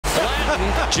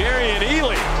Jerry and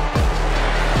Ely.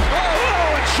 Oh,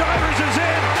 and Shivers is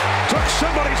in. Took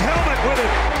somebody's helmet with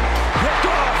it.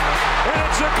 Picked off. And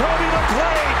it's Jacoby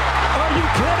McClain. Are you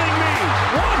kidding me?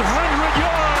 100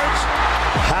 yards.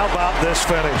 How about this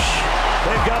finish?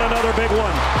 They've got another big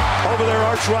one over their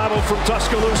arch rival from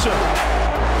Tuscaloosa.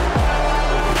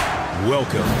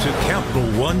 Welcome to Capital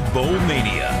One Bowl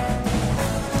Mania.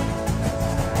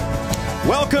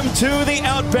 Welcome to the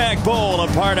Outback Bowl, a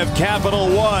part of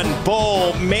Capital One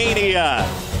Bowl Mania.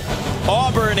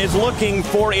 Auburn is looking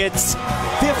for its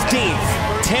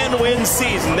 15th 10-win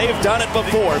season. They've done it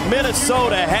before.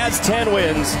 Minnesota has 10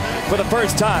 wins for the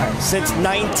first time since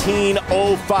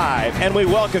 1905. And we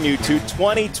welcome you to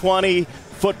 2020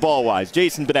 football-wise.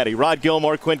 Jason Benetti, Rod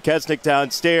Gilmore, Quint Kesnick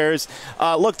downstairs.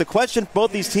 Look, the question for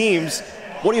both these teams,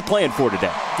 what are you playing for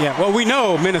today? Yeah, well, we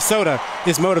know Minnesota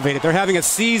is motivated. They're having a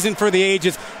season for the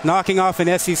ages. Knocking off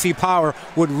an SEC power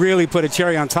would really put a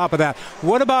cherry on top of that.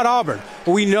 What about Auburn?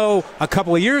 Well, we know a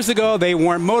couple of years ago they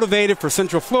weren't motivated for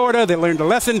Central Florida. They learned a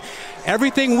lesson.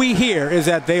 Everything we hear is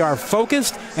that they are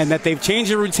focused and that they've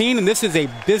changed their routine, and this is a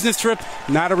business trip,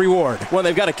 not a reward. Well,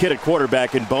 they've got a kid at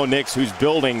quarterback in Bo Nix who's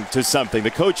building to something.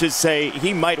 The coaches say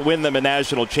he might win them a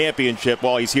national championship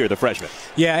while he's here, the freshman.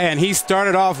 Yeah, and he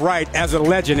started off right as a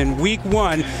legend in Week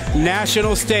 1,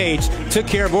 national stage, took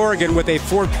care of Oregon with a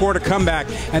fourth-quarter comeback,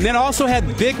 and then also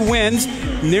had big wins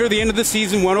near the end of the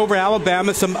season, won over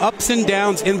Alabama, some ups and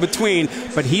downs in between,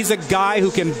 but he's a guy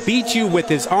who can beat you with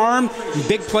his arm,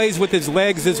 big plays with his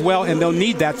legs as well, and they'll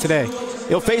need that today.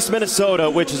 He'll face Minnesota,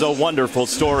 which is a wonderful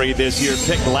story this year,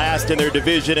 picked last in their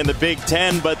division in the Big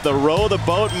Ten, but the row the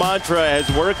boat mantra has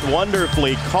worked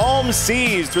wonderfully. Calm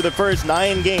seas through the first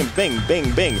 9 games. Bing,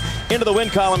 bing, bing. Into the win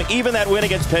column, even that win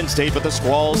against Penn State, but the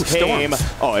squalls came.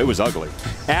 Storms. Oh, it was ugly.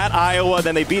 At Iowa,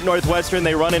 then they beat Northwestern.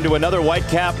 They run into another white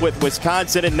cap with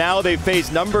Wisconsin, and now they face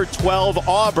number 12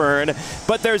 Auburn.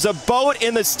 But there's a boat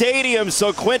in the stadium,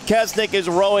 so Quint Kesnick is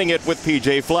rowing it with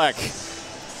P.J. Fleck.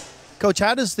 Coach,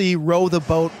 how does the row the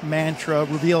boat mantra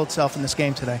reveal itself in this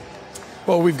game today?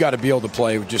 Well, we've got to be able to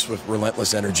play just with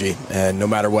relentless energy, and no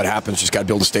matter what happens, just got to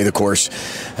be able to stay the course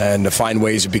and to find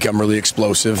ways to become really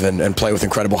explosive and play with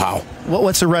incredible how.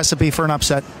 What's the recipe for an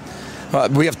upset?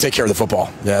 We have to take care of the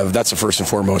football. That's the first and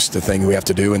foremost the thing we have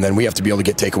to do, and then we have to be able to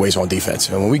get takeaways on defense.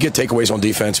 And when we get takeaways on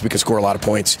defense, we can score a lot of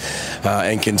points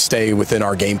and can stay within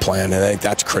our game plan, and I think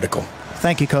that's critical.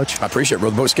 Thank you, Coach. I appreciate it.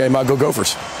 Row the boat game. Go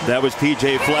Gophers. That was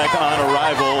P.J. Fleck on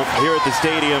arrival here at the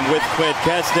stadium with Quint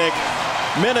Kesnick.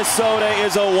 Minnesota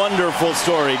is a wonderful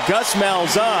story. Gus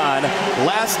Malzahn,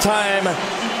 last time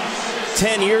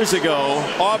 10 years ago,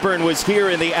 Auburn was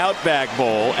here in the Outback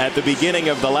Bowl at the beginning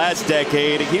of the last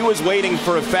decade. He was waiting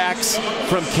for a fax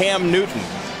from Cam Newton.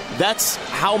 That's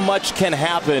how much can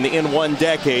happen in one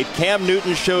decade. Cam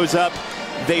Newton shows up.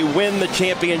 They win the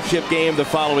championship game the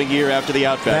following year after the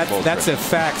Outback Bowl. That's a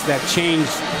fax that changed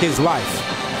his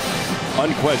life.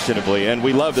 Unquestionably, and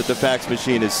we love that the fax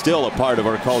machine is still a part of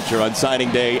our culture on signing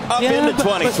day up into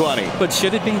 2020. But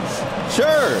should it be?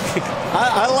 Sure.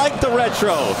 I like the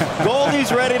retro.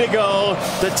 Goldie's ready to go.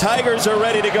 The Tigers are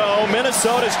ready to go.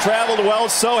 Minnesota's traveled well.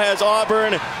 So has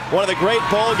Auburn. One of the great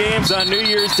bowl games on New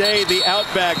Year's Day, the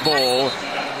Outback Bowl.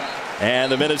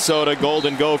 And the Minnesota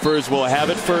Golden Gophers will have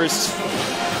it first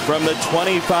from the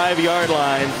 25-yard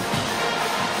line.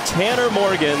 Tanner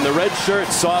Morgan, the redshirt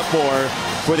sophomore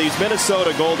for these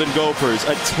Minnesota Golden Gophers,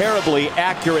 a terribly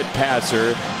accurate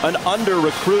passer, an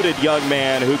under-recruited young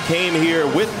man who came here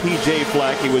with P.J.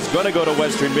 Fleck. He was going to go to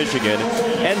Western Michigan,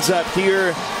 ends up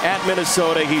here at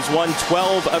Minnesota. He's won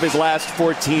 12 of his last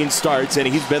 14 starts, and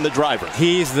he's been the driver.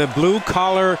 He's the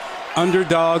blue-collar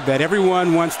underdog that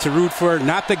everyone wants to root for,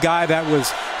 not the guy that was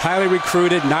highly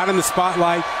recruited, not in the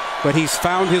spotlight, but he's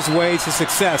found his way to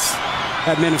success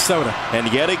at Minnesota.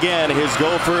 And yet again, his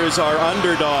Gophers are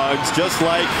underdogs, just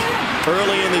like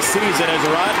early in the season as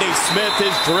Rodney Smith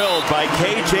is drilled by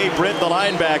K.J. Britt, the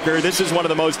linebacker. This is one of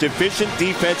the most efficient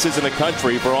defenses in the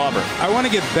country for Auburn. I want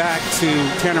to get back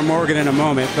to Tanner Morgan in a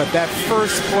moment, but that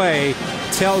first play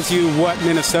tells you what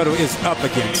Minnesota is up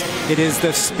against. It is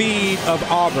the speed of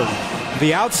Auburn.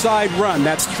 The outside run,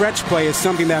 that stretch play, is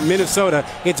something that Minnesota,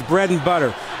 it's bread and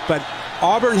butter. But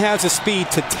Auburn has the speed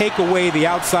to take away the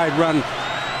outside run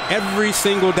every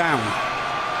single down.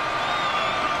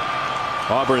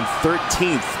 Auburn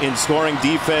 13th in scoring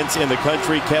defense in the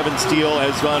country. Kevin Steele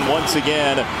has done once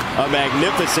again a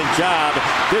magnificent job.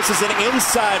 This is an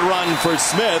inside run for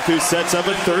Smith, who sets up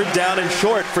a third down and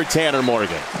short for Tanner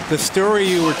Morgan. The story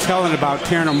you were telling about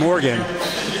Tanner Morgan,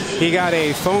 he got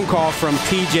a phone call from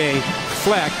P.J.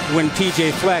 Fleck when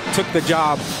P.J. Fleck took the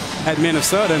job at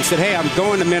Minnesota and said, hey, I'm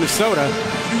going to Minnesota.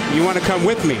 You want to come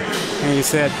with me? And he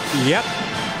said, yep.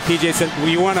 PJ said, well,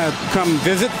 you want to come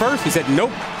visit first? He said,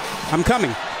 nope, I'm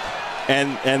coming.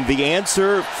 And the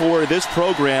answer for this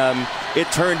program,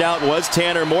 it turned out, was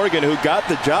Tanner Morgan, who got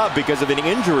the job because of an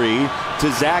injury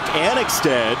to Zach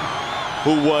Annexted,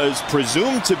 who was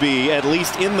presumed to be at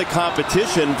least in the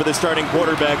competition for the starting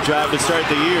quarterback job to start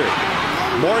the year.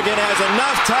 Morgan has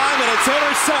enough time, and it's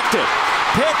intercepted.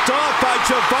 Picked off by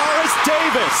Javaris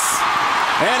Davis.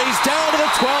 And he's down to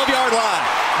the 12-yard line.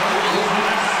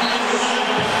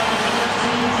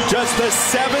 Just the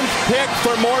 7th pick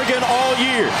for Morgan all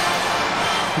year.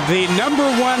 The number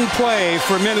one play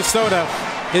for Minnesota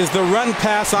is the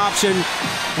run-pass option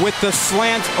with the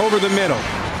slant over the middle.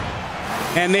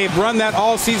 And they've run that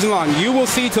all season long. You will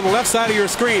see to the left side of your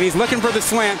screen, he's looking for the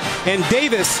slant, and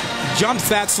Davis jumps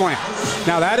that slant.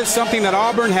 Now, that is something that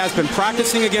Auburn has been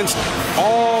practicing against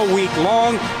all week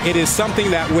long. It is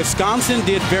something that Wisconsin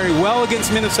did very well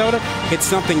against Minnesota. It's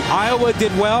something Iowa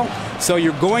did well. So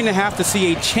you're going to have to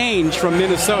see a change from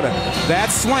Minnesota. That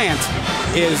slant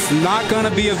is not going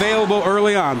to be available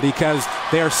early on because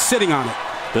they are sitting on it.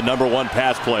 The number one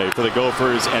pass play for the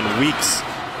Gophers, and weeks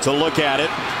to look at it,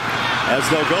 as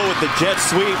they'll go with the jet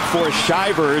sweep for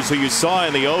Shivers, who you saw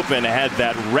in the open had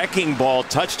that wrecking ball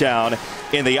touchdown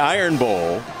in the Iron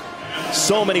Bowl.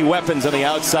 So many weapons on the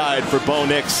outside for Bo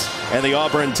Nix and the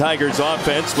Auburn Tigers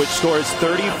offense, which scores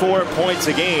 34 points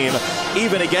a game,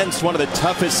 even against one of the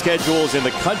toughest schedules in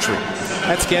the country.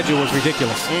 That schedule was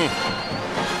ridiculous.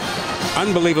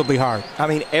 Unbelievably hard. I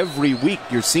mean, every week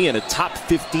you're seeing a top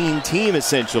 15 team,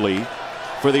 essentially,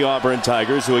 for the Auburn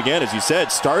Tigers, who, again, as you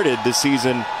said, started the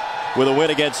season with a win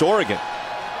against Oregon.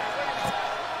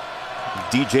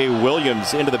 DJ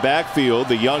Williams into the backfield,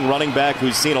 the young running back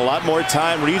who's seen a lot more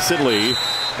time recently,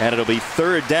 and it'll be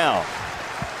 3rd down.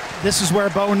 This is where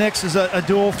Bo Nix is a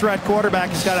dual threat quarterback.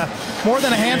 He's got more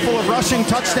than a handful of rushing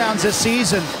touchdowns this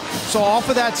season. So off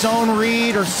of that zone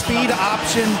read or speed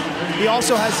option, he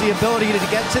also has the ability to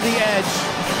get to the edge.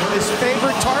 His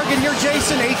favorite target here,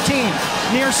 Jason, 18,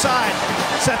 near side.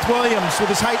 Seth Williams with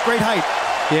his height, great height.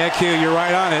 Yeah, Q, you're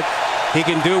right on it. He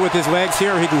can do it with his legs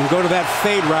here. He can go to that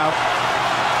fade route.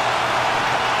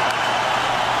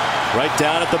 Right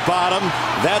down at the bottom.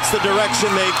 That's the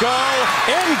direction they go.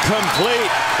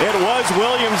 Incomplete. It was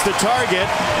Williams the target.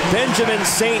 Benjamin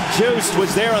St. Just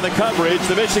was there on the coverage,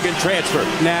 the Michigan transfer.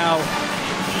 Now,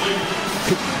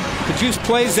 Just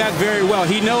plays that very well.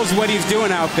 He knows what he's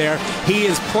doing out there. He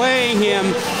is playing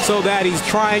him so that he's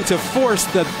trying to force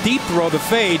the deep throw, the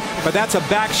fade, but that's a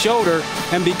back shoulder,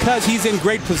 and because he's in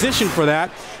great position for that,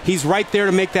 he's right there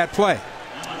to make that play.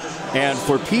 And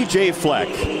for P.J. Fleck,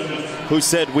 who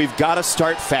said we've got to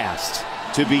start fast,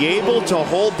 to be able to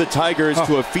hold the Tigers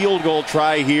to a field goal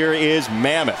try here is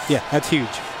mammoth. Yeah, that's huge.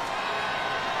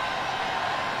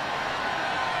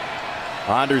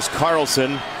 Anders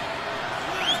Carlson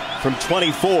from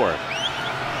 24.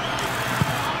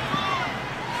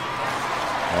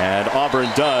 And Auburn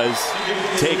does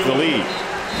take the lead.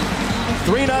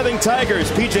 3-0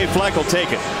 Tigers. P.J. Fleck will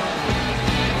take it.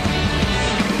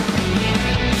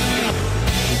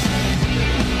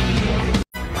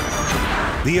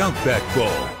 The Outback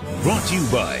Bowl, brought to you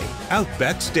by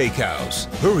Outback Steakhouse.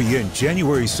 Hurry in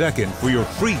January 2nd for your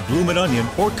free bloomin' onion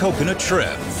or coconut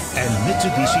shrimp. And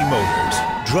Mitsubishi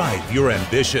Motors, drive your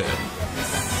ambition.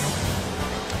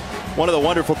 One of the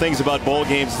wonderful things about bowl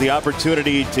games is the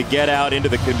opportunity to get out into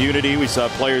the community. We saw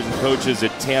players and coaches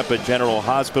at Tampa General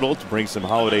Hospital to bring some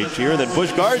holiday cheer. And then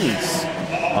Busch Gardens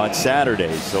on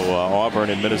Saturday. So Auburn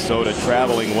and Minnesota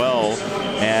traveling well.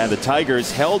 And the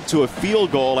Tigers held to a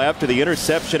field goal after the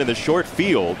interception in the short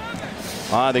field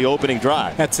on the opening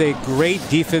drive. That's a great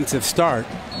defensive start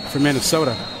for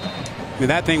Minnesota. I mean,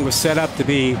 that thing was set up to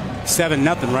be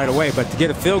 7-0 right away, but to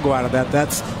get a field goal out of that,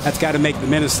 that's got to make the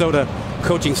Minnesota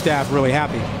coaching staff really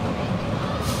happy.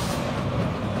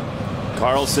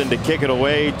 Carlson to kick it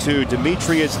away to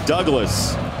Demetrius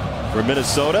Douglas for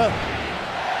Minnesota.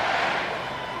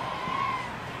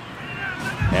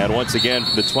 And once again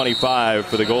from the 25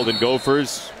 for the Golden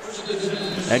Gophers.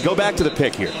 And go back to the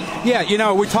pick here. Yeah, you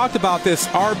know, we talked about this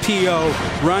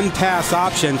RPO run-pass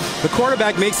option. The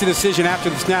quarterback makes the decision after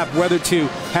the snap whether to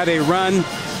have a run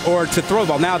or to throw the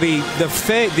ball. Now, the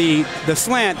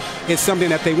slant is something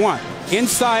that they want.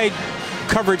 Inside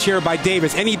coverage here by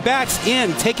Davis, and he backs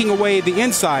in, taking away the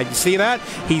inside. You see that?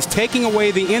 He's taking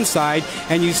away the inside,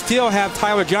 and you still have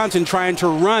Tyler Johnson trying to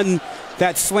run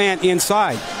that slant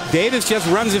inside. Davis just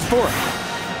runs it forward.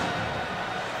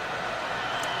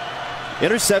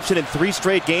 Interception in 3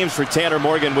 straight games for Tanner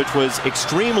Morgan, which was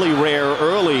extremely rare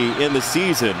early in the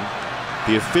season.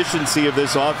 The efficiency of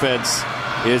this offense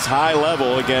is high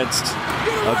level against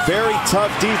a very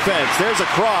tough defense. There's a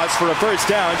cross for a first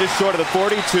down just short of the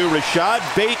 42. Rashad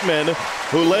Bateman,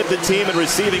 who led the team in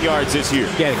receiving yards this year.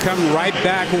 Yeah, come right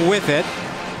back with it.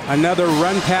 Another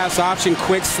run pass option,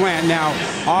 quick slant. Now,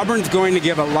 Auburn's going to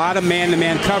give a lot of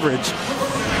man-to-man coverage.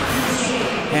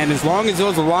 And as long as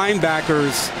those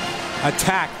linebackers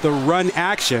attack the run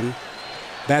action,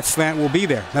 that slant will be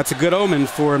there. That's a good omen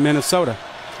for Minnesota.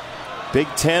 Big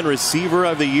Ten Receiver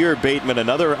of the Year, Bateman,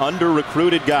 another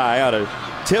under-recruited guy out of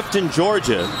Tifton,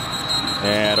 Georgia.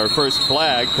 And our first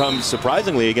flag comes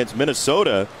surprisingly against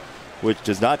Minnesota, which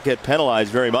does not get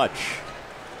penalized very much.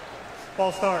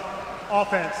 Ball start.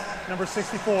 Offense, number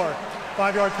 64.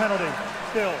 5-yard penalty.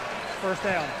 Still, first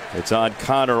down. It's on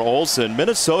Connor Olson.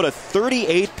 Minnesota,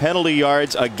 38 penalty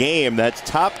yards a game. That's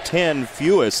top 10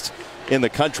 fewest in the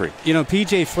country. You know,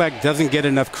 P.J. Fleck doesn't get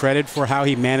enough credit for how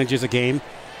he manages a game.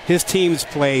 His teams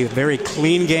play a very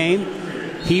clean game.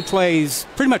 He plays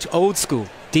pretty much old school.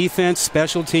 Defense,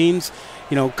 special teams,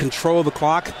 you know, control the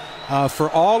clock. For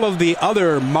all of the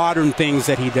other modern things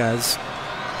that he does,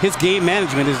 his game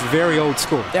management is very old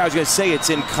school. Yeah, I was going to say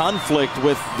it's in conflict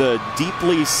with the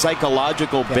deeply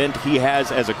psychological bent he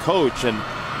has as a coach. And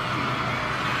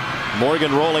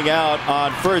Morgan rolling out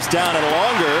on first down and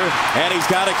longer, and he's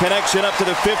got a connection up to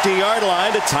the 50-yard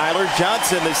line to Tyler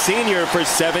Johnson, the senior, for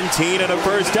 17 and a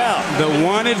first down. The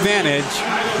one advantage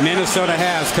Minnesota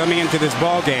has coming into this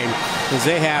ball game is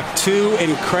they have two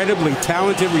incredibly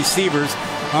talented receivers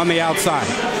on the outside.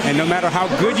 And no matter how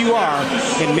good you are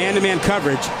in man-to-man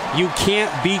coverage, you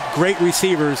can't beat great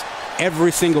receivers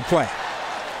every single play.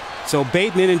 So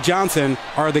Bateman and Johnson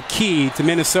are the key to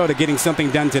Minnesota getting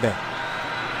something done today.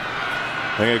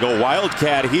 They're going to go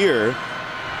Wildcat here.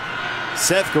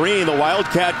 Seth Green, the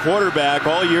Wildcat quarterback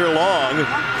all year long,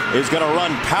 is going to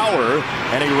run power,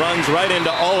 and he runs right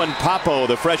into Owen Papo,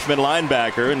 the freshman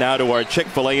linebacker. Now to our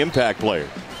Chick-fil-A impact player.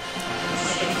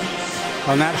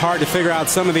 Well, not hard to figure out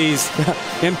some of these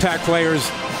impact players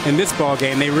in this ball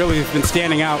game. They really have been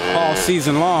standing out all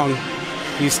season long.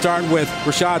 You start with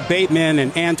Rashad Bateman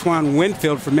and Antoine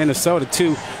Winfield from Minnesota,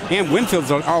 too. And Winfield's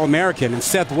an All-American, and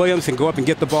Seth Williams can go up and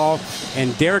get the ball.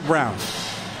 And Derek Brown.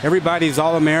 Everybody's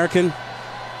All-American,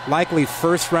 likely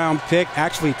first-round pick,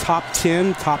 actually top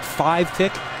 10, top 5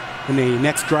 pick in the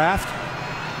next draft.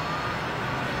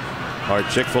 Our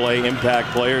Chick-fil-A impact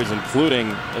players,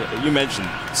 including, you mentioned,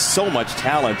 so much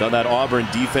talent on that Auburn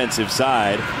defensive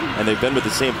side, and they've been with the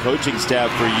same coaching staff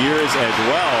for years as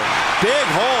well. Big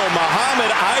hole,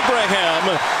 Mohamed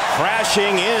Ibrahim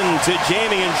crashing into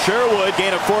Jamie and Sherwood,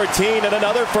 gain of 14 and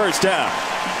another first down.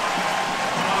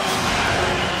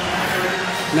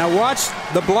 Now watch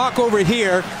the block over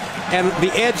here and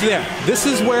the edge there. This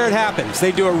is where it happens.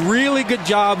 They do a really good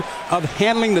job of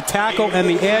handling the tackle and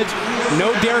the edge.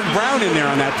 No Derek Brown in there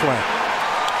on that play.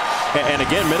 And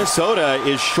again, Minnesota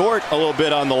is short a little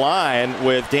bit on the line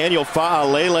with Daniel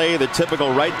Fa'alele, the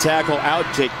typical right tackle, out.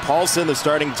 Jake Paulson, the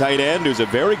starting tight end, who's a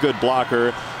very good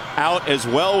blocker, out as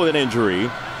well with an injury.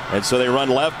 And so they run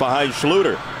left behind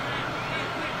Schluter.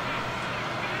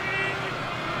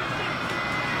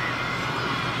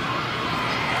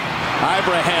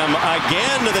 Ibrahim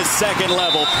again to the second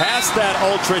level, past that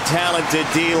ultra-talented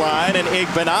D-line, and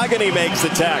Igbenogany makes the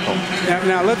tackle.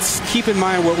 Now let's keep in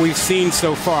mind what we've seen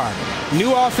so far.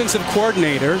 New offensive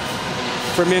coordinator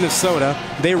for Minnesota.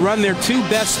 They run their two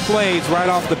best plays right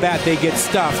off the bat. They get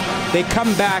stuffed. They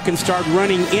come back and start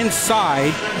running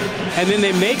inside, and then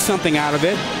they make something out of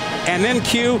it. And then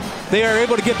they are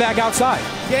able to get back outside.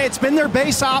 Yeah, it's been their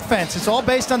base offense. It's all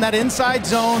based on that inside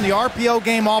zone, the RPO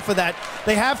game off of that.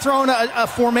 They have thrown a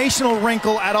formational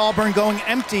wrinkle at Auburn going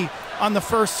empty on the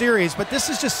first series, but this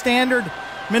is just standard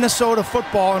Minnesota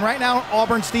football, and right now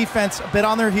Auburn's defense a bit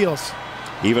on their heels.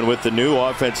 Even with the new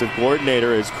offensive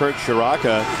coordinator, as Kirk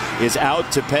Shiraka is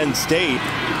out to Penn State.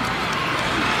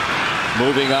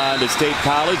 Moving on to State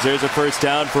College, there's a first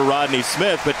down for Rodney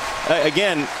Smith. But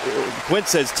again, Quint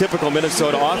says typical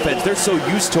Minnesota offense. They're so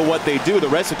used to what they do, the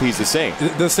recipe's the same.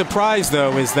 The surprise,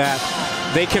 though, is that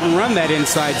they can run that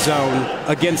inside zone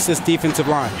against this defensive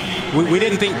line. We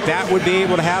didn't think that would be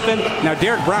able to happen. Now,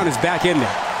 Derek Brown is back in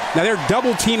there. Now, they're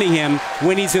double-teaming him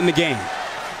when he's in the game.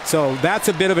 So that's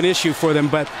a bit of an issue for them.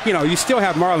 But, you know, you still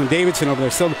have Marlon Davidson over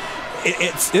there. So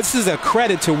this is a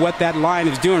credit to what that line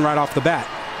is doing right off the bat.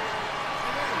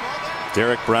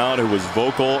 Derek Brown, who was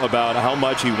vocal about how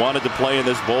much he wanted to play in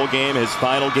this bowl game, his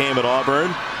final game at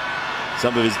Auburn.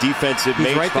 Some of his defensive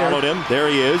mates followed him. There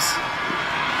he is.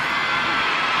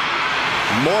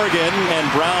 Morgan,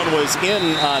 and Brown was in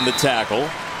on the tackle.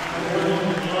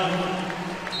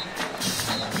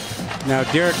 Now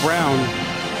Derek Brown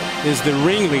is the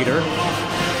ringleader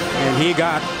And he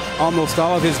got almost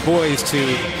all of his boys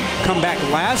to come back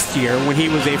last year when he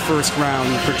was a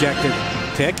first-round projected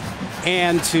pick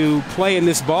and to play in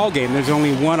this ball game. There's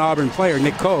only one Auburn player,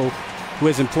 Nick Coe, who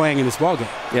isn't playing in this ball game.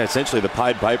 Yeah, essentially the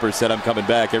Pied Piper said, I'm coming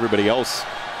back. Everybody else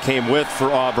came with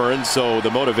for Auburn, so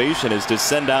the motivation is to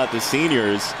send out the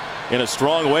seniors in a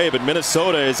strong way. But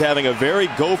Minnesota is having a very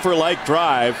Gopher-like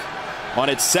drive on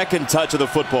its second touch of the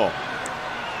football.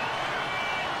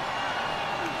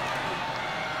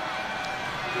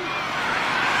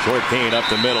 Short gain up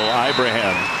the middle.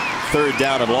 Ibrahim, third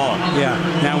down and long. Yeah.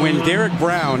 Now, when Derek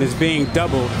Brown is being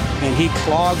doubled and he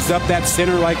clogs up that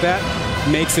center like that,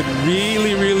 makes it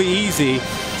really, really easy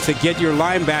to get your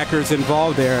linebackers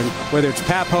involved there. And whether it's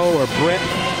Papo or Britt,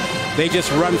 they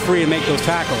just run free and make those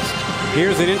tackles.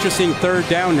 Here's an interesting third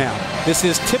down now. This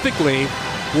is typically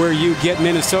where you get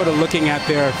Minnesota looking at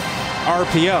their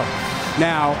RPO.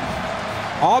 Now,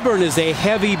 Auburn is a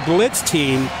heavy blitz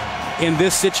team in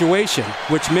this situation,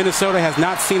 which Minnesota has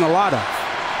not seen a lot of.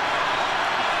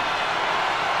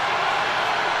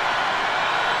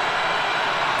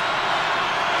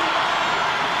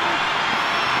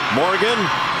 Morgan,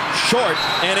 short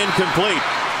and incomplete.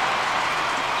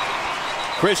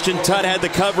 Christian Tutt had the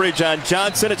coverage on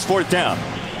Johnson. It's fourth down.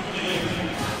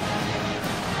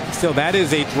 Still, that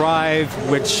is a drive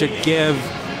which should give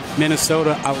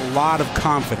Minnesota a lot of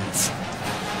confidence.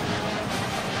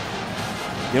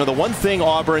 You know, the one thing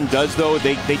Auburn does, though,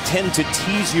 they tend to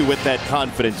tease you with that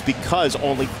confidence because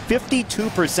only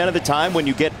 52% of the time when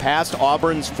you get past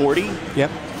Auburn's 40,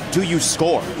 do you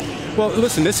score. Well,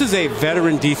 listen, this is a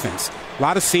veteran defense. A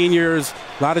lot of seniors,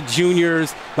 a lot of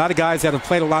juniors, a lot of guys that have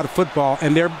played a lot of football,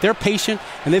 and they're patient,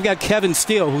 and they've got Kevin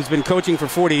Steele, who's been coaching for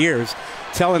 40 years,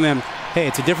 telling them, hey,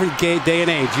 it's a different day and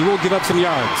age. You will give up some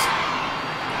yards.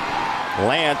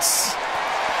 Lance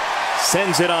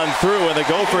sends it on through, and the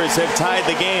Gophers have tied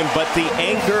the game, but the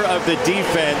anchor of the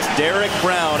defense, Derek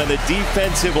Brown, and the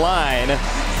defensive line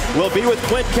will be with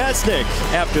Clint Kesnick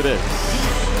after this.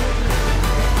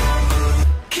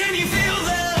 Can you feel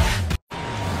that?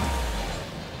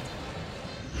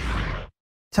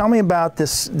 Tell me about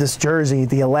this jersey,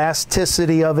 the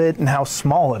elasticity of it, and how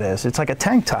small it is. It's like a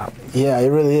tank top. Yeah, it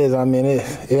really is. I mean,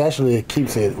 it actually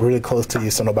keeps it really close to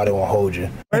you so nobody won't hold you.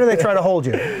 Where do they try to hold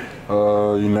you?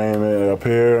 You name it up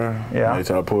here. Yeah. They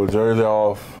try to pull the jersey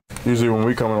off. Usually when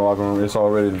we come in the locker room, it's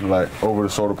already like over the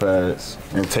shoulder pads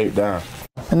and taped down.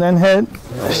 And then head.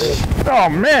 Oh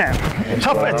man, it's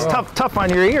tough on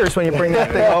your ears when you bring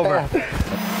that thing over.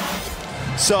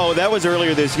 So that was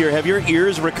earlier this year. Have your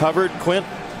ears recovered, Quint?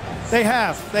 They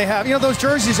have. You know, those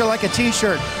jerseys are like a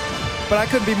T-shirt, but I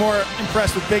couldn't be more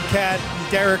impressed with Big Cat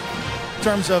and Derek in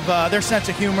terms of their sense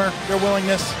of humor, their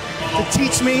willingness to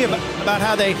teach me about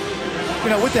how they, you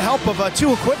know, with the help of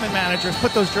two equipment managers,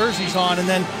 put those jerseys on and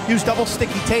then use double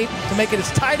sticky tape to make it as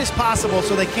tight as possible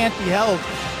so they can't be held.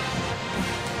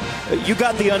 You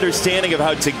got the understanding of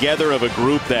how together of a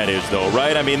group that is, though,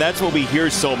 right? I mean, that's what we hear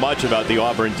so much about the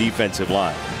Auburn defensive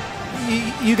line.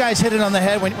 You guys hit it on the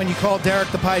head when you called Derek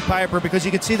the Pied Piper, because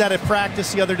you could see that at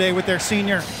practice the other day with their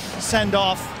senior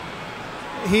send-off.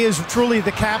 He is truly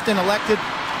the captain elected.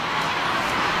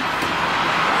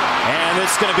 And this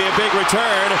is going to be a big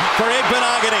return for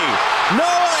Igbenogany.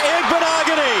 Noah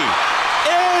Igbenogany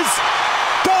is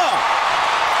gone.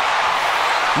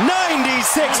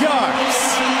 96 yards.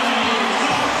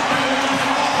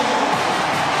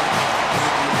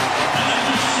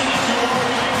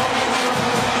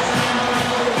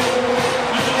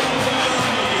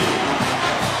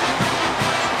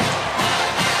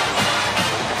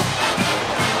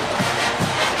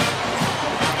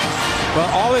 Well,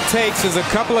 all it takes is a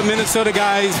couple of Minnesota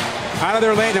guys out of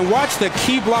their lane, and watch the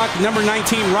key block, number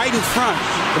 19, right in front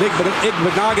of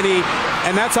Igbenogany,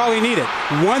 and that's all he needed.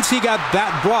 Once he got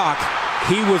that block,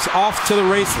 he was off to the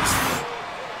races.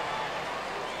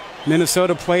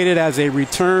 Minnesota played it as a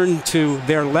return to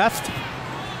their left,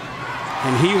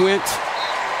 and he went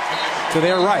to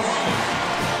their right.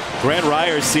 Grant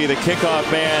Ryerson, the kickoff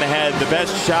man, had the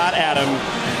best shot at him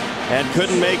and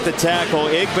couldn't make the tackle.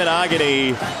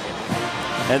 Igbenogany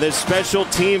and this special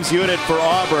teams unit for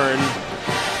Auburn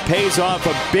pays off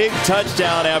a big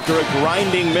touchdown after a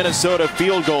grinding Minnesota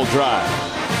field goal drive.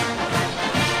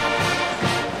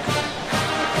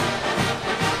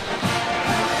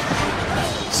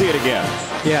 See it again.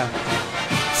 Yeah.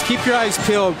 Just keep your eyes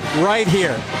peeled right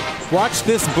here. Watch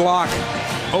this block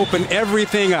open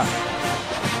everything up.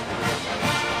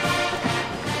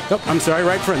 Oh, I'm sorry,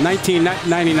 right front,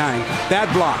 1999.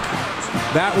 That block.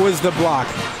 That was the block.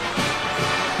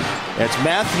 That's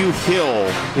Matthew Hill.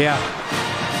 Yeah.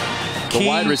 The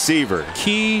wide receiver.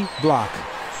 Key block.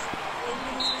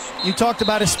 You talked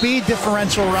about a speed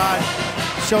differential, Rod.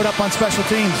 Showed up on special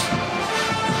teams.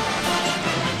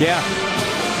 Yeah.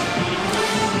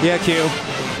 Yeah, Q.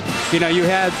 You know, you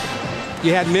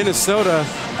had Minnesota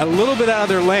a little bit out of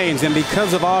their lanes, and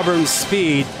because of Auburn's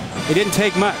speed, it didn't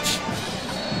take much.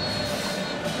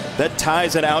 That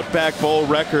ties an Outback Bowl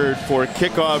record for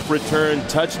kickoff return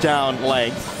touchdown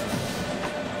length.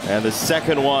 And the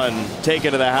second one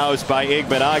taken to the house by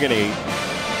Igbenogany.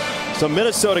 So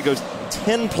Minnesota goes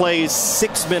 10 plays,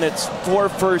 6 minutes, 4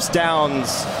 first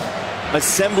downs,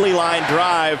 assembly line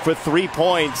drive for 3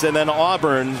 points, and then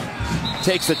Auburn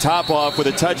takes the top off with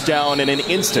a touchdown in an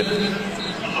instant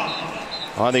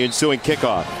on the ensuing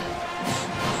kickoff.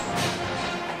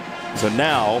 So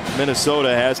now Minnesota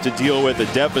has to deal with a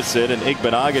deficit, and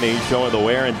Igbenogany showing the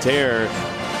wear and tear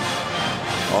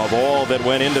of all that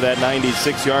went into that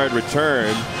 96-yard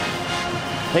return.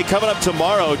 Hey, coming up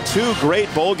tomorrow, 2 great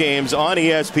bowl games on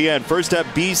ESPN. First up,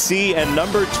 BC and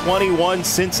number 21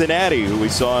 Cincinnati, who we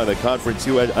saw in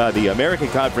the American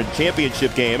Conference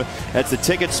Championship game. That's the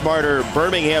Ticket Smarter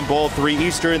Birmingham Bowl, 3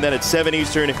 Eastern. Then at 7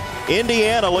 Eastern,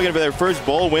 Indiana looking for their first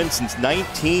bowl win since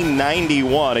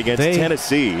 1991 against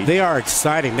Tennessee. They are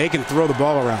exciting. They can throw the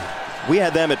ball around. We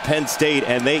had them at Penn State,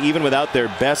 and they, even without their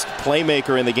best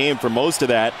playmaker in the game for most of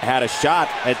that, had a shot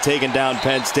at taking down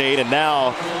Penn State. And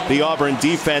now the Auburn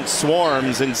defense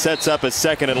swarms and sets up a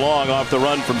 2nd and long off the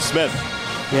run from Smith.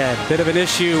 Yeah, a bit of an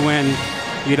issue when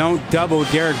you don't double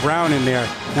Derek Brown in there.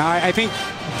 Now, I think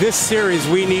this series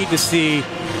we need to see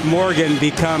Morgan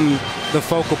become the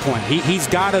focal point. He's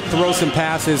got to throw some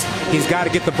passes. He's got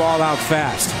to get the ball out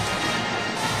fast.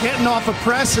 Getting off a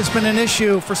press has been an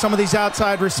issue for some of these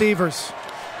outside receivers.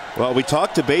 Well, we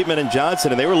talked to Bateman and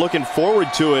Johnson, and they were looking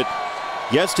forward to it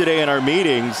yesterday in our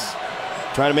meetings,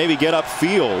 trying to maybe get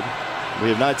upfield. We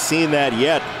have not seen that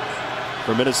yet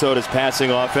for Minnesota's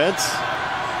passing offense.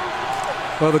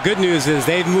 Well, the good news is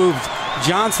they've moved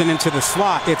Johnson into the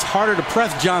slot. It's harder to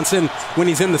press Johnson when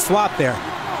he's in the slot there.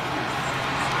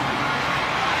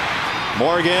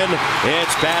 Morgan,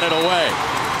 it's batted away.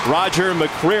 Roger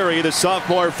McCreary, the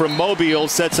sophomore from Mobile,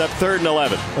 sets up 3rd and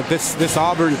 11. But this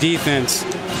Auburn defense,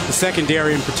 the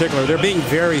secondary in particular, they're being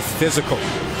very physical.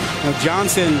 Now,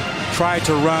 Johnson tried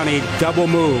to run a double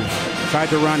move, tried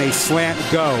to run a slant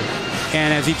go,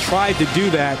 and as he tried to do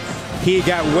that, he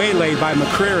got waylaid by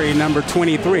McCreary, number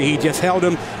 23. He just held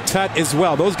him Tutt as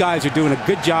well. Those guys are doing a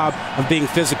good job of being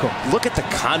physical. Look at the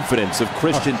confidence of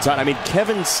Christian Tutt. I mean,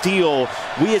 Kevin Steele,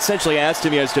 we essentially asked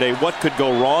him yesterday what could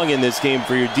go wrong in this game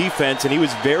for your defense, and he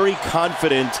was very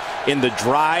confident in the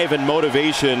drive and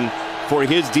motivation for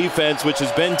his defense, which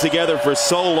has been together for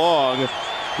so long,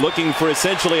 looking for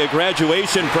essentially a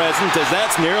graduation present, as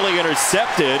that's nearly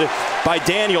intercepted by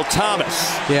Daniel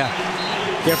Thomas. Yeah,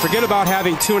 forget about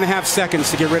having 2.5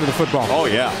 seconds to get rid of the football. Oh,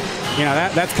 yeah. You know,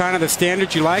 that's kind of the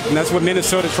standard you like, and that's what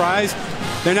Minnesota tries.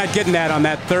 They're not getting that on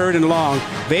that 3rd and long.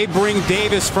 They bring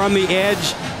Davis from the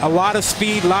edge, a lot of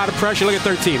speed, a lot of pressure. Look at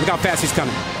 13. Look how fast he's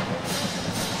coming.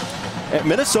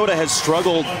 Minnesota has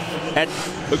struggled at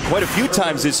quite a few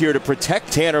times this year to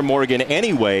protect Tanner Morgan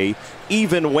anyway,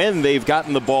 even when they've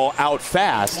gotten the ball out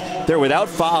fast. They're without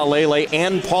Fa'alele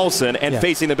and Paulson and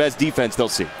facing the best defense they'll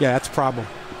see. Yeah, that's a problem.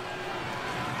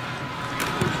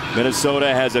 Minnesota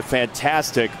has a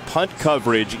fantastic punt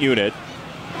coverage unit.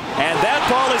 And that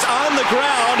ball is on the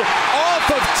ground, off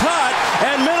of Tutt,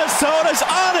 and Minnesota's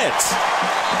on it.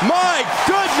 My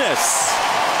goodness.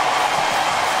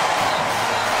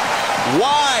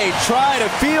 Why try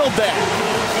to field that?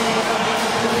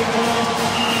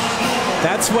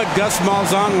 That's what Gus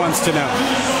Malzahn wants to know.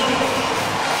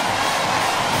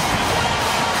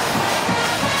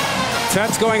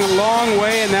 Tutt's going a long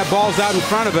way, and that ball's out in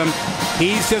front of him.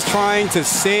 He's just trying to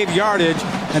save yardage,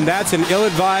 and that's an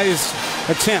ill-advised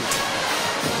attempt.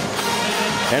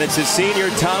 And it's his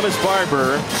senior, Thomas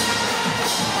Barber,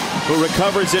 who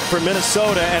recovers it for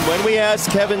Minnesota. And when we asked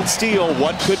Kevin Steele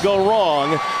what could go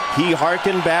wrong, he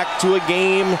hearkened back to a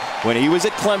game when he was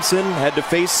at Clemson, had to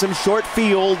face some short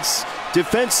fields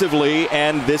defensively,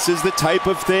 and this is the type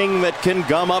of thing that can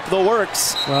gum up the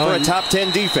works for a top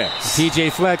 10 defense.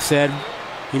 TJ Fleck said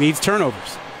he needs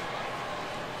turnovers.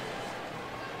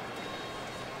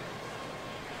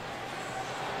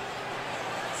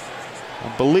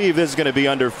 I believe this is going to be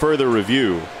under further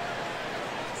review.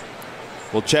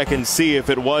 We'll check and see if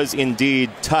it was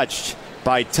indeed touched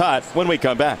by Tutt when we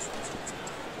come back.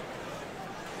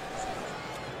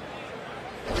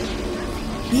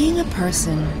 Being a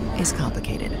person is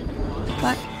complicated,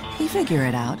 but you figure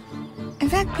it out. In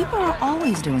fact, people are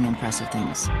always doing impressive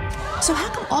things. So how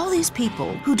come all these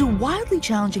people who do wildly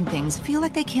challenging things feel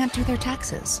like they can't do their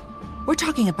taxes? We're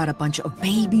talking about a bunch of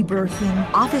baby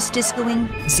birthing, office discoing,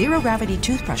 zero-gravity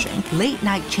toothbrushing,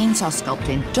 late-night chainsaw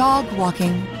sculpting,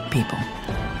 dog-walking people.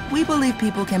 We believe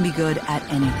people can be good at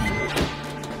anything.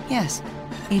 Yes,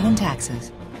 even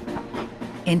taxes.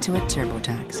 Intuit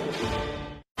TurboTax.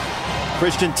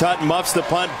 Christian Tutt muffs the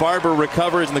punt. Barber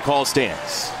recovers and the call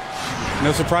stands.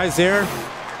 No surprise there.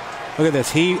 Look at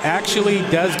this. He actually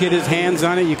does get his hands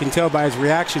on it. You can tell by his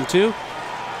reaction, too.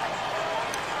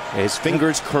 His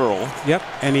fingers curl. Yep,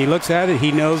 and he looks at it.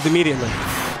 He knows immediately.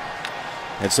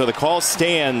 And so the call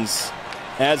stands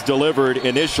as delivered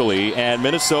initially, and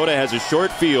Minnesota has a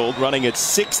short field running its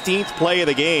 16th play of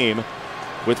the game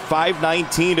with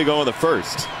 5:19 to go in the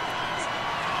first.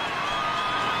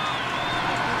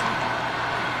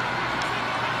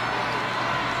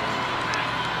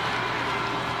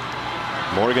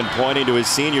 Morgan pointing to his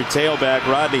senior tailback,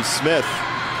 Rodney Smith.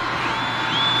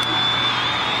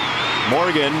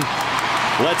 Morgan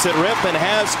lets it rip and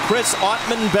has Chris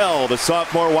Autman-Bell, the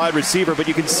sophomore wide receiver. But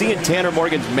you can see in Tanner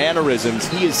Morgan's mannerisms,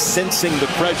 he is sensing the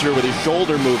pressure with his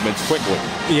shoulder movements quickly.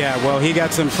 Yeah, well, he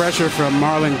got some pressure from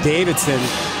Marlon Davidson.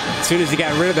 As soon as he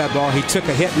got rid of that ball, he took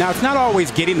a hit. Now, it's not always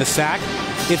getting the sack.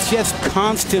 It's just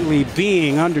constantly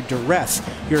being under duress.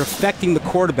 You're affecting the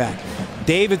quarterback.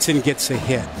 Davidson gets a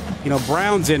hit. You know,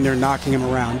 Brown's in there knocking him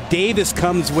around. Davis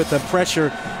comes with the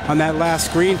pressure on that last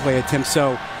screenplay attempt.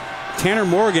 So Tanner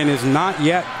Morgan is not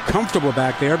yet comfortable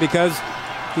back there because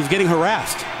he's getting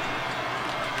harassed.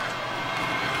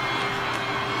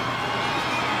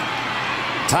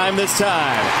 Time this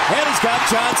time. And he's got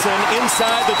Johnson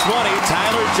inside the 20.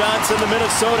 Tyler Johnson, the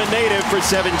Minnesota native, for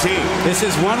 17. This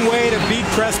is one way to beat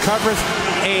press coverage,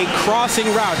 a crossing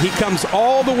route. He comes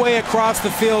all the way across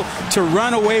the field to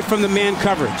run away from the man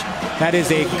coverage. That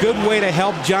is a good way to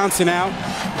help Johnson out.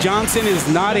 Johnson is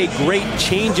not a great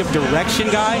change of direction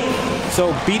guy,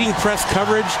 so beating press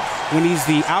coverage when he's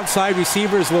the outside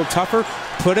receiver is a little tougher.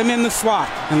 Put him in the slot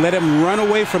and let him run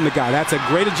away from the guy. That's a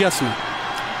great adjustment.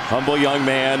 Humble young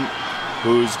man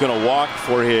who's going to walk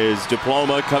for his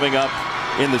diploma coming up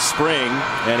in the spring.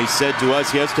 And he said to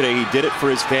us yesterday he did it for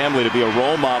his family, to be a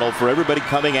role model for everybody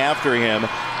coming after him,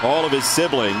 all of his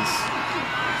siblings.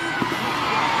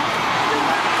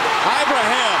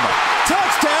 Ibrahim,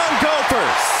 touchdown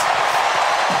Gophers.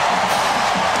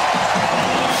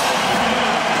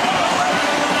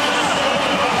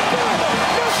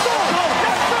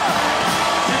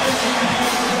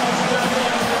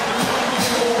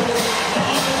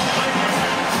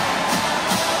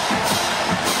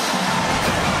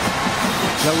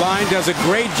 The line does a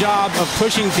great job of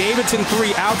pushing Davidson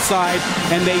 3 outside,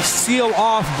 and they seal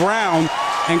off Brown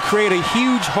and create a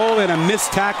huge hole and a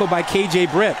missed tackle by K.J.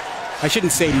 Britt. I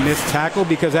shouldn't say missed tackle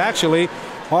because actually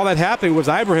all that happened was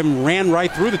Ibrahim ran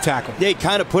right through the tackle. Yeah, he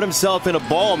kind of put himself in a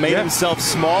ball, made himself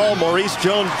small, Maurice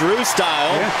Jones-Drew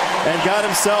style, and got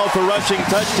himself a rushing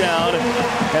touchdown,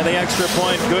 and the extra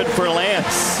point good for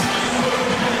Lance.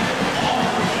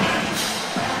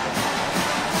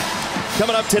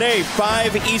 Coming up today,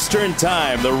 5 Eastern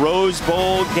time, the Rose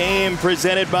Bowl game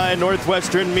presented by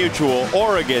Northwestern Mutual.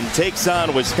 Oregon takes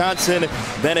on Wisconsin.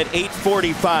 Then at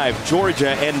 8:45,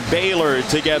 Georgia and Baylor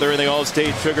together in the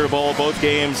All-State Sugar Bowl. Both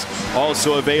games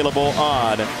also available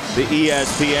on the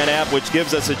ESPN app, which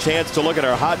gives us a chance to look at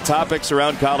our hot topics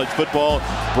around college football.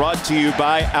 Brought to you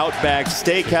by Outback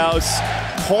Steakhouse.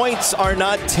 Points are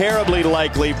not terribly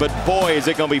likely, but boy, is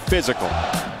it going to be physical.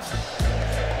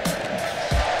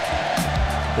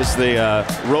 This is the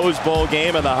Rose Bowl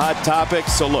game and the hot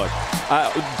topics. So look,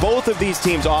 both of these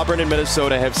teams, Auburn and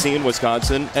Minnesota, have seen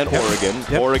Wisconsin and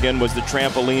Oregon. Oregon was the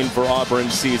trampoline for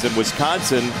Auburn's season.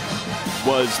 Wisconsin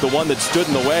was the one that stood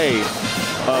in the way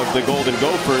of the Golden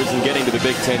Gophers in getting to the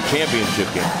Big Ten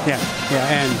championship game.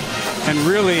 And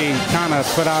really kind of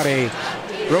put out a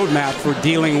roadmap for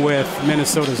dealing with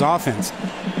Minnesota's offense.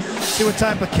 See what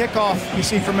type of kickoff you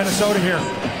see from Minnesota here.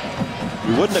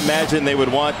 You wouldn't imagine they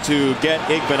would want to get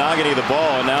Igbenogany the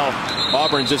ball, and now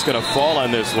Auburn's just going to fall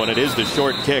on this one. It is the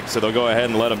short kick, so they'll go ahead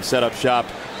and let him set up shop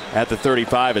at the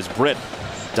 35 as Britt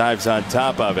dives on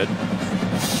top of it.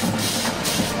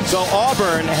 So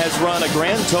Auburn has run a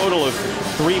grand total of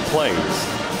 3 plays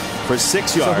for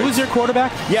 6 yards. So who's their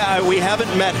quarterback? Yeah, we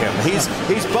haven't met him.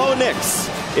 He's Bo Nix.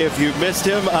 If you've missed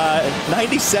him,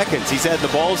 90 seconds. He's had the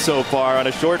ball so far on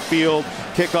a short field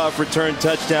kickoff return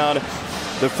touchdown.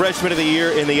 The freshman of the year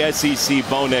in the SEC,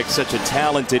 Bo Nix, such a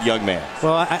talented young man.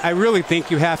 Well, I really think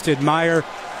you have to admire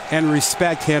and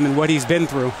respect him and what he's been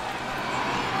through.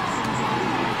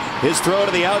 His throw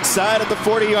to the outside at the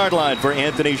 40-yard line for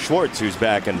Anthony Schwartz, who's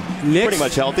back and pretty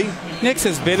much healthy. Nix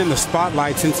has been in the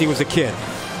spotlight since he was a kid.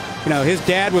 You know, his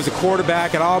dad was a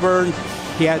quarterback at Auburn.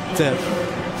 He had to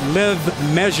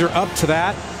measure up to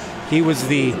that. He was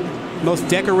the most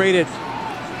decorated.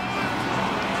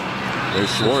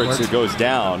 There's Schwartz who goes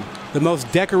down. The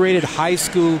most decorated high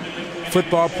school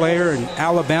football player in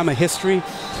Alabama history.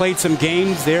 Played some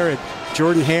games there at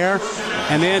Jordan-Hare,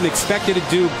 and then expected to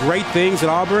do great things at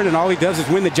Auburn, and all he does is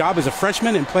win the job as a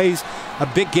freshman and plays a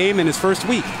big game in his first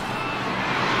week.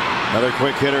 Another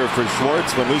quick hitter for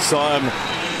Schwartz. When we saw him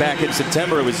back in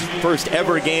September, it was his first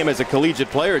ever game as a collegiate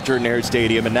player at Jordan-Hare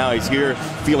Stadium, and now he's here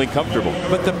feeling comfortable.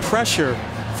 But the pressure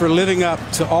for living up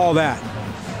to all that.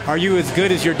 Are you as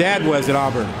good as your dad was at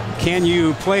Auburn? Can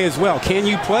you play as well? Can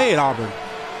you play at Auburn?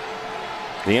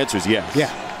 The answer is yes.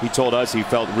 Yeah. He told us he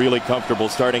felt really comfortable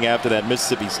starting after that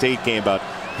Mississippi State game about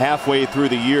halfway through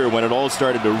the year when it all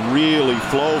started to really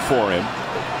flow for him.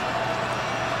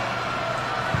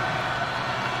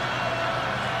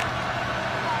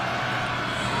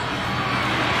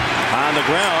 On the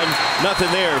ground,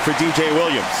 nothing there for DJ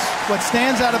Williams. What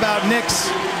stands out about Nix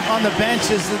on the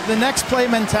bench is the next play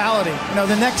mentality,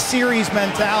 the next series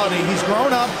mentality. He's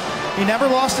grown up. He never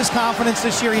lost his confidence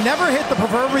this year. He never hit the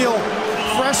proverbial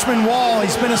freshman wall.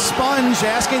 He's been a sponge,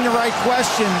 asking the right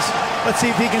questions. Let's see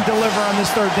if he can deliver on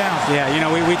this third down. Yeah,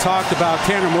 we talked about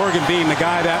Tanner Morgan being the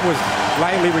guy that was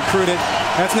lightly recruited.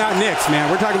 That's not Nix,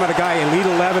 man. We're talking about a guy, Elite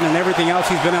 11 and everything else.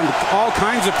 He's been under all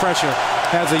kinds of pressure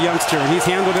as a youngster, and he's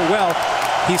handled it well.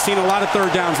 He's seen a lot of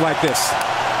third downs like this.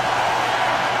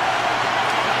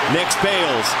 Nix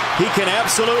bails. He can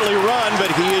absolutely run, but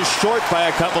he is short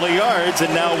by a couple of yards,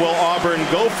 and now will Auburn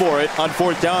go for it on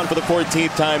fourth down for the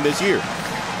 14th time this year?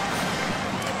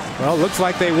 Well, looks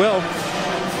like they will.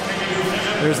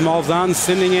 There's Malzahn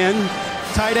sending in.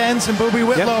 Tight ends and Boobie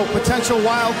Whitlow, potential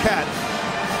Wildcat.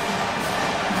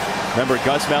 Remember,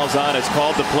 Gus Malzahn has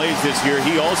called the plays this year.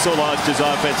 He also lost his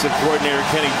offensive coordinator,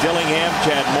 Kenny Dillingham.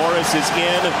 Chad Morris is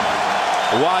in,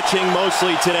 watching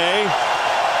mostly today.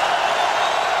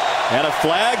 And a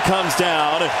flag comes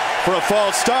down for a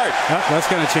false start. Oh, that's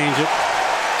going to change it.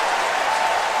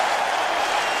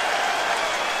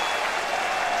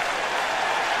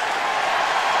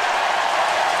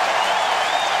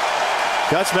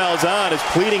 Gus Malzahn is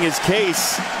pleading his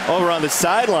case over on the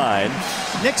sideline.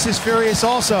 Nix is furious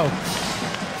also.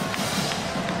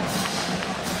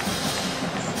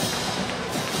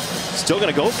 Still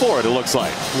going to go for it, it looks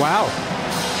like. Wow.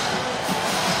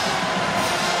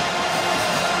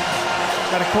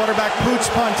 Got a quarterback pooch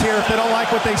punt here if they don't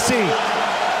like what they see.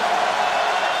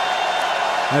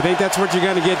 I think that's what you're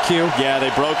going to get, Q. Yeah, they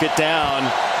broke it down,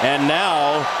 and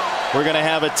now we're going to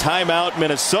have a timeout,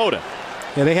 Minnesota.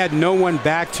 Yeah, they had no one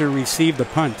back to receive the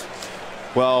punt.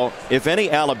 Well, if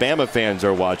any Alabama fans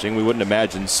are watching, we wouldn't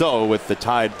imagine so with the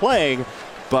Tide playing.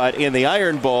 But in the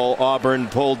Iron Bowl, Auburn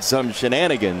pulled some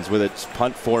shenanigans with its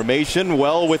punt formation,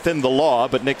 well within the law.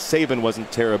 But Nick Saban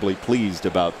wasn't terribly pleased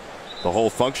about the whole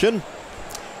function.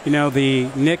 The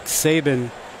Nick Saban,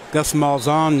 Gus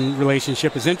Malzahn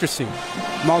relationship is interesting.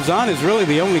 Malzahn is really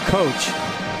the only coach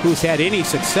who's had any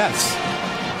success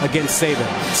against Saban.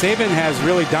 Saban has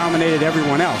really dominated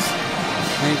everyone else.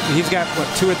 And he's got,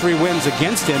 2 or 3 wins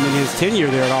against him in his tenure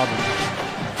there at Auburn.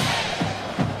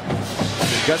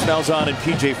 Gus Malzahn and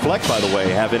P.J. Fleck, by the way,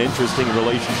 have an interesting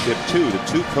relationship, too. The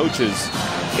two coaches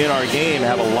in our game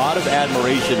have a lot of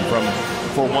admiration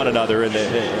for one another.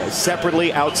 And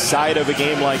separately, outside of a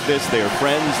game like this, they are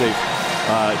friends. They've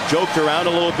joked around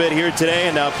a little bit here today,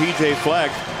 and now P.J.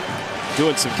 Fleck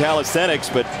doing some calisthenics,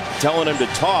 but telling him to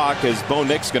talk as Bo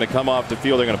Nix going to come off the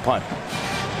field. They're going to punt.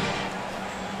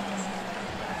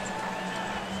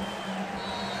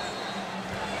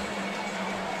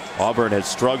 Auburn has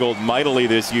struggled mightily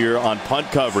this year on punt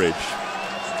coverage.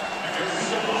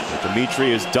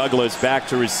 Demetrius Douglas back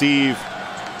to receive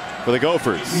for the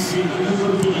Gophers.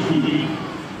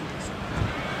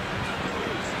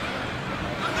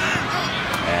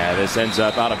 And this ends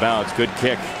up out of bounds. Good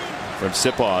kick from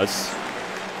Sipos.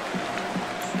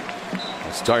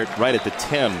 Start right at the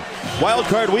 10. Wild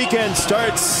Card Weekend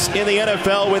starts in the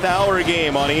NFL with our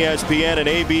game on ESPN and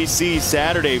ABC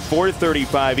Saturday,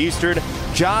 4:35 Eastern.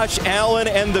 Josh Allen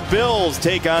and the Bills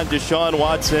take on Deshaun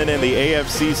Watson and the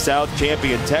AFC South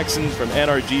champion Texans from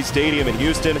NRG Stadium in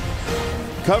Houston.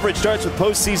 Coverage starts with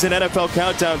postseason NFL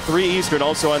Countdown 3 Eastern,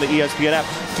 also on the ESPN app.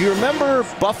 Do you remember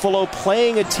Buffalo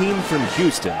playing a team from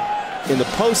Houston in the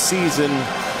postseason?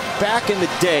 Back in the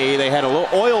day, they had a little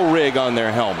oil rig on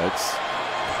their helmets.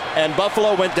 And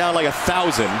Buffalo went down like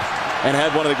 1,000 and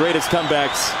had one of the greatest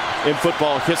comebacks in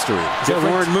football history. Is that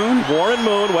Warren Moon? Warren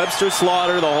Moon, Webster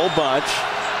Slaughter, the whole bunch.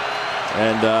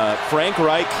 And Frank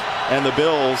Reich and the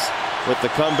Bills with the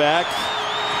comeback.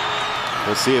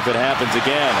 We'll see if it happens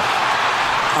again.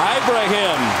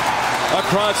 Ibrahim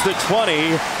across the 20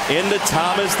 into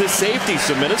Thomas, the safety.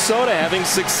 So Minnesota having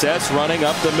success running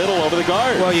up the middle over the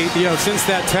guard. Well, you know, since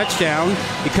that touchdown,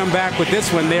 you come back with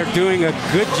this one. They're doing a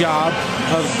good job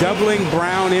of doubling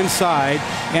Brown inside.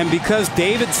 And because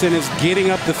Davidson is getting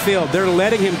up the field, they're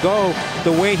letting him go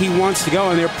the way he wants to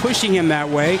go. And they're pushing him that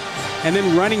way and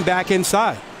then running back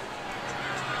inside.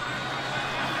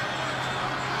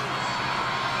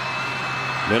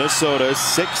 Minnesota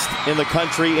 6th in the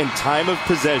country in time of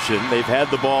possession. They've had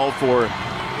the ball for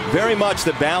very much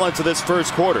the balance of this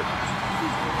first quarter.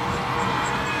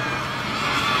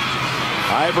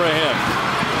 Ibrahim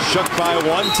shook by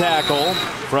one tackle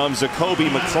from Zacoby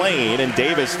McClain, and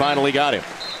Davis finally got him.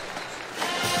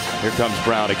 Here comes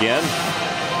Brown again,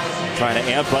 trying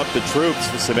to amp up the troops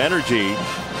with some energy.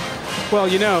 Well,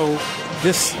 you know,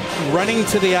 this running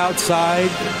to the outside,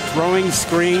 throwing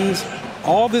screens,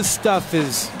 all this stuff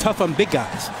is tough on big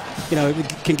guys. You know, it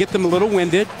can get them a little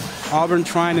winded. Auburn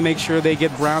trying to make sure they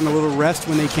get Brown a little rest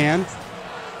when they can.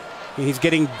 And he's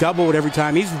getting doubled every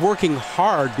time. He's working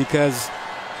hard because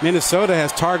Minnesota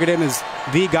has targeted him as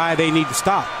the guy they need to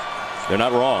stop. They're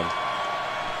not wrong.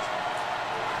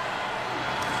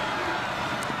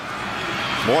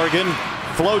 Morgan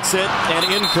floats it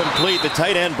and incomplete. The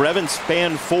tight end, Brevin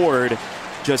Spanford,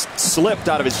 just slipped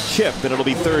out of his chip, and it'll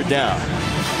be third down.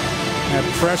 That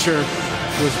pressure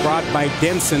was brought by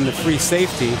Denson, the free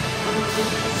safety.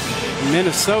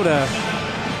 Minnesota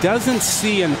doesn't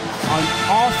see an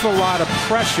awful lot of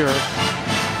pressure,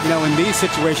 you know, in these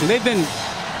situations. They've been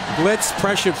blitz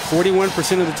pressured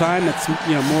 41% of the time. That's,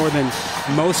 you know, more than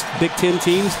most Big Ten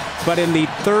teams. But in the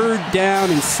 3rd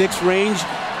down and 6 range,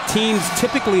 teams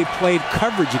typically played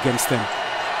coverage against them.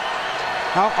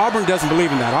 Auburn doesn't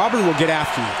believe in that. Auburn will get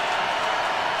after you.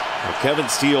 Well, Kevin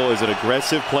Steele is an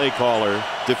aggressive play caller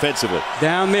defensively.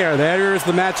 Down there's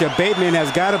the matchup. Bateman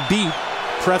has got to beat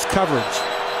press coverage.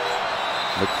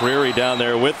 McCreary down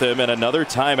there with him, and another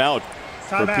timeout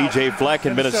for P.J. Fleck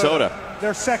in Minnesota.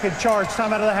 Their second charge,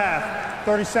 timeout of the half.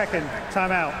 30-second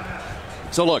timeout.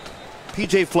 So look,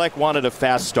 P.J. Fleck wanted a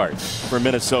fast start for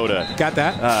Minnesota. Got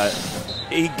that?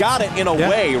 He got it in a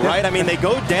way, right? I mean, they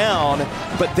go down,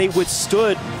 but they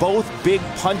withstood both big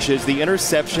punches, the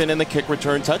interception and the kick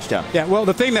return touchdown. Yeah, well,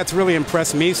 the thing that's really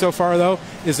impressed me so far, though,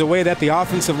 is the way that the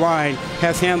offensive line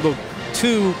has handled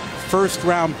 2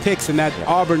 first-round picks in that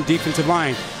Auburn defensive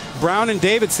line. Brown and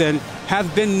Davidson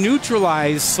have been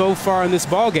neutralized so far in this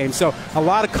ballgame, so a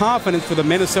lot of confidence for the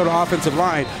Minnesota offensive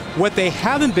line. What they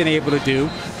haven't been able to do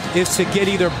is to get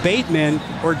either Bateman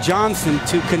or Johnson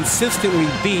to consistently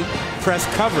beat press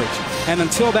coverage. And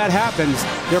until that happens,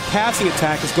 their passing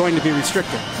attack is going to be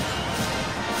restricted.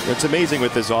 It's amazing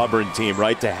with this Auburn team,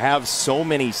 right, to have so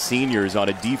many seniors on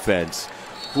a defense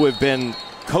who have been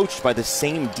coached by the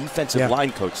same defensive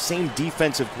line coach, same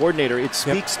defensive coordinator. It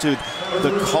speaks to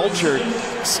the culture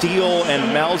Steele and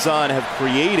Malzahn have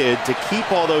created to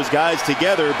keep all those guys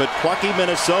together, but plucky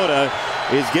Minnesota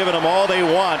is giving them all they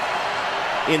want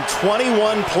in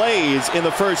 21 plays in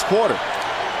the first quarter.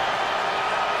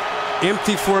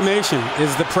 Empty formation.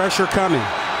 Is the pressure coming?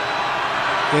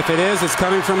 If it is, it's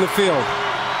coming from the field.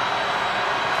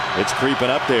 It's creeping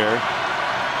up there.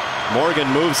 Morgan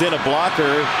moves in a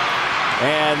blocker,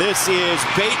 and this is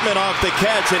Bateman off the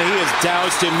catch, and he is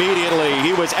doused immediately.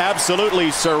 He was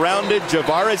absolutely surrounded.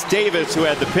 Javaris Davis, who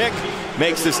had the pick,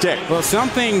 makes the stick. Well,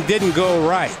 something didn't go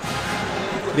right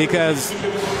because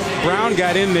Brown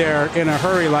got in there in a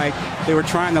hurry, like they were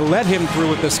trying to let him through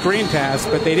with the screen pass,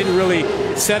 but they didn't really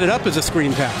set it up as a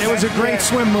screen pass. It was a great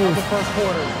swim move. The first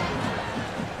quarter.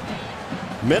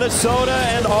 Minnesota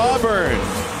and Auburn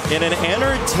in an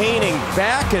entertaining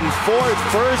back and forth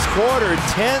first quarter,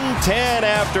 10-10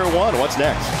 after 1. What's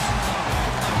next?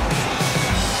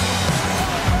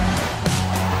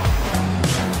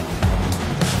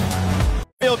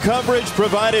 Coverage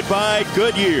provided by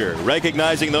Goodyear,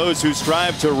 recognizing those who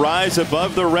strive to rise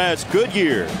above the rest.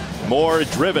 Goodyear, more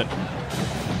driven.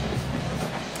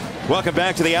 Welcome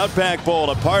back to the Outback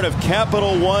Bowl, a part of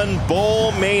Capital One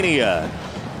Bowl Mania.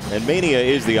 And mania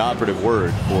is the operative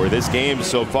word for this game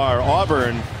so far.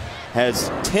 Auburn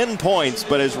has 10 points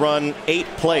but has run 8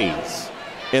 plays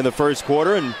in the first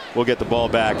quarter, and we'll get the ball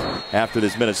back after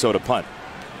this Minnesota punt.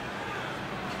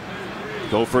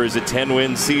 Gophers a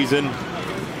 10-win season.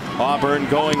 Auburn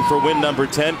going for win number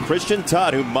 10. Christian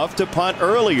Todd, who muffed a punt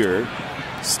earlier,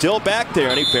 still back there,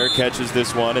 and he fair catches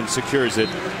this one and secures it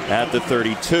at the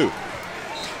 32.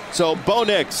 So Bo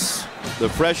Nix, the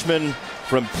freshman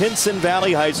from Pinson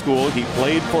Valley High School, he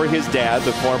played for his dad,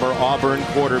 the former Auburn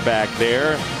quarterback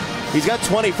there. He's got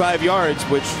 25 yards,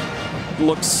 which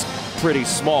looks pretty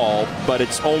small, but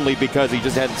it's only because he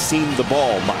just hadn't seen the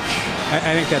ball much.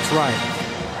 I think that's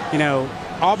right. You know,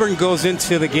 Auburn goes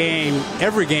into the game,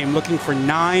 every game, looking for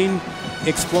 9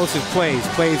 explosive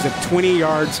plays of 20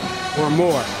 yards or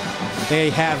more.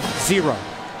 They have 0.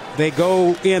 They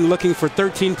go in looking for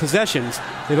 13 possessions.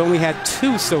 They've only had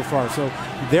 2 so far, so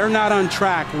they're not on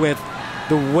track with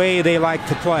the way they like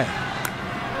to play.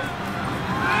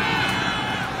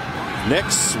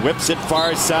 Nix whips it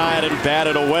far side and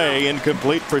batted away.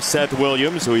 Incomplete for Seth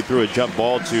Williams, who he threw a jump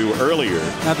ball to earlier.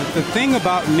 Now, the thing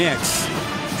about Nix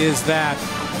is that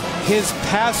his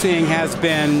passing has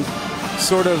been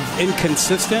sort of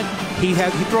inconsistent. He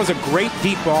throws a great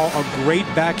deep ball, a great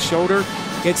back shoulder.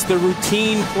 It's the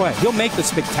routine play. He'll make the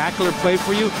spectacular play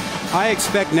for you. I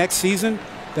expect next season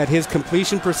that his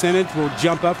completion percentage will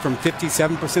jump up from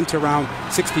 57% to around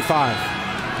 65%.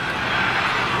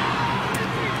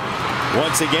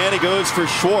 Once again, he goes for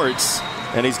Schwartz,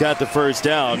 and he's got the first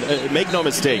down. Make no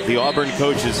mistake, the Auburn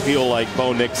coaches feel like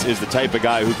Bo Nix is the type of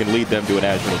guy who can lead them to a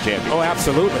national championship. Oh,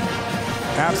 absolutely.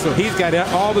 Absolutely. He's got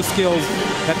all the skills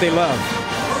that they love.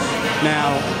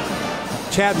 Now,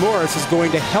 Chad Morris is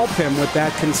going to help him with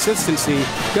that consistency.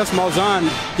 Gus Malzahn,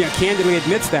 candidly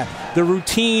admits that. The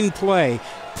routine play,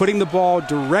 putting the ball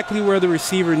directly where the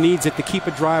receiver needs it to keep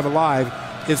a drive alive,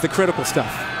 is the critical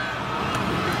stuff.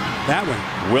 That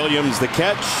one. Williams the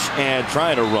catch and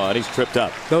trying to run. He's tripped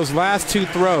up. Those last 2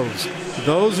 throws,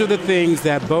 those are the things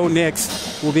that Bo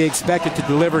Nix will be expected to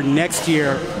deliver next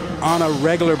year on a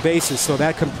regular basis. So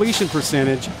that completion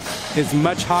percentage is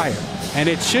much higher. And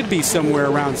it should be somewhere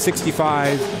around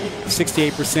 65,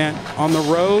 68%. On the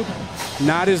road,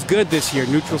 not as good this year.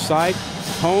 Neutral site,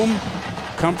 home,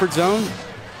 comfort zone,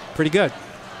 pretty good.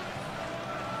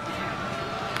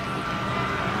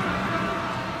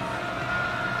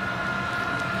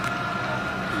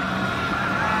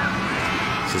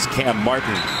 This is Cam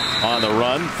Martin on the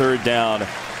run. 3rd down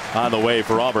on the way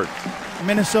for Auburn.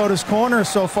 Minnesota's corners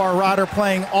so far, Rod, are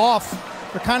playing off.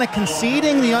 They're kind of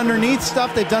conceding the underneath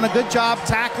stuff. They've done a good job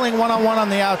tackling one-on-one on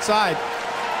the outside.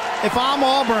 If I'm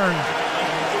Auburn,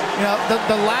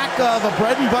 the lack of a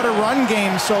bread-and-butter run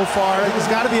game so far has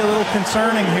got to be a little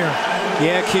concerning here.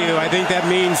 Yeah, Q, I think that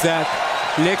means that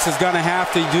Nix is going to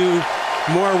have to do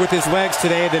more with his legs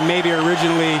today than maybe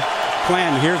originally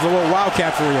planned. Here's a little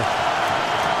wildcat for you.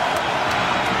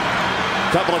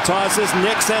 Couple of tosses.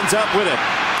 Nix ends up with it.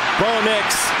 Bo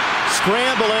Nix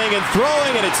scrambling and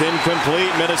throwing, and it's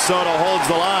incomplete. Minnesota holds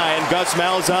the line. Gus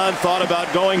Malzahn thought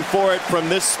about going for it from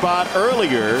this spot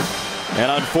earlier.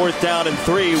 And on 4th down and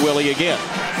 3, will he again?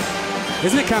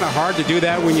 Isn't it kind of hard to do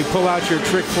that when you pull out your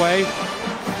trick play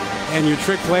and your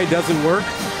trick play doesn't work?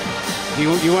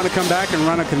 You want to come back and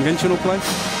run a conventional play?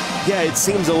 Yeah, it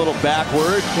seems a little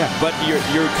backward, but you're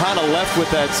kind of left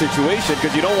with that situation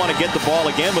because you don't want to get the ball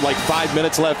again with like 5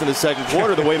 minutes left in the second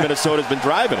quarter the way Minnesota's been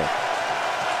driving it.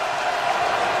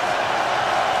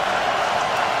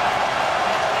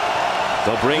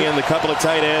 They'll bring in the couple of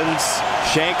tight ends,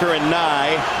 Shanker and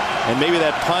Nye, and maybe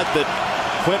that punt that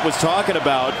Quint was talking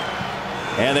about,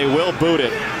 and they will boot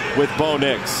it with Bo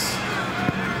Nix.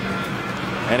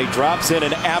 And he drops in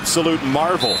an absolute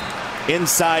marvel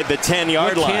inside the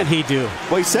 10-yard line. What can he do?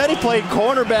 Well, he said he played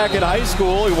cornerback in high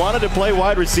school. He wanted to play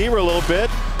wide receiver a little bit.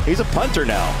 He's a punter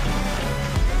now.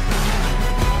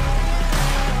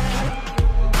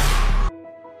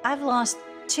 I've lost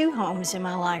 2 homes in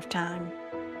my lifetime.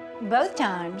 Both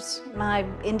times, my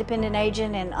independent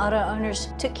agent and auto owners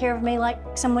took care of me like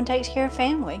someone takes care of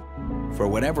family. For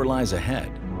whatever lies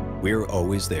ahead, we're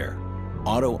always there.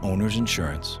 Auto Owners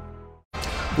Insurance.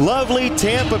 Lovely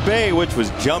Tampa Bay, which was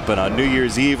jumping on New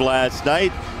Year's Eve last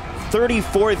night.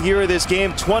 34th year of this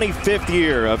game, 25th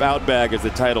year of Outback as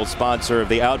the title sponsor of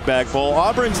the Outback Bowl.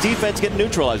 Auburn's defense getting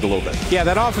neutralized a little bit. Yeah,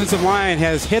 that offensive line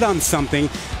has hit on something.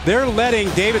 They're letting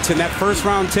Davidson, that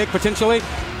first-round tick potentially,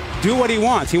 do what he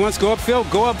wants. He wants to go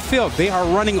upfield, go upfield. They are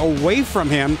running away from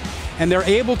him, and they're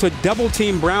able to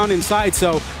double-team Brown inside,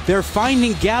 so they're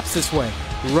finding gaps this way.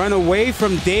 Run away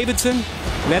from Davidson,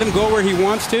 let him go where he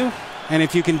wants to, and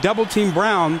if you can double-team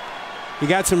Brown, you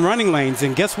got some running lanes,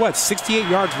 and guess what? 68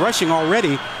 yards rushing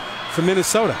already for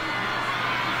Minnesota.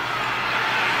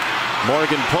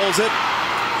 Morgan pulls it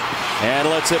and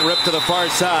lets it rip to the far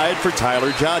side for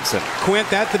Tyler Johnson. Quint,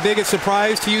 that the biggest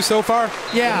surprise to you so far?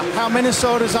 Yeah, how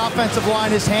Minnesota's offensive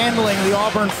line is handling the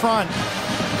Auburn front.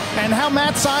 And how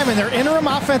Matt Simon, their interim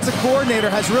offensive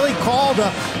coordinator, has really called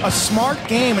a smart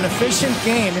game, an efficient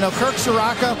game. You know, Kirk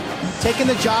Ciarrocca taking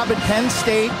the job at Penn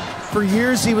State, For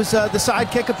years, he was the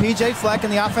sidekick of P.J. Fleck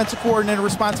and the offensive coordinator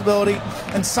responsibility,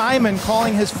 and Simon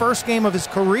calling his first game of his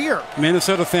career.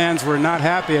 Minnesota fans were not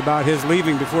happy about his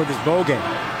leaving before this bowl game.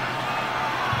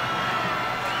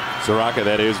 Soraka,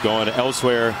 that is, going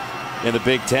elsewhere in the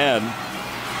Big Ten,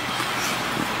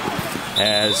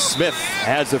 as Smith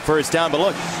has the first down. But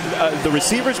look, the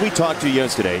receivers we talked to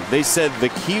yesterday, they said the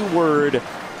key word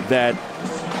that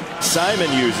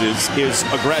Simon uses is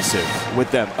aggressive with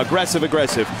them. Aggressive,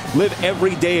 aggressive. Live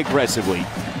every day aggressively.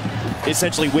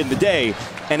 Essentially win the day.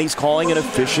 And he's calling an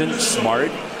efficient,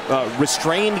 smart,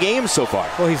 restrained game so far.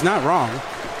 Well, he's not wrong.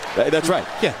 That's right.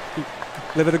 Yeah.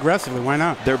 Live it aggressively. Why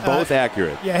not? They're both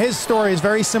accurate. Yeah, his story is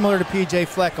very similar to P.J.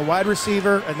 Fleck, a wide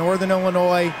receiver at Northern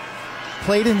Illinois,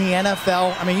 played in the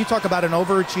NFL. I mean, you talk about an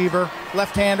overachiever,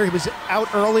 left-hander. He was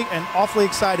out early and awfully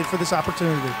excited for this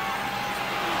opportunity.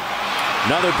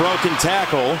 Another broken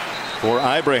tackle for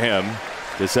Ibrahim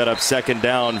to set up second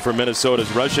down for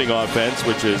Minnesota's rushing offense,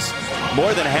 which is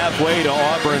more than halfway to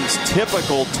Auburn's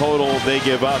typical total they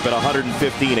give up at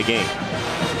 115 a game.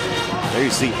 There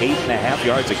you see 8.5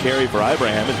 yards a carry for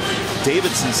Ibrahim, and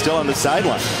Davidson still on the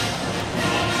sideline.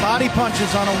 Body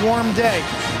punches on a warm day.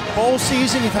 Bowl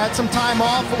season, you've had some time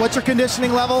off. What's your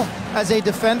conditioning level as a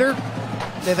defender?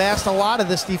 They've asked a lot of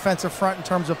this defensive front in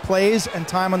terms of plays and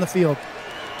time on the field.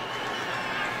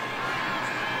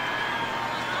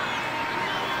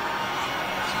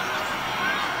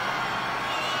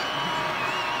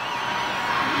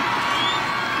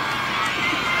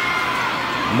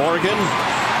 Morgan,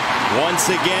 once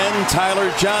again,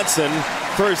 Tyler Johnson,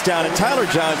 first down. And Tyler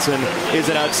Johnson is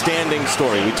an outstanding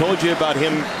story. We told you about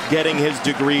him getting his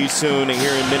degree soon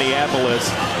here in Minneapolis,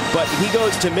 but he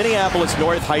goes to Minneapolis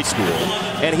North High School,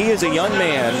 and he is a young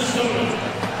man.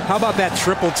 How about that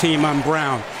triple team on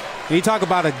Brown? And you talk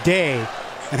about a day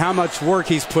and how much work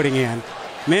he's putting in.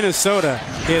 Minnesota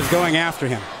is going after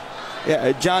him.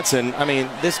 Yeah, Johnson, I mean,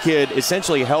 this kid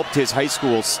essentially helped his high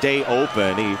school stay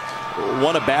open. He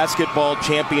won a basketball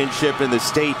championship in the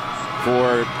state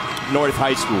for North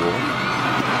High School,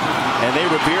 and they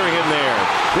revere him there.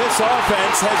 This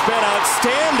offense has been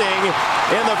outstanding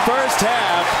in the first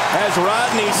half as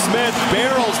Rodney Smith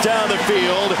barrels down the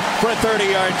field for a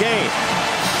 30-yard gain.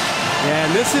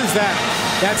 And this is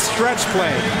that stretch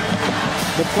play,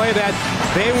 the play that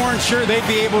they weren't sure they'd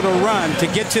be able to run to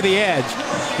get to the edge.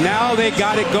 Now they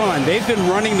got it going. They've been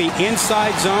running the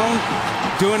inside zone,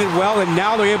 doing it well, and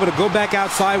now they're able to go back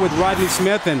outside with Rodney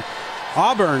Smith. And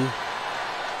Auburn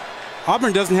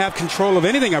doesn't have control of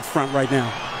anything up front right now.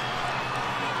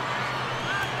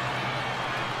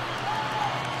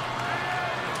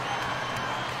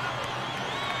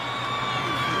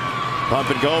 Pump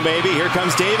and go, maybe. Here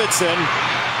comes Davidson.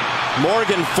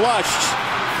 Morgan flushed,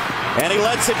 and he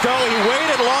lets it go. He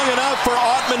waited long enough for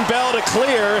Autman-Bell to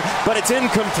clear, but it's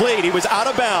incomplete. He was out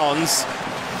of bounds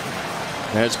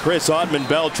as Chris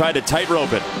Autman-Bell tried to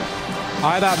tightrope it.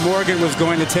 I thought Morgan was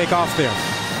going to take off there.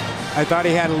 I thought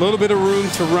he had a little bit of room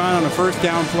to run on a first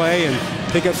down play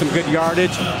and pick up some good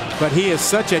yardage, but he is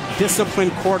such a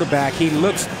disciplined quarterback. He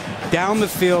looks down the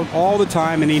field all the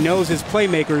time, and he knows his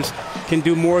playmakers can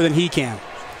do more than he can.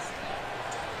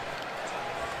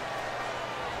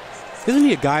 Isn't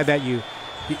he a guy that you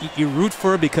root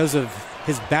for because of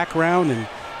his background, and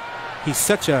he's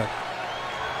such a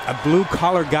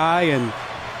blue-collar guy, and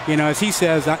you know, as he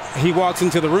says, he walks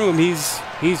into the room, he's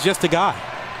just a guy.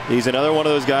 He's another one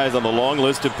of those guys on the long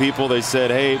list of people they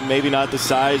said, hey, maybe not the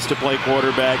size to play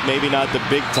quarterback, maybe not the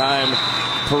big-time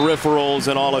peripherals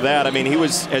and all of that. I mean, he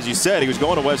was, as you said, he was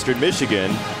going to Western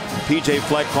Michigan. P.J.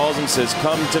 Fleck calls him, says,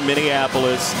 come to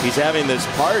Minneapolis. He's having this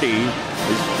party,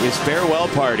 his farewell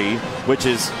party, which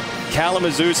is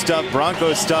Kalamazoo stuff,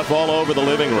 Broncos stuff all over the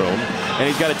living room. And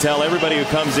he's got to tell everybody who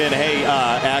comes in, hey,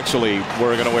 actually,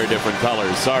 we're going to wear different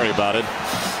colors. Sorry about it.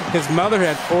 His mother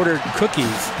had ordered cookies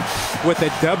with a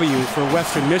W for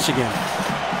Western Michigan.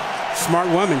 Smart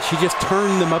woman. She just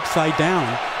turned them upside down.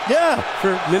 Yeah.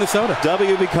 For Minnesota.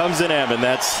 W becomes an M, and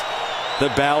that's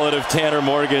the ballad of Tanner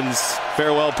Morgan's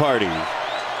farewell party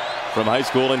from high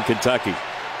school in Kentucky.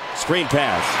 Screen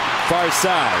pass, far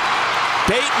side.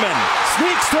 Bateman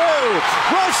sneaks through.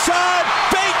 Rashad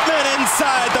Bateman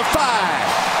inside the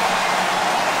 5.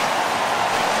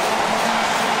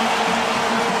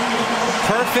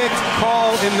 Perfect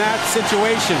call in that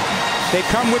situation. They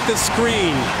come with the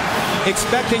screen,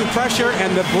 expecting pressure,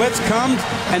 and the blitz comes,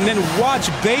 and then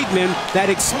watch Bateman, that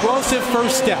explosive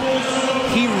first step.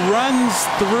 He runs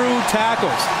through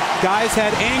tackles. Guys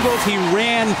had angles. He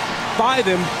ran by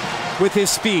them with his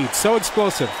speed. So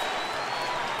explosive.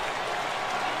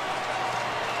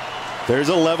 There's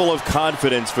a level of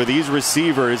confidence for these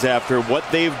receivers after what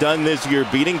they've done this year,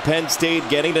 beating Penn State,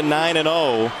 getting to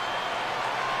 9-0.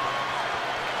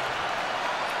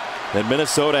 That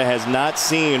Minnesota has not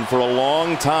seen for a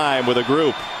long time with a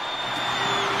group.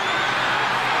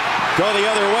 Go the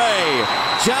other way.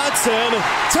 Johnson,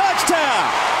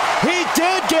 touchdown! He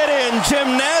did get in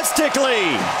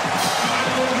gymnastically.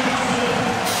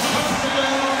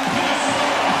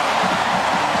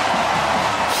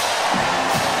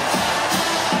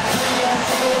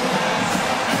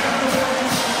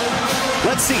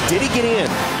 Let's see, did he get in?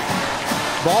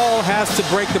 Ball has to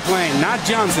break the plane, not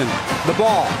Johnson, the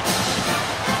ball.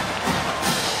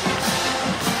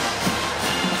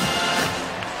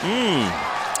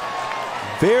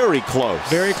 Very close.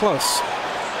 Very close.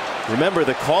 Remember,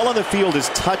 the call on the field is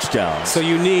touchdown. So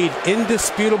you need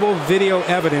indisputable video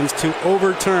evidence to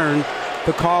overturn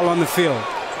the call on the field.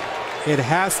 It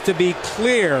has to be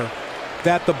clear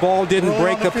that the ball didn't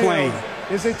break the plane.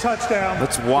 Is a touchdown.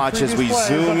 Let's watch as we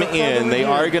zoom in. They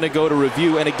are going to go to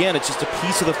review. And again, it's just a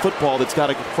piece of the football that's got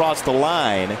to cross the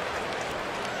line.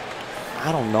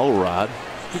 I don't know, Rod.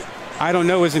 I don't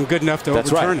know isn't good enough to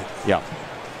overturn it. Yeah.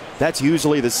 That's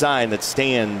usually the sign that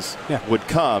stands would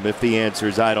come if the answer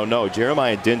is I don't know.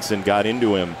 Jeremiah Dinson got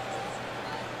into him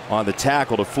on the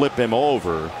tackle to flip him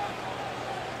over.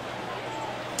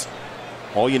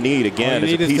 All you need, again,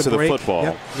 is a piece of the football.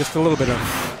 Yep, just a little bit of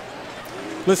it.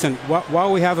 Listen,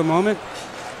 while we have a moment,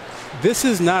 this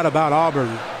is not about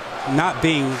Auburn not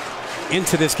being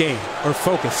into this game or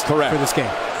focused for this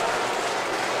game.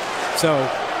 So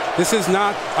this is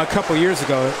not a couple years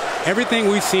ago. Everything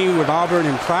we've seen with Auburn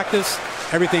in practice,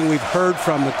 everything we've heard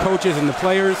from the coaches and the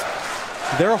players,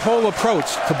 their whole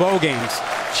approach to bowl games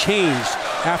changed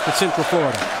after Central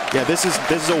Florida. Yeah, this is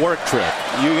a work trip.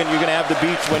 You're gonna have the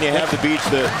beach when you have the beach.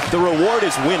 The reward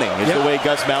is winning, is the way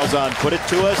Gus Malzahn put it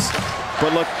to us.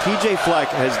 But look, PJ Fleck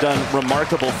has done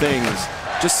remarkable things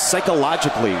just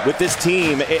psychologically with this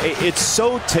team. It's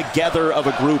so together of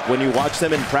a group when you watch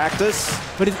them in practice.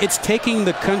 But it's taking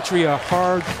the country a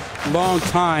hard, long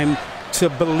time to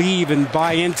believe and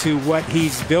buy into what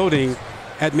he's building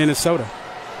at Minnesota.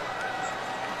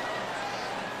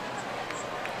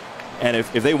 And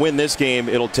if they win this game,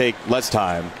 it'll take less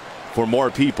time for more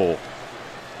people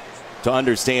to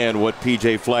understand what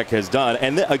P.J. Fleck has done.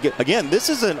 And again, this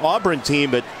is an Auburn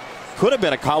team that could have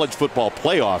been a college football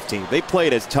playoff team. They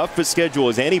played as tough a schedule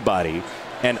as anybody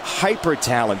and hyper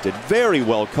talented, very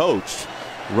well coached,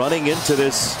 running into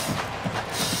this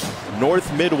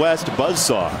North Midwest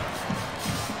buzzsaw.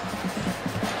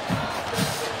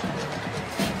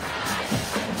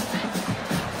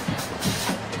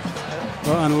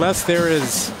 Well, unless there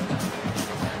is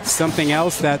something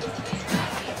else that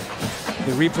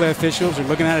the replay officials are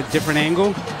looking at a different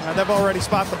angle. They've already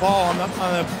spotted the ball on the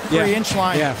 3-inch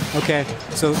line. Yeah, okay.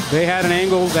 So they had an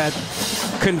angle that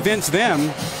convinced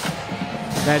them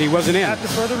that he wasn't in. After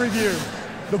further review,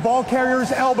 the ball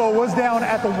carrier's elbow was down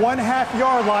at the 1/2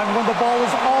 yard line when the ball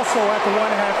was also at the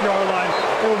 1/2 yard line.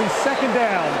 It will be second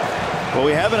down. Well,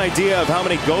 we have an idea of how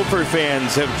many Gopher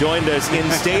fans have joined us in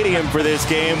stadium for this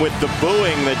game with the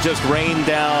booing that just rained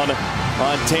down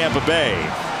on Tampa Bay.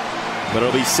 But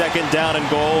it'll be second down and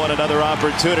goal and another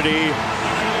opportunity.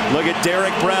 Look at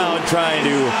Derek Brown trying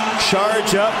to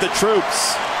charge up the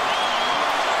troops.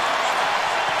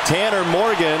 Tanner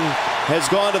Morgan has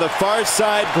gone to the far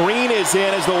side. Green is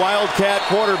in as the Wildcat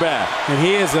quarterback. And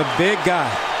he is a big guy.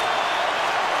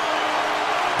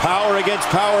 Power against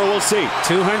power, we'll see.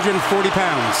 240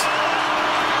 pounds.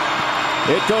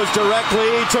 It goes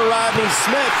directly to Rodney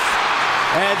Smith.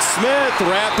 And Smith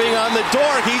rapping on the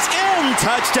door. He's in.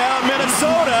 Touchdown,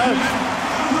 Minnesota.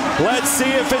 Let's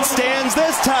see if it stands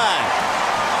this time.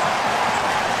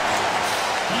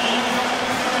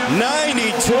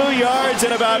 92 yards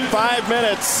in about 5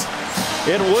 minutes.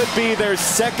 It would be their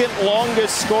second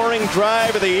longest scoring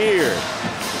drive of the year.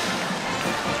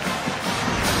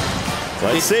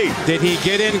 Let's see. Did he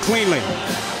get in cleanly?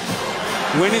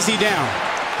 When is he down?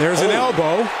 There's an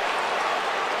elbow.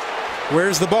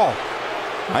 Where's the ball?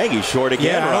 I think he's short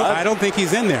again, Rod. I don't think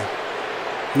he's in there.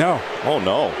 No. Oh,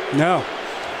 no. No.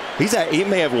 He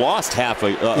may have lost half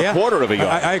a quarter of a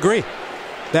yard. I agree.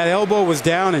 That elbow was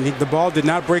down, and the ball did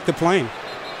not break the plane.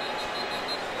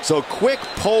 So quick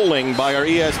polling by our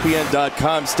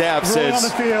ESPN.com staff says on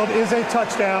the field is a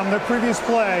touchdown. The previous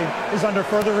play is under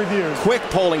further review. Quick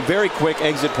polling, very quick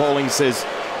exit polling says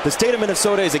the state of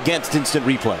Minnesota is against instant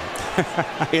replay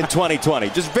in 2020.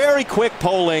 Just very quick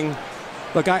polling.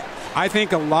 Look, I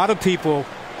think a lot of people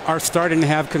are starting to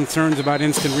have concerns about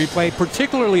instant replay,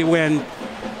 particularly when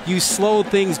you slow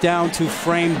things down to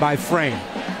frame by frame.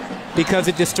 because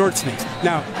it distorts things.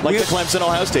 Now, like the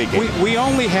Clemson-Ohio State game. We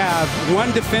only have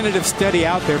one definitive study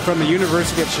out there from the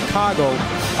University of Chicago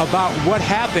about what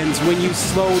happens when you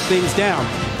slow things down.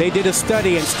 They did a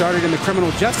study and started in the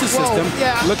criminal justice system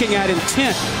looking at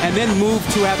intent and then moved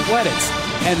to athletics.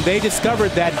 And they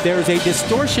discovered that there's a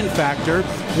distortion factor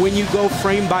when you go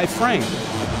frame by frame.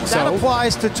 That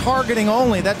applies to targeting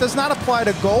only. That does not apply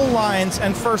to goal lines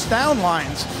and first down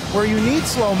lines, where you need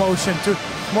slow motion to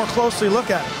more closely look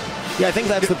at it. Yeah, I think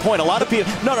that's the point. A lot of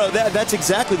people, that's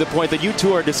exactly the point that you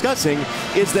two are discussing,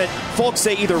 is that folks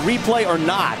say either replay or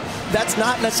not. That's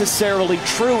not necessarily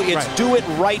true. It's do it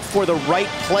right for the right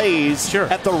plays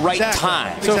at the right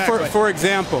time. So, for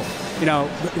example,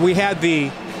 we had the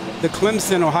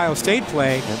Clemson-Ohio State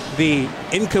play, the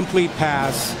incomplete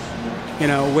pass,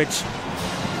 which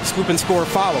scoop and score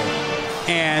followed,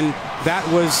 and that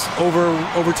was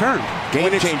overturned.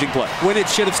 Game-changing play. When it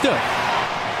should have stood.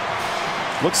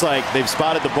 Looks like they've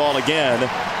spotted the ball again.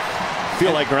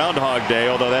 Feel like Groundhog Day,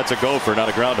 although that's a gopher, not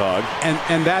a groundhog.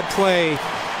 And that play,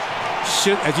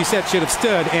 as you said, should have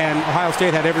stood, and Ohio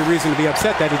State had every reason to be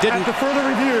upset that it didn't. After further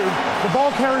review, the ball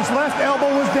carrier's left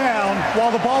elbow was down while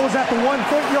the ball was at the 1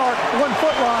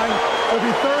 foot line. It'll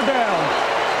be third down.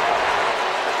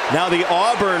 Now the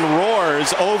Auburn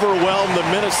roars overwhelm the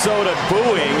Minnesota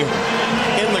booing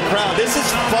in the crowd. This is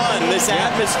fun. This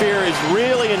atmosphere is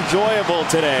really enjoyable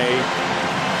today.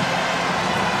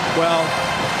 Well,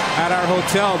 at our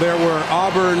hotel, there were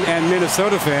Auburn and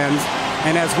Minnesota fans,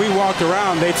 and as we walked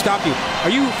around, they'd stop you. Are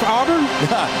you from Auburn?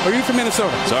 Or are you from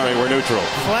Minnesota? Sorry, we're neutral.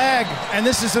 Flag, and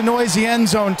this is a noisy end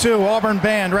zone, too. Auburn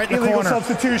band right in the corner. Illegal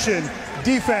substitution.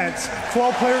 Defense.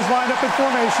 12 players lined up in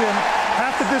formation.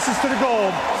 Half the distance to the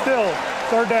goal. Still,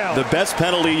 third down. The best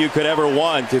penalty you could ever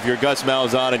want if you're Gus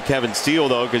Malzahn and Kevin Steele,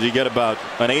 though, because you get about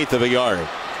 1/8 of a yard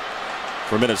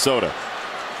for Minnesota.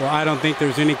 Well, I don't think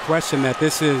there's any question that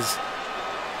this is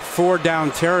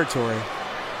 4-down territory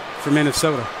for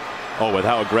Minnesota. Oh, with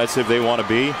how aggressive they want to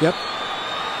be? Yep.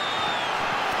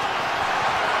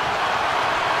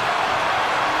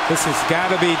 This has got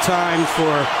to be time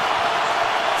for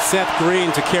Seth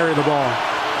Green to carry the ball.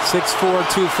 6'4",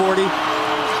 240.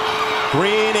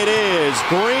 Green it is.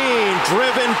 Green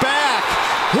driven back.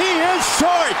 He is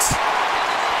short.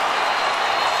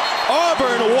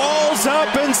 Auburn walls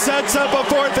up and sets up a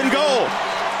 4th and goal.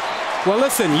 Well,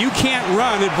 listen, you can't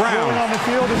run at Brown.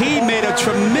 He made a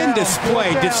tremendous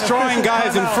play, destroying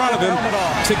guys in front of him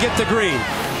to get to Green.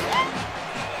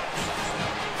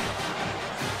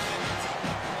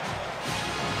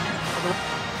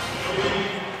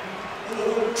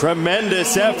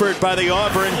 Tremendous effort by the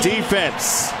Auburn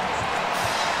defense.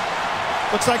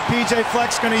 Looks like PJ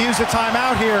Fleck's going to use a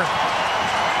timeout here.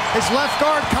 His left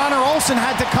guard, Connor Olson,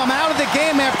 had to come out of the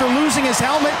game after losing his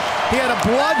helmet. He had a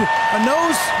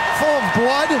nose full of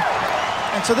blood.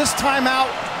 And so this timeout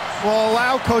will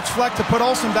allow Coach Fleck to put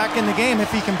Olson back in the game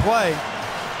if he can play.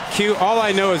 Q, all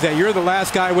I know is that you're the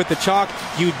last guy with the chalk.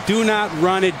 You do not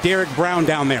run at Derek Brown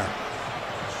down there.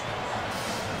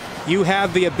 You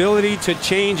have the ability to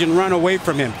change and run away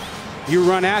from him. You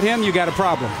run at him, you got a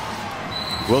problem.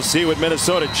 We'll see what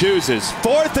Minnesota chooses.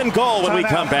 4th and goal when we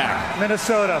come back.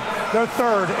 Minnesota, their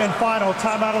third and final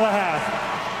timeout of the half.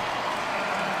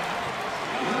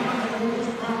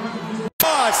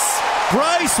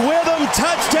 Bryce Witham,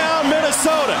 touchdown,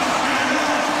 Minnesota.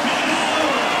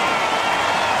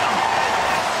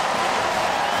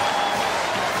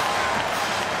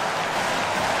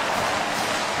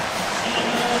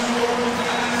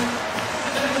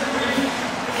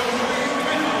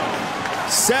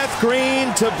 Seth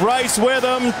Green to Bryce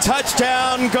Witham,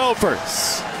 touchdown,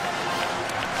 Gophers.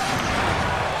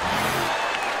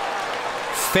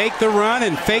 Fake the run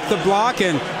and fake the block,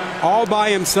 and all by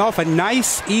himself, a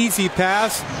nice, easy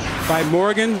pass by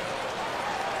Morgan,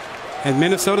 and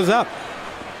Minnesota's up.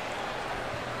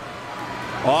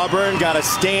 Auburn got a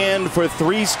stand for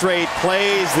 3 straight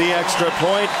plays. The extra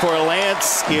point for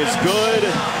Lance is good,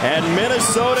 and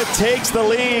Minnesota takes the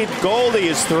lead. Goldie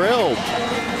is thrilled.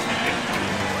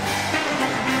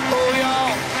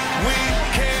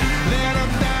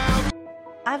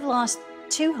 I've lost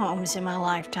 2 homes in my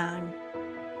lifetime.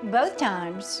 Both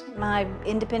times, my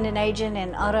independent agent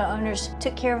and auto owners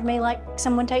took care of me like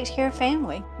someone takes care of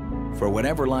family. For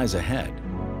whatever lies ahead,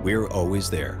 we're always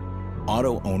there.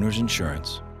 Auto Owners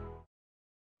Insurance.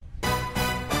 The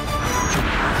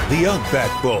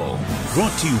Outback Bowl,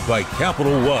 brought to you by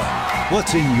Capital One.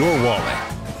 What's in your wallet?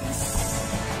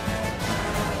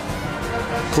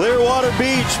 Clearwater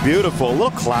Beach, beautiful. A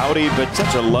little cloudy, but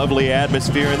such a lovely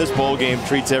atmosphere. And this bowl game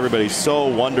treats everybody so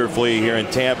wonderfully here in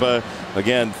Tampa.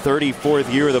 Again,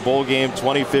 34th year of the bowl game,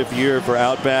 25th year for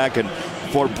Outback. And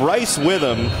for Bryce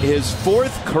Witham, his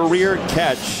 4th career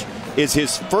catch is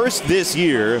his first this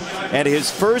year and his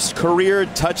first career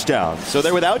touchdown. So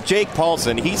they're without Jake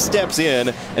Paulson. He steps in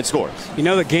and scores. You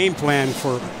know the game plan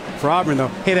for Auburn, though.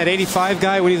 Hey, that 85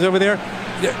 guy when he's over there,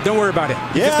 don't worry about it.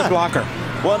 He's just a blocker.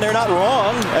 Well, they're not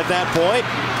wrong at that point.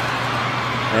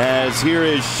 As here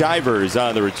is Shivers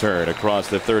on the return across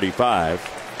the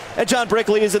 35. And John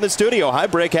Brickley is in the studio. Hi,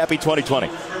 Brick. Happy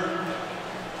 2020.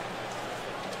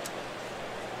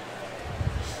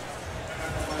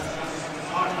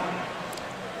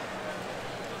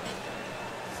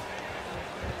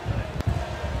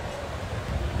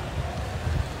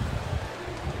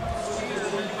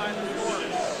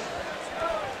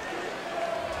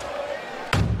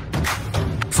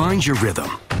 Find your rhythm.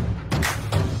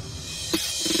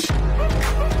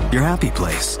 Your happy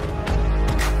place.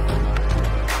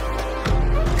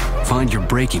 Find your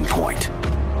breaking point.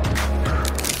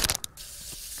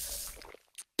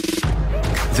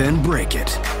 Then break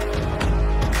it.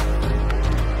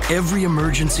 Every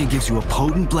emergency gives you a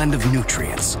potent blend of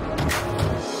nutrients,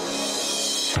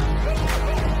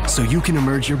 so you can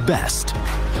emerge your best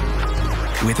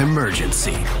with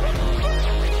Emergency.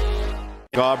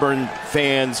 Auburn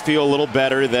fans feel a little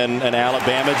better than an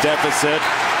Alabama deficit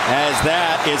as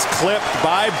that is clipped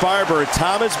by Barber.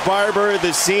 Thomas Barber,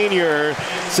 the senior,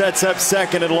 sets up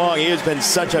 2nd and long. He has been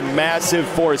such a massive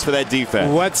force for that defense.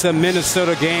 What's a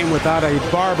Minnesota game without a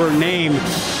Barber name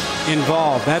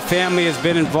involved? That family has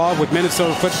been involved with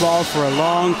Minnesota football for a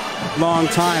long, long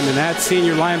time, and that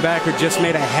senior linebacker just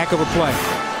made a heck of a play.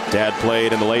 Dad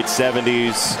played in the late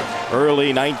 70s,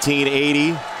 early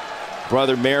 1980.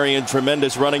 Brother Marion,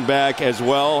 tremendous running back as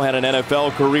well, had an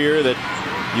NFL career that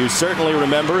you certainly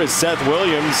remember as Seth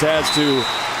Williams has to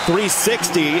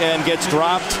 360 and gets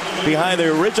dropped behind the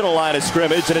original line of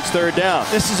scrimmage, and it's 3rd down.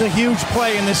 This is a huge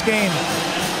play in this game.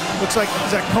 Looks like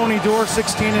that Coney Dorr,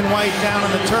 16 in white, down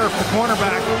on the turf. The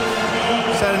cornerback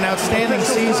has had an outstanding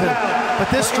season,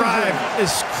 but this drive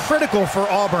is critical for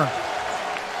Auburn.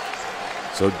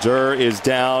 So Durr is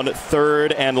down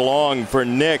 3rd and long for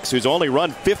Nix, who's only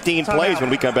run 15 plays when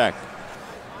we come back.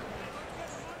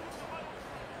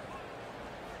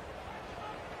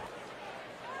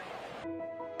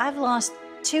 I've lost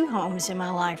 2 homes in my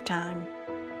lifetime.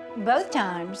 Both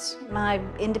times, my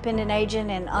independent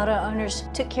agent and auto owners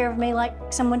took care of me like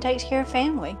someone takes care of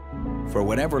family. For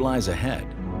whatever lies ahead,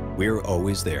 we're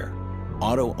always there.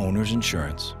 Auto Owners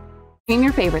Insurance. Stream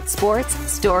your favorite sports,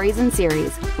 stories, and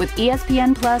series with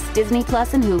ESPN Plus, Disney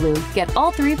Plus, and Hulu. Get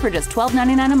all 3 for just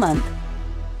 $12.99 a month.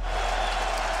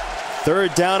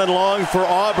 3rd down and long for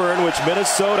Auburn, which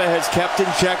Minnesota has kept in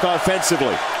check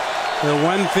offensively. The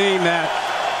one thing that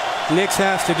Nix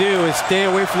has to do is stay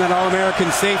away from that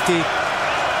All-American safety,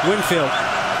 Winfield,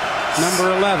 number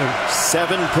 11.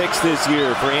 7 picks this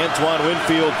year for Antoine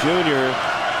Winfield Jr.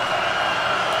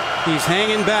 He's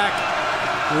hanging back,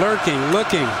 lurking,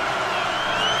 looking.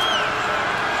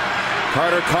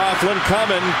 Carter Coughlin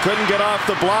coming, couldn't get off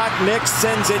the block. Nix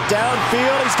sends it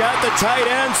downfield. He's got the tight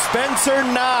end, Spencer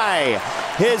Nye.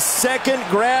 His 2nd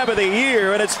grab of the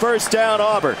year, and it's 1st down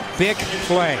Auburn. Big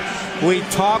play. We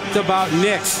talked about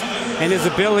Nix and his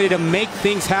ability to make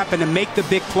things happen and make the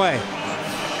big play.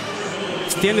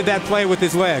 Extended that play with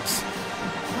his legs.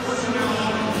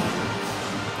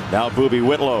 Now Boobie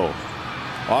Whitlow.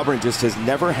 Auburn just has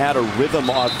never had a rhythm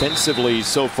offensively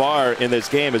so far in this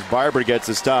game as Barber gets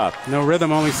a stop. No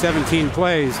rhythm, only 17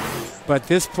 plays, but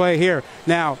this play here.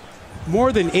 Now,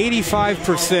 more than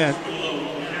 85%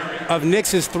 of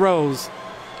Nix's throws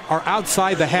are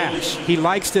outside the hash. He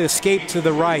likes to escape to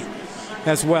the right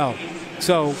as well.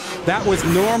 So that was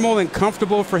normal and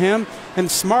comfortable for him, and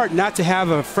smart not to have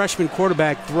a freshman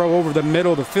quarterback throw over the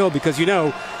middle of the field, because you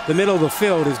know the middle of the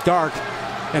field is dark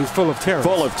and full of terrors.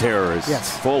 Full of terrors.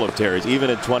 Yes. Full of terrors, even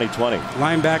in 2020.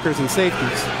 Linebackers and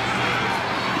safeties.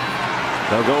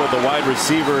 They'll go with the wide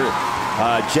receiver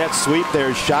jet sweep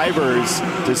there, Shivers,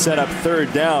 to set up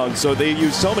 3rd down. So they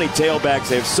use so many tailbacks.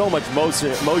 They have so much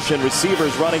motion,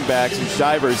 receivers, running backs, and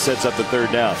Shivers sets up the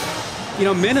 3rd down. You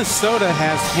know, Minnesota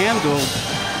has handled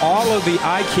all of the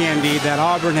eye candy that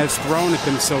Auburn has thrown at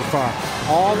them so far.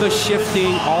 All the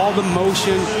shifting, all the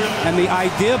motion, and the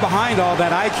idea behind all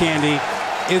that eye candy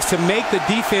is to make the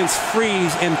defense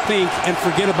freeze and think and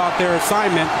forget about their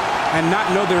assignment and not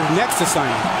know their next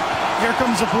assignment. Here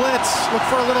comes a blitz. Look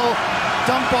for a little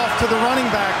dump off to the running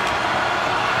back.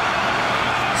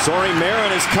 Sorry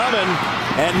Marin is coming,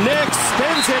 and Nick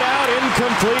spins it out,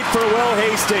 incomplete for Will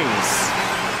Hastings.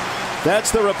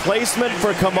 That's the replacement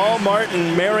for Kamal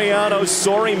Martin, Mariano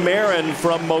Sorry Marin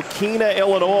from Mokina,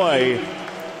 Illinois,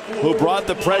 who brought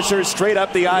the pressure straight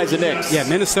up the eyes of Nix. Yeah,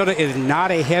 Minnesota is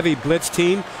not a heavy blitz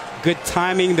team. Good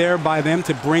timing there by them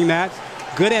to bring that.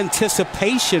 Good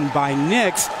anticipation by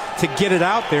Nix to get it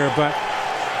out there, but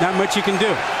not much you can do.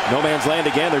 No man's land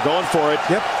again. They're going for it.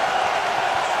 Yep.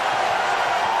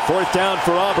 4th down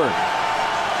for Auburn.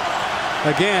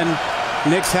 Again,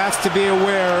 Nix has to be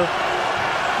aware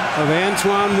of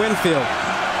Antoine Winfield.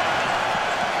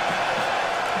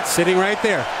 Sitting right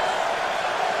there.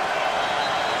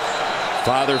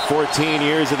 Father, 14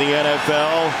 years in the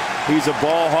NFL. He's a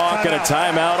ball hawk and a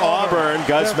timeout. Auburn.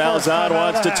 Gus Malzahn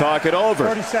wants to talk it over.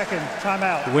 30 seconds,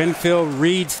 timeout. Winfield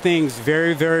reads things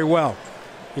very, very well.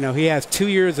 You know, he has 2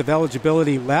 years of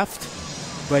eligibility left,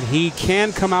 but he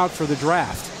can come out for the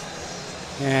draft.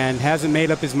 And hasn't made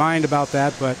up his mind about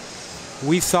that, but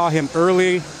we saw him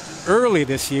early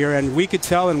this year, and we could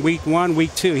tell in week 1,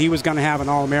 week 2, he was going to have an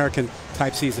All-American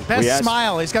type season. Best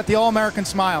smile. He's got the All-American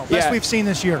smile. Best we've seen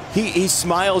this year. He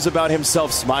smiles about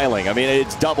himself smiling. I mean,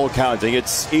 it's double counting.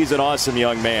 He's an awesome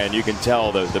young man. You can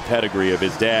tell the pedigree of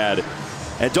his dad.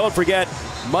 And don't forget,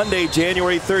 Monday,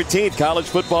 January 13th, College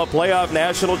Football Playoff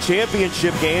National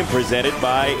Championship game presented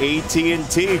by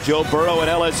AT&T. Joe Burrow and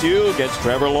LSU against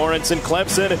Trevor Lawrence and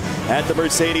Clemson at the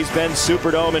Mercedes-Benz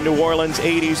Superdome in New Orleans,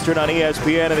 8 Eastern on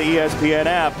ESPN and the ESPN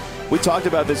app. We talked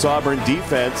about this Auburn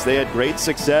defense. They had great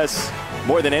success,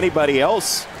 more than anybody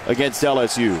else, against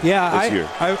LSU this year.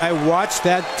 I watched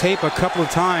that tape a couple of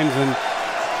times, and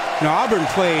you know, Auburn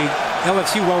played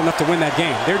LSU well enough to win that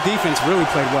game. Their defense really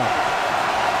played well.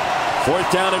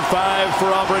 4th down and 5 for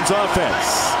Auburn's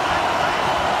offense.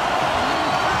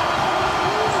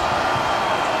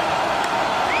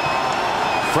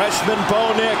 Freshman Bo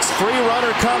Nix, free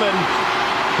runner coming.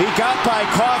 He got by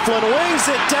Coughlin, wings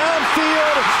it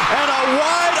downfield, and a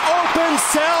wide open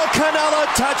Sal Cannella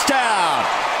touchdown.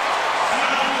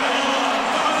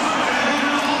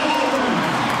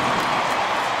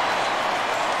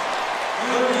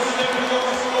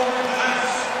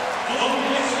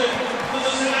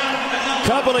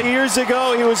 A couple of years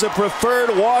ago, he was a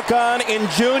preferred walk-on in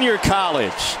junior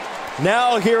college.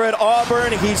 Now here at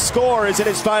Auburn, he scores in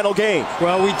his final game.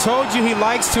 Well, we told you he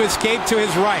likes to escape to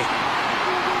his right.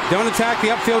 Don't attack the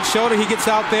upfield shoulder. He gets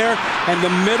out there, and the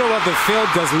middle of the field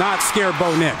does not scare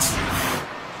Bo Nix.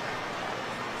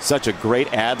 Such a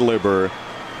great ad-libber.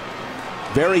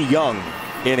 Very young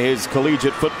in his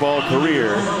collegiate football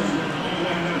career.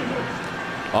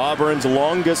 Auburn's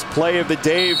longest play of the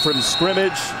day from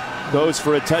scrimmage goes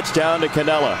for a touchdown to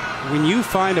Cannella. When you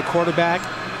find a quarterback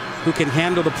who can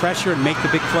handle the pressure and make the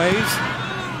big plays,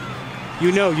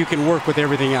 you know you can work with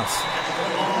everything else.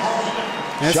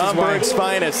 Schaumburg's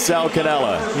finest, Sal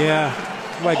Cannella. Yeah,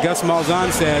 like Gus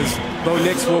Malzahn says, Bo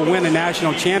Nix will win a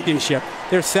national championship.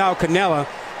 There's Sal Cannella.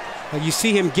 You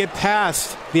see him get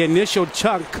past the initial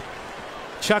chuck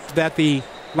that the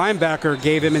linebacker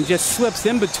gave him and just slips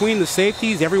in between the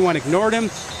safeties. Everyone ignored him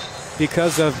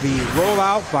because of the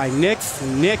rollout by Nix.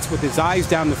 Nix with his eyes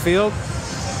down the field.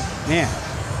 Man,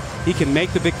 he can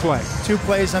make the big play. 2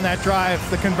 plays on that drive.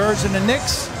 The conversion to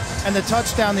Nix and the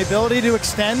touchdown, the ability to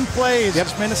extend plays.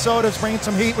 Yep. Minnesota's bringing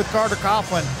some heat with Carter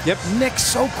Coughlin. Yep. Nix,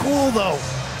 so cool, though.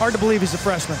 Hard to believe he's a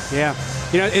freshman. Yeah.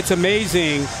 You know, it's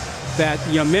amazing that,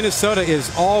 you know, Minnesota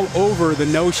is all over the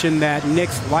notion that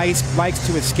Nix likes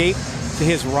to escape to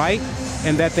his right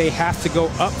and that they have to go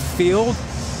upfield,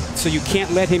 so you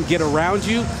can't let him get around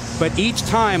you. But each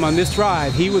time on this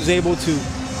drive, he was able to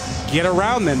get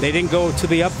around them. They didn't go to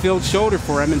the upfield shoulder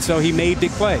for him, and so he made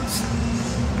big plays.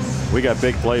 We got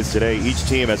big plays today. Each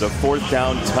team has a 4th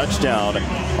down touchdown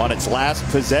on its last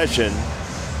possession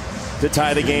to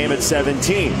tie the game at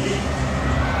 17.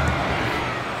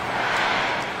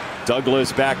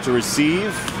 Douglas back to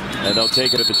receive, and they'll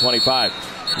take it at the 25.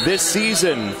 This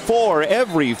season, for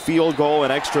every field goal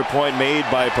and extra point made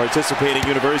by participating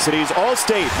universities,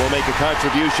 Allstate will make a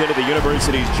contribution to the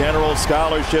university's General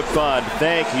Scholarship Fund.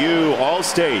 Thank you,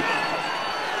 Allstate.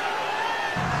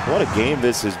 What a game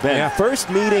this has been. Yeah. First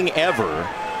meeting ever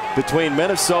between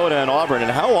Minnesota and Auburn.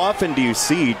 And how often do you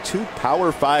see 2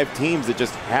 Power 5 teams that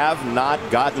just have not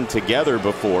gotten together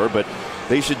before, but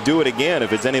they should do it again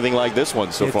if it's anything like this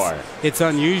one so far. It's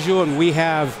unusual, and we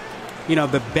have, you know,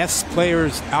 the best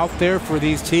players out there for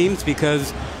these teams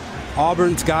because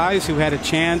Auburn's guys who had a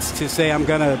chance to say, I'm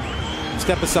going to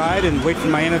step aside and wait for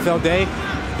my NFL day,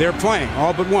 they're playing,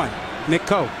 all but one, Nick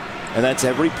Coe. And that's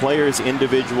every player's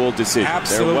individual decision.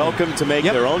 Absolutely. They're welcome to make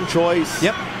their own choice.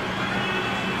 Yep.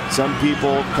 Some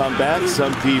people come back,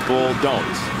 some people don't.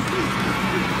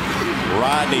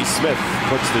 Rodney Smith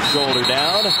puts the shoulder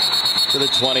down to the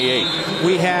 28.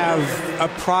 We have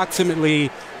approximately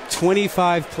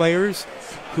 25 players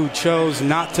who chose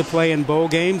not to play in bowl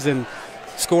games and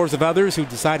scores of others who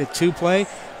decided to play.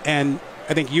 And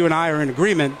I think you and I are in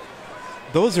agreement.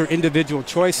 Those are individual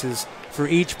choices for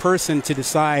each person to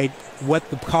decide what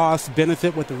the cost,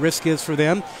 benefit, what the risk is for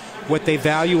them, what they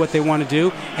value, what they want to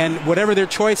do. And whatever their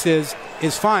choice is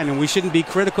fine. And we shouldn't be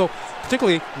critical.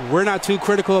 Particularly, we're not too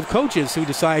critical of coaches who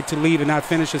decide to leave and not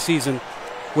finish a season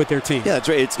with their team. Yeah, that's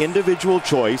right. It's individual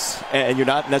choice, and you're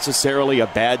not necessarily a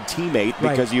bad teammate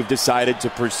because you've decided to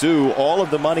pursue all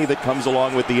of the money that comes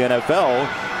along with the NFL,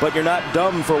 but you're not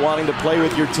dumb for wanting to play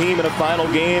with your team in a final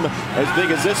game as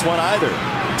big as this one either.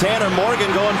 Tanner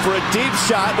Morgan going for a deep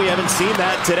shot. We haven't seen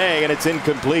that today, and it's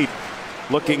incomplete.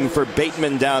 Looking for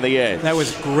Bateman down the edge. That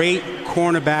was great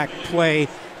cornerback play,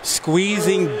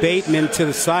 squeezing Bateman to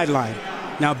the sideline.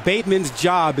 Now, Bateman's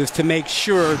job is to make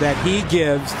sure that he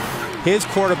gives his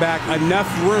quarterback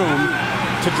enough room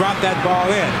to drop that ball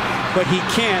in. But he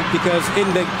can't because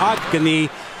Igbenogany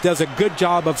does a good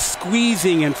job of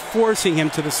squeezing and forcing him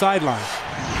to the sideline.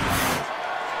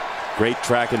 Great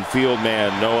track and field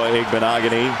man, Noah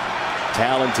Igbenogany.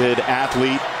 Talented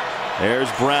athlete. There's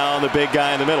Brown, the big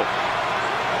guy in the middle.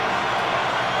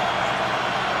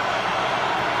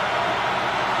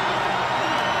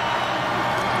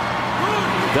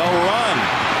 They'll run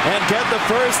and get the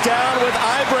first down with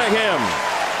Ibrahim.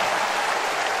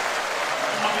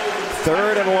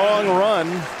 Third and long run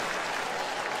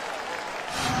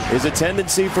is a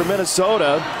tendency for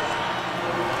Minnesota.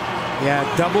 Yeah,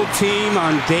 double team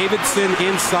on Davidson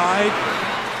inside.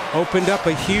 Opened up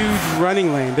a huge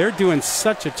running lane. They're doing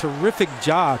such a terrific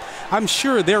job. I'm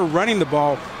sure they're running the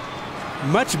ball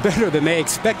much better than they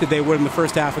expected they would in the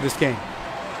first half of this game.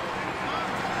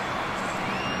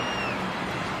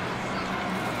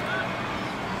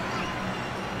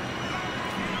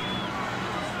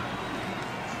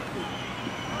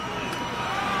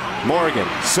 Morgan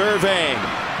surveying.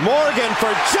 Morgan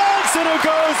for Johnson, who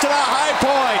goes to the high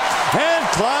point and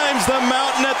climbs the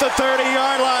mountain at the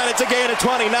 30-yard line. It's a gain of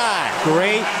 29.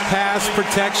 Great pass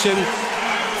protection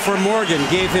for Morgan.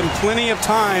 Gave him plenty of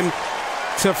time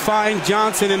to find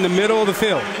Johnson in the middle of the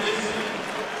field.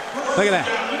 Look at that.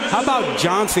 How about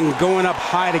Johnson going up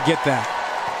high to get that?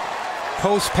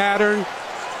 Post pattern.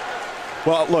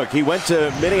 Well, look, he went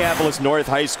to Minneapolis North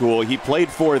High School. He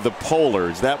played for the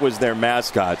Polars. That was their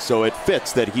mascot. So it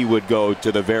fits that he would go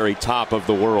to the very top of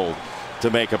the world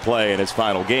to make a play in his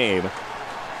final game.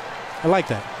 I like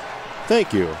that.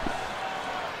 Thank you.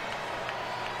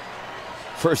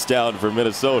 First down for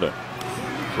Minnesota.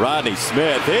 Rodney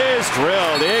Smith is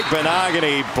drilled.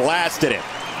 Igbenogany blasted it.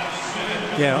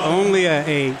 Yeah, only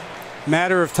a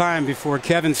matter of time before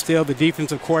Kevin Steele, the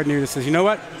defensive coordinator, says, you know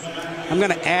what? I'm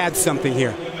going to add something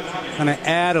here. I'm going to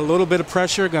add a little bit of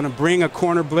pressure. Going to bring a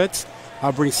corner blitz.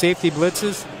 I'll bring safety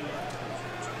blitzes.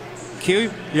 Q,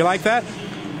 you like that?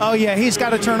 Oh, yeah, he's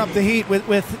got to turn up the heat with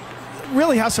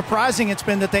really how surprising it's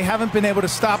been that they haven't been able to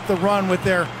stop the run with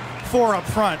their four up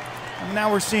front. And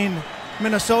now we're seeing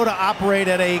Minnesota operate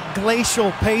at a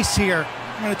glacial pace here.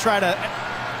 I'm going to try to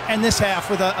end this half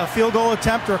with a field goal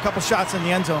attempt or a couple shots in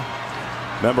the end zone.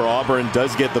 Remember, Auburn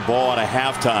does get the ball at a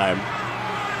halftime.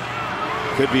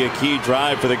 Could be a key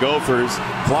drive for the Gophers.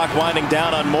 Clock winding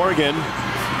down on Morgan.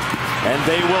 And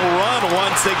they will run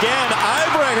once again.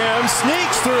 Ibrahim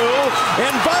sneaks through,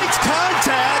 invites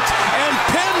contact, and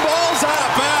pinballs out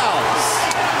of bounds.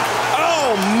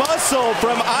 Oh, muscle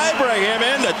from Ibrahim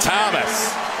into Thomas.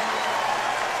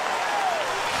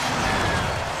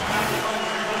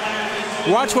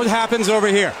 Watch what happens over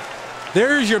here.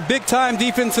 There's your big-time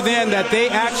defensive end that they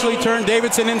actually turn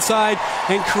Davidson inside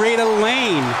and create a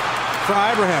lane for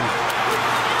Ibrahim.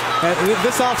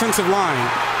 This offensive line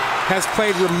has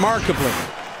played remarkably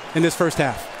in this first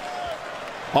half.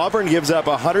 Auburn gives up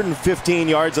 115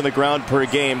 yards on the ground per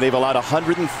game. They've allowed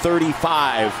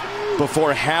 135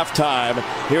 before halftime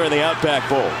here in the Outback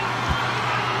Bowl.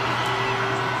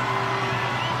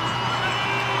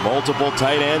 Multiple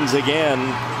tight ends again.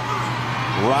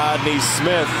 Rodney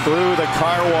Smith through the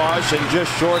car wash and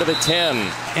just short of the 10.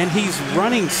 And he's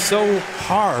running so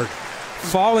hard,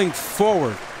 falling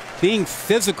forward, being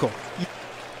physical.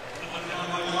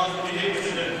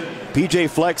 PJ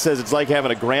Fleck says it's like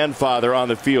having a grandfather on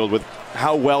the field with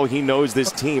how well he knows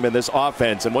this team and this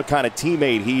offense and what kind of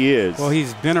teammate he is. Well,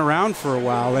 he's been around for a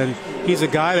while, and he's a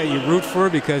guy that you root for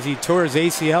because he tore his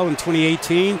ACL in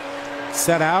 2018,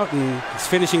 set out, and is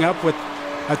finishing up with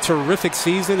a terrific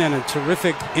season and a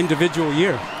terrific individual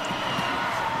year.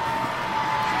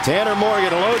 Tanner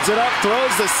Morgan loads it up,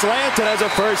 throws the slant, and has a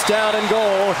first down and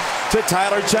goal to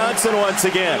Tyler Johnson once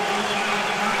again.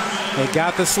 They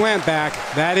got the slant back.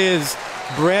 That is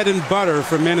bread and butter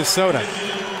for Minnesota.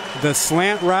 The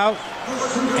slant route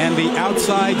and the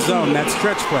outside zone, that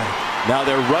stretch play. Now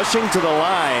they're rushing to the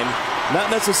line. Not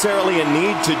necessarily a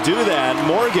need to do that.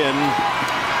 Morgan,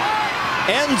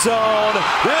 end zone.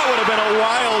 That would have been a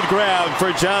wild grab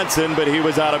for Johnson, but he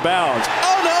was out of bounds.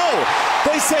 Oh no!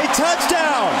 They say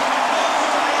touchdown!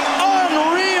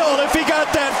 Unreal if he got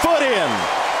that foot in.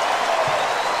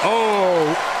 Oh,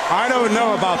 I don't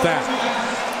know about that.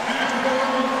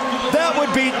 That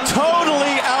would be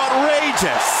totally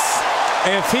outrageous.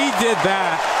 If he did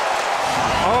that,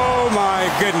 oh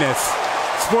my goodness.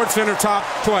 SportsCenter top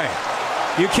play.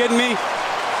 You kidding me?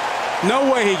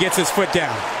 No way he gets his foot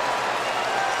down.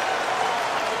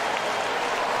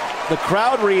 The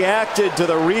crowd reacted to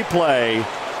the replay.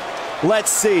 Let's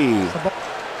see.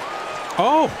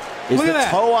 Oh, is look the at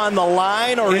that. toe on the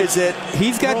line, or is it?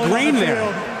 He's got green there.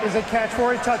 Is a catch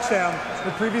for a touchdown.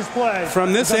 The previous play.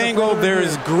 From this angle,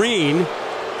 there's green.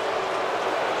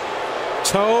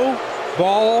 Toe,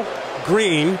 ball,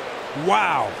 green.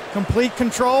 Wow. Complete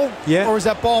control? Yeah. Or is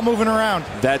that ball moving around?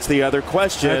 That's the other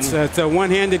question. That's a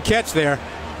one-handed catch there.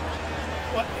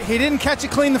 Well, he didn't catch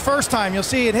it clean the first time. You'll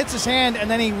see it hits his hand,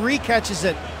 and then he re-catches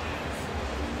it.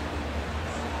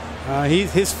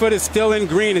 His foot is still in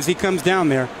green as he comes down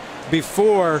there.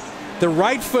 Before the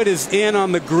right foot is in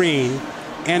on the green,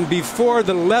 and before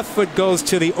the left foot goes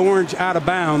to the orange out of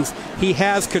bounds, he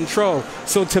has control.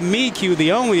 So to me, Q,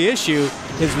 the only issue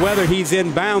is whether he's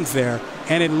in bounds there.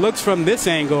 And it looks from this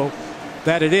angle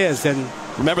that it is. And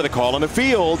remember, the call on the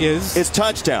field is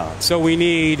touchdown. So we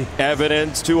need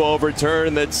evidence to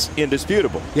overturn that's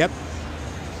indisputable. Yep.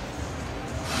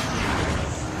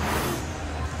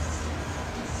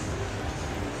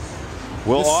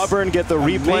 Will Auburn get the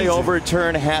replay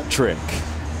overturn hat trick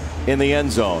in the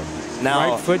end zone?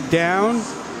 Now, right foot down,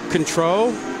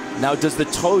 control. Now, does the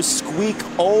toe squeak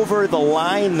over the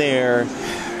line there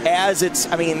as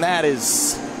it's, I mean, that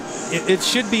is... It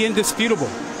should be indisputable.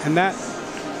 And that...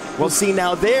 Well, see,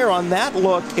 now there on that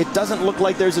look, it doesn't look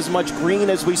like there's as much green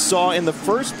as we saw in the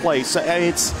first place.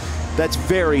 That's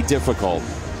very difficult.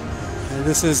 And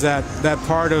this is that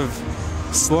part of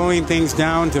slowing things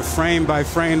down to frame by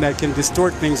frame that can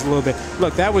distort things a little bit.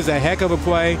 Look, that was a heck of a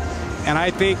play, and I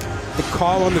think the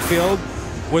call on the field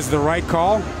was the right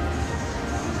call.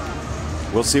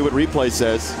 We'll see what replay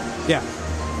says. Yeah.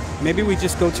 Maybe we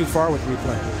just go too far with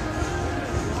replay.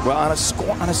 Well, on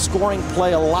a scoring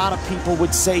play, a lot of people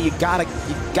would say you gotta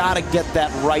get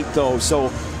that right, though.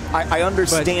 So I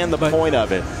understand the point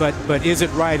of it. But is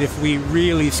it right if we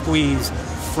really squeeze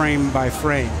frame by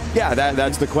frame? Yeah,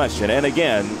 that's the question. And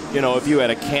again, you know, if you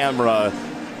had a camera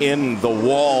in the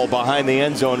wall behind the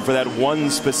end zone for that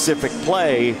one specific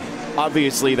play,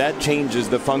 obviously that changes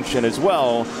the function as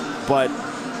well. But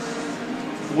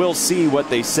we'll see what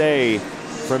they say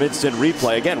from instant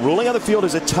replay. Again, ruling on the field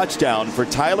is a touchdown for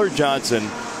Tyler Johnson,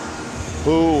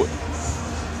 who,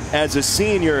 as a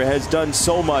senior, has done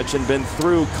so much and been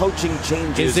through coaching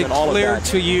changes and all of that. Is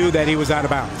it clear to you that he was out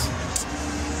of bounds?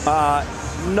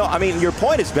 No, I mean, your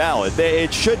point is valid.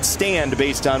 It should stand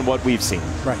based on what we've seen.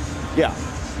 Right. Yeah.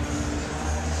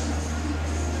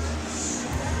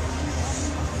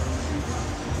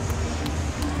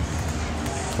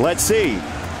 Let's see.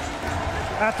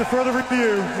 After further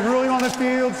review, the ruling on the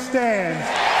field stands.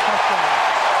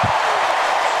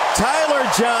 Tyler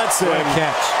Johnson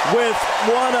with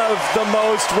one of the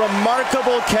most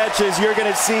remarkable catches you're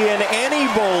going to see in any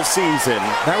bowl season.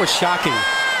 That was shocking.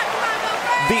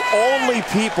 The only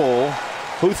people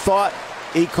who thought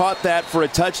he caught that for a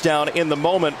touchdown in the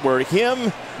moment were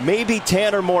him, maybe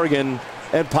Tanner Morgan,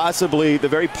 and possibly the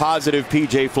very positive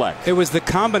P.J. Fleck. It was the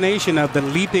combination of the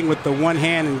leaping with the one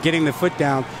hand and getting the foot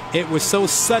down. It was so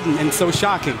sudden and so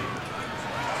shocking.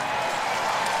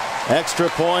 Extra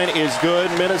point is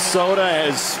good. Minnesota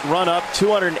has run up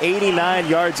 289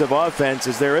 yards of offense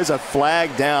as there is a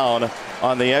flag down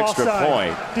on the extra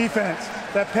point. Defense.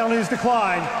 That penalty is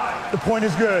declined. The point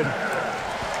is good.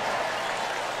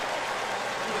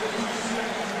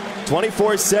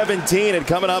 24-17, and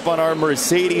coming up on our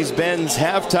Mercedes-Benz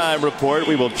halftime report,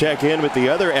 we will check in with the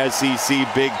other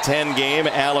SEC Big Ten game,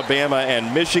 Alabama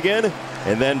and Michigan,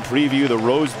 and then preview the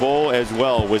Rose Bowl as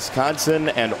well. Wisconsin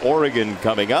and Oregon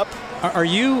coming up. Are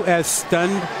you as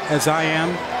stunned as I am?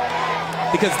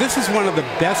 Because this is one of the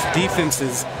best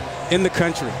defenses in the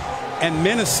country, and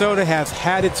Minnesota has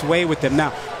had its way with them.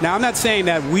 Now I'm not saying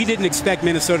that we didn't expect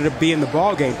Minnesota to be in the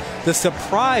ball game. The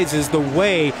surprise is the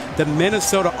way the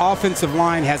Minnesota offensive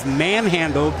line has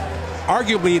manhandled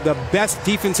arguably the best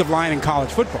defensive line in college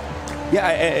football.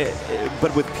 Yeah,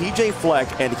 but with P.J.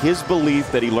 Fleck and his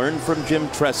belief that he learned from Jim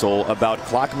Tressel about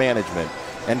clock management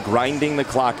and grinding the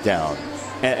clock down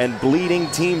and bleeding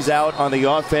teams out on the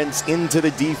offense into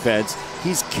the defense,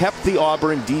 he's kept the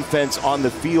Auburn defense on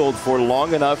the field for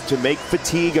long enough to make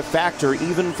fatigue a factor,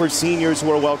 even for seniors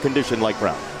who are well-conditioned like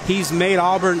Brown. He's made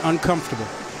Auburn uncomfortable.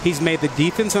 He's made the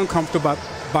defense uncomfortable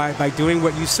by doing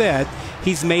what you said.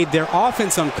 He's made their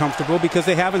offense uncomfortable because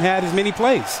they haven't had as many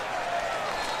plays.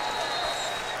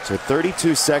 So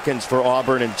 32 seconds for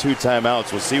Auburn and 2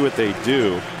 timeouts. We'll see what they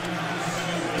do.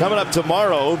 Coming up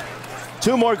tomorrow,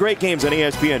 2 more great games on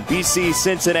ESPN. BC,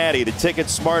 Cincinnati, the Ticket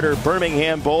Smarter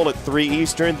Birmingham Bowl at 3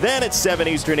 Eastern. Then at 7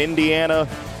 Eastern, Indiana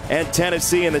and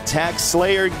Tennessee in the Tax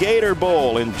Slayer Gator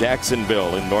Bowl in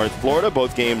Jacksonville in North Florida.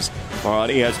 Both games are on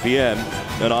ESPN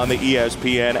and on the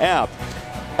ESPN app.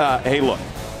 Hey, look.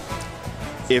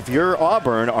 If you're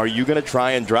Auburn, are you going to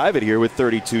try and drive it here with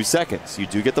 32 seconds? You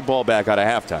do get the ball back out of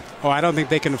halftime. Oh, I don't think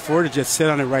they can afford to just sit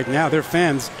on it right now. Their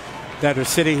fans that are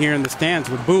sitting here in the stands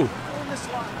would boo.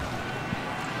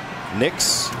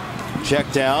 Nix check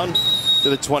down to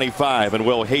the 25 and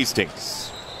Will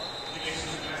Hastings.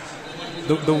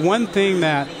 The one thing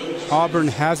that Auburn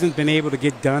hasn't been able to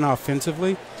get done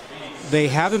offensively, they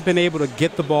haven't been able to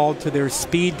get the ball to their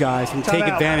speed guys and take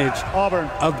advantage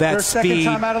of that speed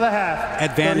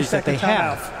advantage that they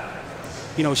have.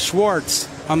 You know, Schwartz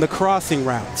on the crossing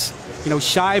routes. You know,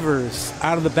 Shivers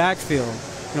out of the backfield.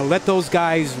 You know, let those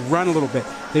guys run a little bit.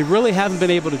 They really haven't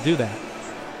been able to do that.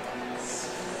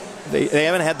 They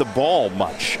haven't had the ball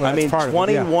much. Well, I mean,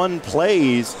 21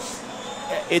 plays.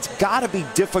 It's got to be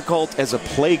difficult as a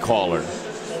play caller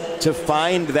to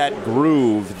find that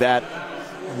groove, that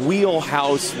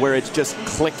wheelhouse where it's just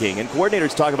clicking. And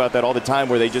coordinators talk about that all the time,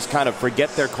 where they just kind of forget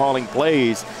they're calling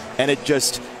plays and it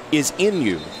just is in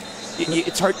you.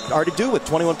 It's hard to do with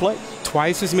 21 plays.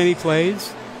 Twice as many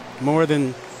plays, more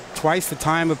than twice the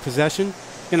time of possession.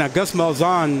 You know, Gus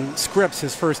Malzahn scripts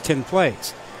his first 10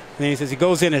 plays. And he says he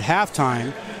goes in at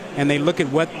halftime and they look at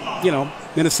what, you know,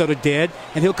 Minnesota did,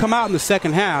 and he'll come out in the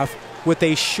second half with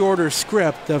a shorter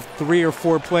script of 3 or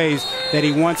 4 plays that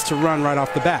he wants to run right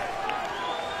off the bat.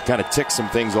 Kind of tick some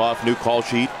things off. New call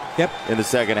sheet in the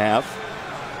second half.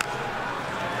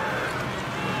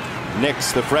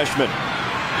 Nix, the freshman,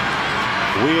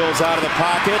 wheels out of the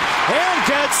pocket and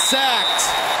gets sacked.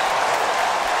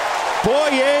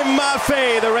 Boye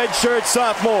Mafe, the redshirt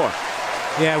sophomore.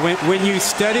 Yeah, when you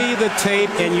study the tape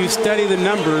and you study the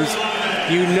numbers,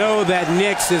 you know that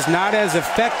Nix is not as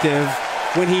effective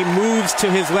when he moves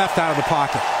to his left out of the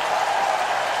pocket.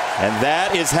 And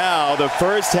that is how the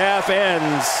first half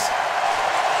ends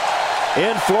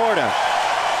in Florida.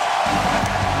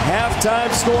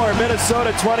 Halftime score,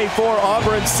 Minnesota 24,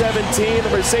 Auburn 17. The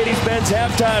Mercedes-Benz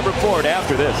halftime report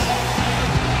after this.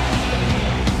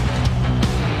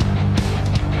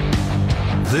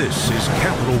 This is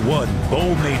Capital One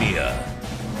Bowl Mania.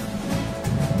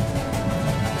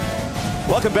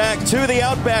 Welcome back to the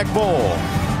Outback Bowl,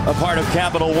 a part of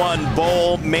Capital One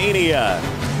Bowl Mania.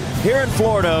 Here in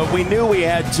Florida, we knew we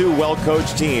had 2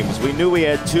 well-coached teams. We knew we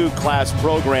had 2 class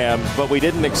programs, but we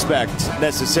didn't expect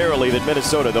necessarily that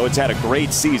Minnesota, though it's had a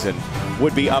great season,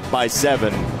 would be up by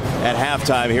 7 at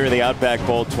halftime here in the Outback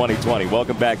Bowl 2020.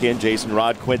 Welcome back in, Jason,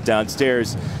 Rod, Quint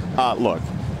downstairs. Look,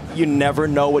 you never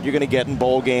know what you're going to get in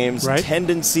bowl games. Right.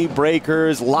 Tendency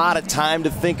breakers, a lot of time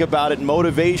to think about it,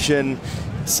 motivation.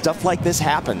 Stuff like this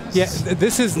happens. Yeah,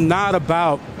 this is not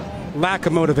about lack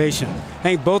of motivation. I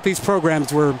think both these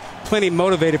programs were plenty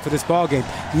motivated for this ball game.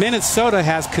 Minnesota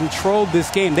has controlled this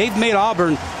game. They've made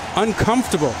Auburn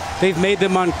uncomfortable. They've made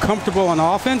them uncomfortable on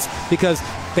offense because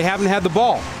they haven't had the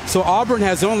ball. So Auburn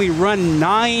has only run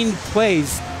 9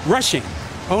 plays rushing.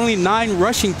 Only 9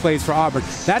 rushing plays for Auburn.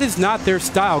 That is not their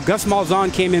style. Gus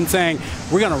Malzahn came in saying,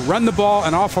 we're going to run the ball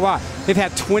an awful lot. They've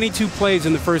had 22 plays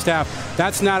in the first half.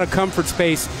 That's not a comfort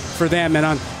space for them. And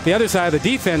on the other side of the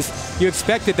defense, you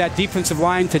expected that defensive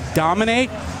line to dominate,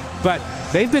 but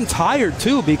they've been tired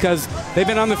too because they've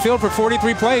been on the field for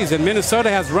 43 plays, and Minnesota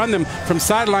has run them from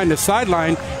sideline to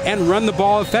sideline and run the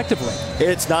ball effectively.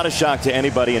 It's not a shock to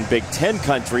anybody in Big Ten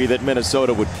country that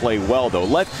Minnesota would play well, though.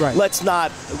 Let's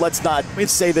not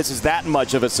say this is that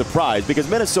much of a surprise, because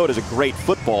Minnesota is a great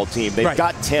football team. They've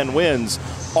got 10 wins.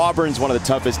 Auburn's one of the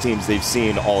toughest teams they've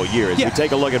seen all year. As we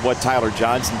take a look at what Tyler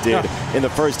Johnson did in the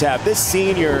first half, this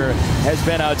senior has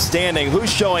been outstanding.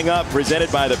 Who's showing up?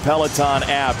 Presented by the Peloton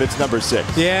app. It's number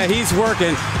 6. Yeah, he's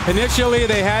working. Initially,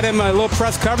 they had him a little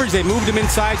press coverage. They moved him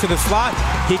inside to the slot.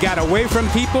 He got away from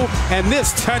people, and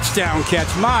this touchdown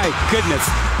catch, my goodness.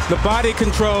 The body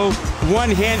control,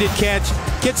 one-handed catch,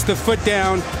 gets the foot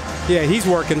down. Yeah, he's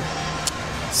working.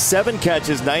 7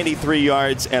 catches, 93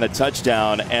 yards, and a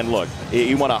touchdown. And look,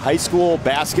 he won a high school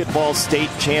basketball state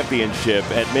championship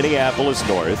at Minneapolis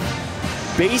North.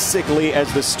 Basically,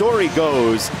 as the story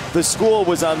goes, the school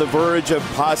was on the verge of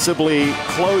possibly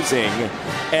closing,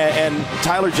 and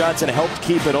Tyler Johnson helped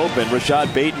keep it open.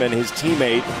 Rashad Bateman, his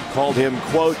teammate, called him,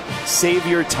 quote,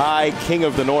 Savior Ty, King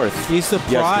of the North. He's the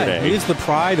pride. Yesterday. He's the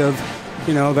pride of,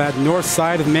 that north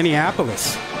side of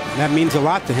Minneapolis. That means a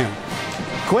lot to him.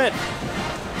 Quint.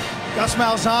 Gus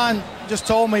Malzahn just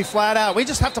told me flat out, we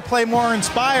just have to play more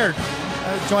inspired.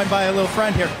 Joined by a little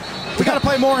friend here. We got to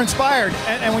play more inspired.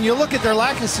 And when you look at their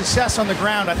lack of success on the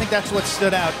ground, I think that's what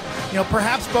stood out.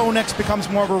 Perhaps Bo Nix becomes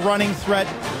more of a running threat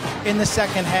in the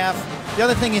second half. The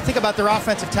other thing, you think about their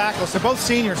offensive tackles. They're both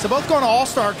seniors. They're both going to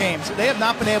all-star games. They have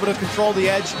not been able to control the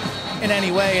edge in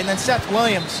any way. And then Seth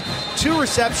Williams, 2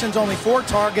 receptions, only 4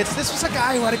 targets. This was a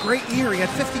guy who had a great year. He had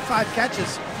 55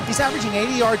 catches. He's averaging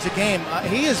 80 yards a game.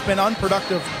 He has been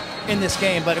unproductive in this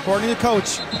game. But according to the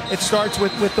coach, it starts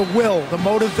with the will, the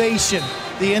motivation,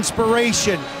 the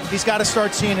inspiration. He's got to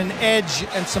start seeing an edge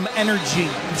and some energy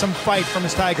and some fight from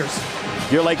his Tigers.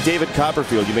 You're like David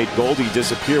Copperfield. You made Goldie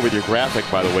disappear with your graphic,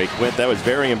 by the way, Quint. That was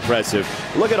very impressive.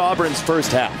 Look at Auburn's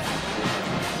first half.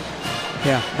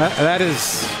 Yeah,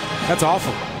 that's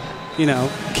awful.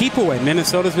 Keep away.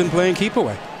 Minnesota's been playing keep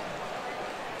away.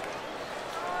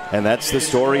 And that's the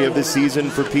story of the season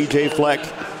for P.J. Fleck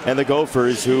and the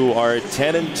Gophers, who are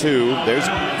 10-2. There's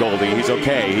Goldie. He's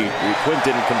okay. Quint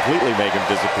didn't completely make him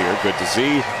disappear. Good to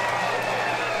see.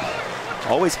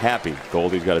 Always happy.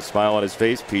 Goldie's got a smile on his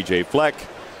face. P.J. Fleck.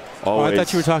 Always I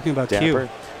thought you were talking about dapper.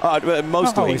 Q.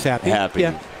 Mostly always happy.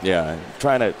 Yeah.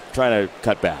 Trying to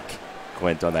cut back.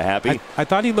 Quint on the happy. I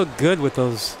thought he looked good with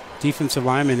those defensive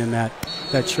linemen in that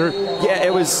shirt. Yeah,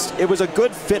 it was a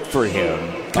good fit for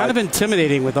him. Kind of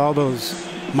intimidating with all those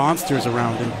monsters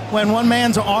around him. When one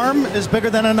man's arm is bigger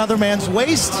than another man's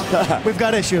waist, we've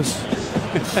got issues.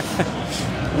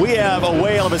 We have a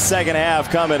whale of a second half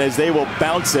coming as they will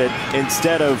bounce it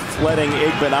instead of letting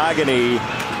Igbenogany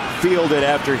field it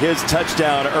after his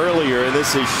touchdown earlier.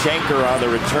 This is Shanker on the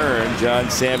return.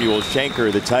 John Samuel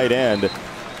Shanker, the tight end,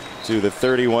 to the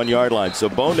 31-yard line. So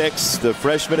Bo Nix, the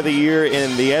freshman of the year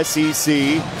in the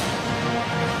SEC,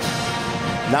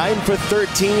 9 for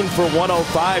 13 for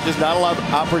 105. Just not a lot of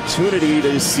opportunity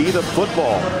to see the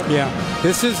football. Yeah,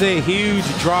 this is a huge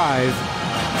drive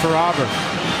for Auburn.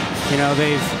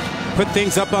 They've put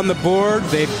things up on the board.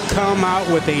 They've come out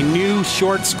with a new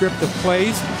short script of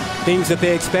plays, things that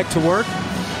they expect to work.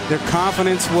 Their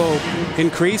confidence will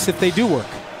increase if they do work.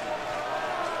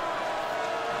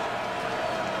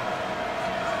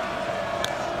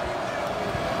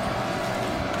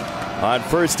 On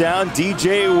first down,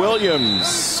 DJ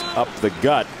Williams up the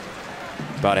gut.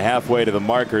 About halfway to the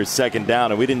marker, second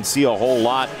down, and we didn't see a whole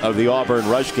lot of the Auburn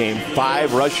rush game.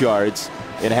 5 rush yards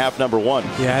in half number 1.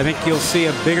 Yeah, I think you'll see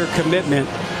a bigger commitment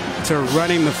to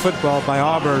running the football by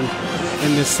Auburn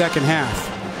in this second half.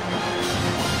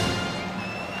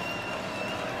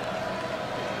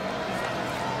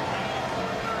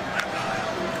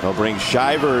 They'll bring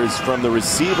Shivers from the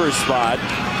receiver spot.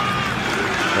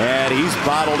 And he's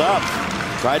bottled up.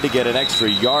 Tried to get an extra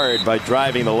yard by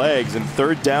driving the legs, and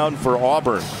third down for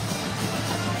Auburn.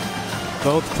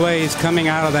 Both plays coming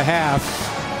out of the half.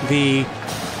 The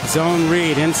zone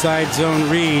read, inside zone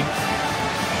read,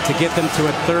 to get them to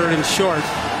a 3rd and short.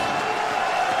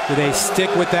 Do they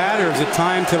stick with that, or is it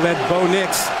time to let Bo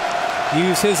Nix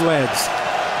use his legs?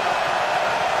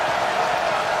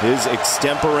 His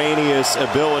extemporaneous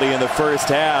ability in the first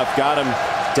half got him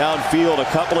downfield a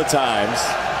couple of times.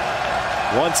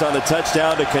 Once on the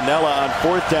touchdown to Canella on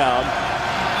 4th down.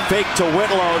 Fake to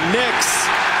Whitlow. Nix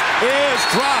is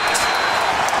dropped.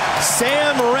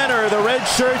 Sam Renner, the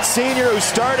redshirt senior who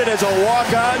started as a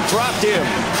walk-on, dropped him.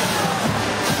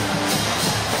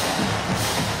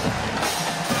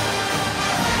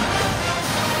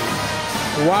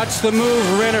 Watch the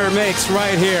move Renner makes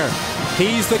right here.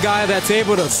 He's the guy that's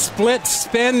able to split,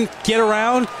 spin, get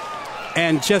around,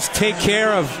 and just take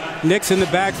care of Nix in the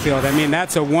backfield. I mean,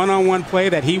 that's a one-on-one play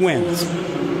that he wins.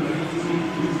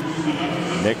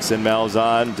 Nix and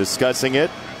Malzahn discussing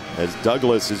it as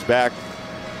Douglas is back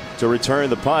to return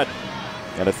the punt.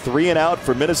 And a 3-and-out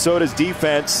for Minnesota's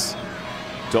defense.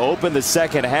 to open the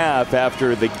second half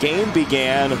after the game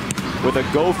began with a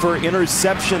Gopher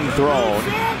interception thrown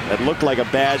that looked like a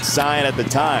bad sign at the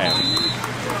time.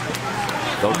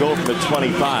 They'll go from the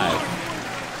 25.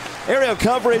 Aerial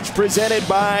coverage presented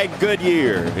by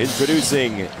Goodyear,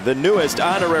 introducing the newest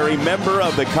honorary member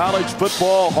of the College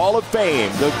Football Hall of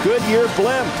Fame, the Goodyear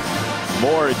Blimp.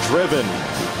 More driven.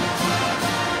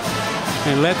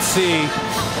 And let's see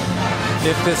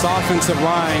if this offensive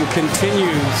line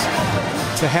continues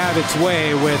to have its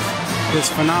way with this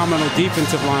phenomenal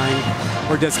defensive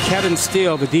line, or does Kevin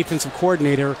Steele, the defensive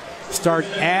coordinator, start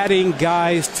adding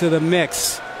guys to the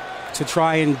mix to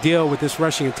try and deal with this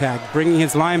rushing attack, bringing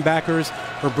his linebackers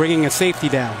or bringing a safety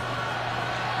down.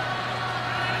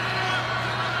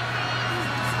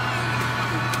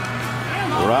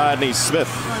 Rodney Smith,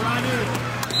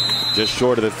 just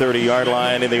short of the 30-yard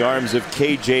line in the arms of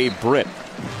K.J. Britt.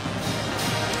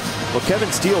 Well,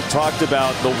 Kevin Steele talked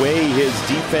about the way his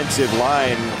defensive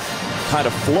line kind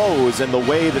of flows and the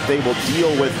way that they will deal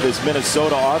with this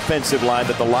Minnesota offensive line,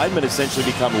 that the linemen essentially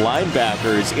become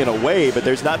linebackers in a way, but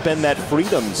there's not been that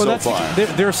freedom so far.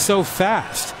 They're so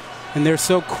fast and they're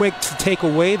so quick to take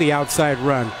away the outside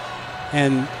run.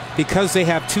 And because they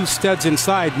have two studs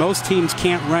inside, most teams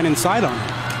can't run inside on them.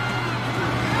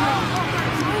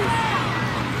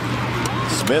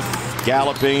 Smith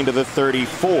galloping to the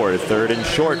 34, third and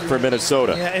short for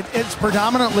Minnesota. Yeah, it's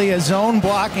predominantly a zone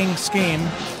blocking scheme,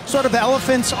 sort of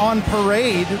elephants on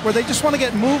parade, where they just want to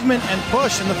get movement and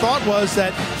push. And the thought was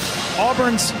that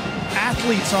Auburn's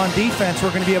athletes on defense were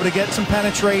going to be able to get some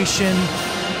penetration,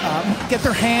 get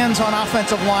their hands on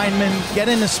offensive linemen, get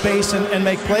into space and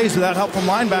make plays without help from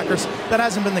linebackers. That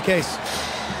hasn't been the case.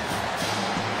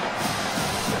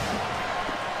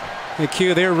 The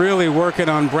Q, they're really working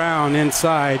on Brown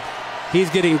inside. He's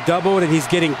getting doubled and he's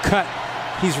getting cut.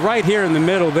 He's right here in the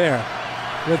middle there.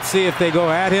 Let's see if they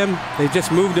go at him. They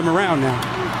just moved him around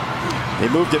now. They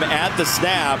moved him at the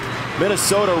snap.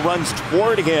 Minnesota runs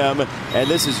toward him, and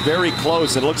this is very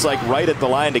close. It looks like right at the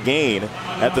line to gain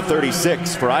at the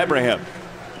 36 for Ibrahim.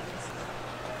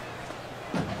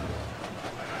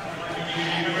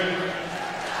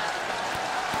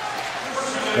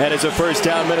 That is a first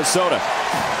down, Minnesota.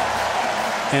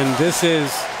 And this is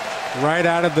right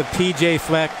out of the P.J.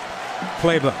 Fleck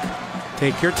playbook.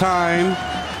 Take your time,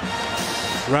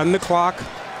 run the clock,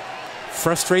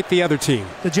 frustrate the other team.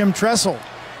 The Jim Tressel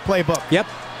playbook.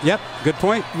 Yep, good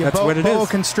point. That's what it is.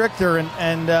 Constrictor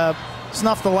and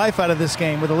snuff the life out of this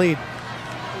game with a lead.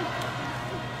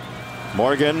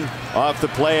 Morgan off the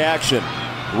play action.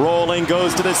 Rolling,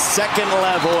 goes to the second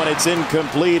level, and it's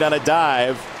incomplete on a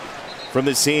dive from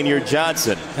the senior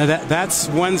Johnson. Now that's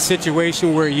one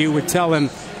situation where you would tell him,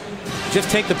 just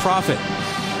take the profit.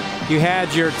 You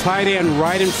had your tight end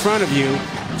right in front of you.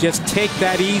 Just take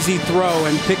that easy throw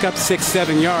and pick up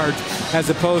 6-7 yards as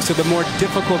opposed to the more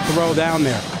difficult throw down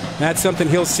there. That's something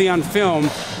he'll see on film,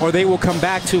 or they will come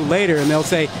back to later and they'll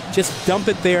say, just dump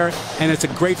it there, and it's a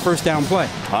great first down play.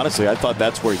 Honestly, I thought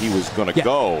that's where he was going to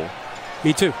go.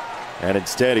 Me too. And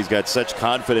instead, he's got such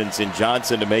confidence in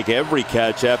Johnson to make every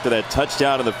catch after that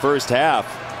touchdown in the first half.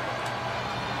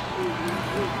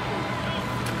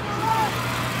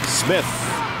 Smith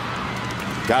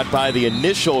got by the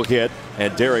initial hit,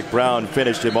 and Derek Brown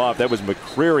finished him off. That was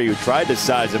McCreary who tried to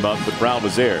size him up, but Brown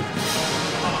was there.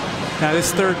 Now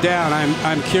this third down,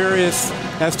 I'm curious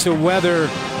as to whether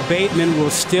Bateman will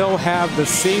still have the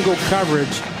single coverage,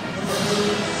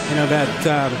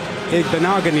 that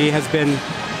Igbinoghene has been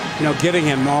giving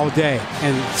him all day.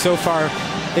 And so far,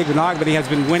 Igbinoghene has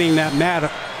been winning that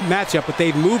matchup, but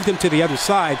they've moved him to the other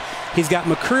side. He's got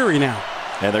McCreary now.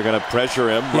 And they're going to pressure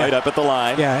him right up at the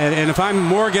line. Yeah, and if I'm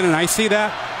Morgan and I see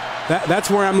that's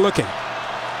where I'm looking.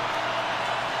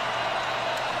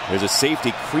 There's a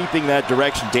safety creeping that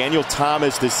direction. Daniel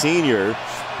Thomas, the senior.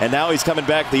 And now he's coming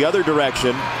back the other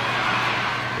direction.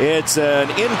 It's an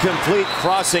incomplete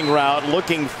crossing route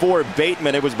looking for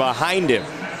Bateman. It was behind him.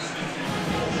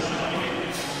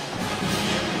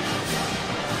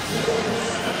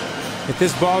 If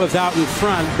this ball is out in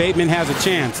front, Bateman has a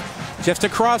chance. Just a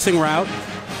crossing route.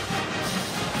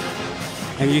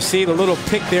 And you see the little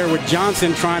pick there with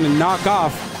Johnson trying to knock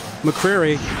off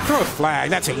McCreary. Throw a flag.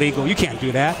 That's illegal. You can't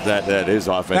do that. That is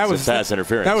offensive pass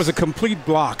interference. That was a complete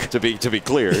block. To be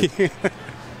clear.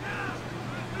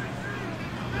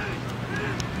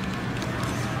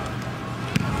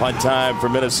 Punt time for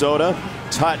Minnesota.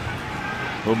 Tutt,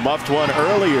 who muffed one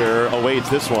earlier, awaits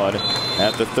this one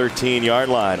at the 13-yard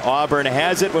line. Auburn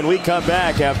has it when we come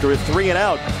back after a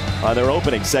 3-and-out on their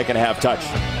opening second half touch.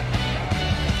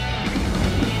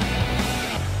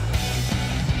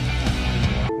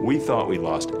 We thought we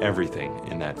lost everything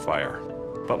in that fire.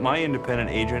 But my independent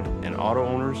agent and auto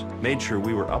owners made sure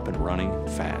we were up and running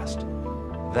fast.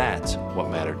 That's what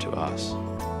mattered to us.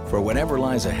 For whatever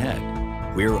lies ahead,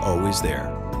 we're always there.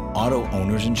 Auto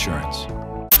Owners Insurance.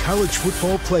 College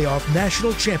football playoff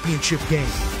national championship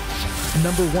game.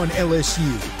 Number 1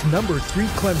 LSU, number 3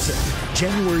 Clemson,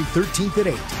 January 13th at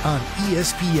 8 on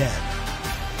ESPN.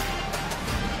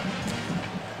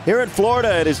 Here in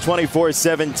Florida, it is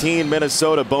 24-17.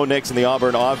 Minnesota. Bo Nix and the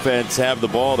Auburn offense have the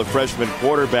ball. The freshman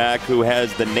quarterback who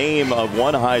has the name of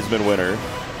one Heisman winner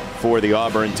for the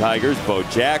Auburn Tigers, Bo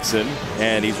Jackson,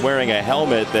 and he's wearing a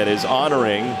helmet that is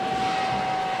honoring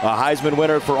a Heisman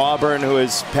winner for Auburn who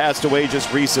has passed away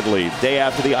just recently. Day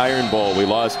after the Iron Bowl, we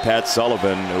lost Pat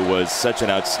Sullivan, who was such an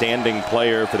outstanding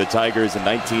player for the Tigers in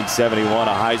 1971,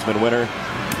 a Heisman winner.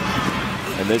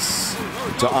 And this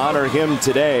to honor him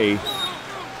today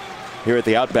here at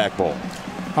the Outback Bowl.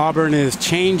 Auburn is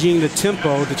changing the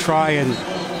tempo to try and,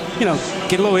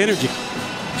 get a little energy,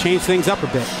 change things up a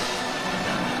bit.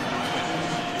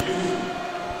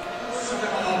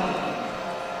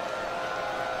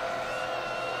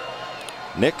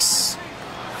 Nix,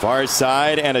 far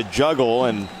side and a juggle,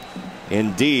 and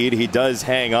indeed he does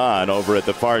hang on over at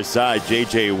the far side.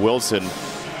 J.J. Wilson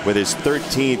with his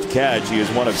 13th catch. He is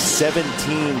one of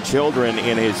 17 children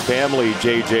in his family,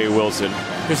 J.J. Wilson.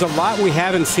 There's a lot we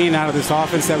haven't seen out of this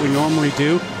offense that we normally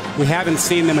do. We haven't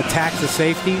seen them attack the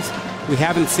safeties. We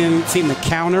haven't seen the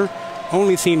counter.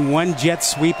 Only seen one jet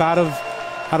sweep out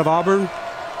of Auburn.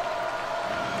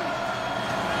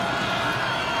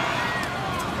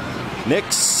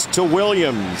 Nix to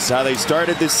Williams. How they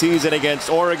started this season against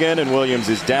Oregon, and Williams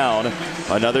is down.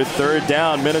 Another third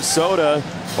down. Minnesota.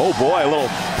 Oh boy, a little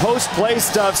post-play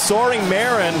stuff. Soaring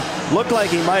Marin looked like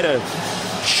he might have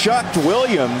shucked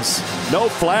Williams. No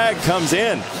flag comes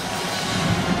in.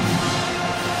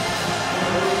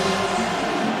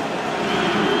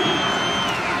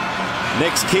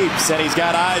 Nix keeps, and he's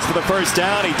got eyes for the first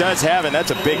down. He does have it.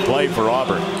 That's a big play for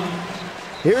Auburn.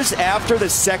 Here's after the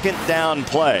second down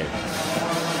play.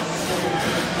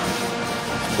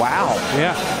 Wow.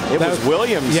 Yeah. It was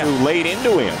Williams who laid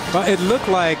into him. But it looked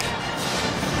like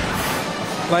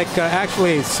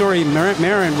actually,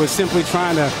 Marin was simply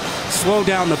trying to slow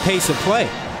down the pace of play,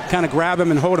 kind of grab him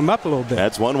and hold him up a little bit.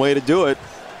 That's one way to do it.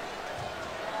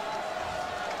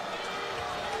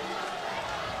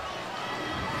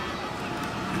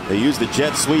 They use the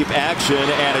jet sweep action,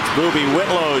 and it's Boobie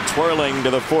Whitlow twirling to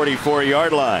the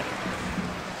 44-yard line.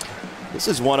 This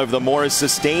is one of the more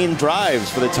sustained drives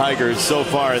for the Tigers so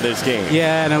far in this game.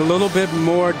 Yeah, and a little bit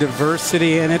more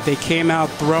diversity in it. They came out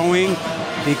throwing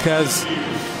because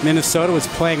Minnesota was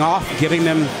playing off, giving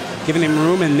them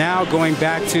room, and now going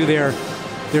back to their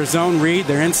zone read,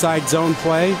 their inside zone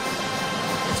play.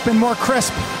 It's been more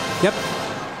crisp. Yep.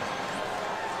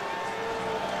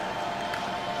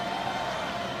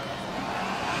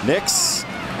 Nix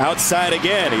outside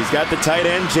again. He's got the tight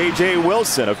end, J.J.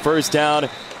 Wilson, a first down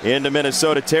into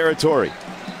Minnesota territory.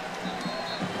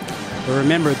 But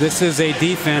remember, this is a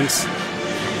defense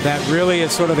that really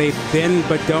is sort of a bend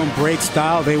but don't break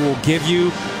style. They will give you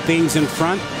things in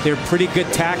front. They're pretty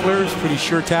good tacklers, pretty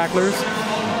sure tacklers.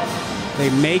 They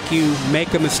make you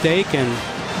make a mistake, and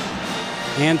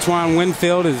Antoine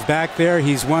Winfield is back there.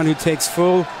 He's one who takes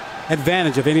full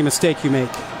advantage of any mistake you make.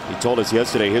 He told us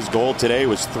yesterday his goal today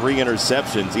was 3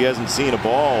 interceptions. He hasn't seen a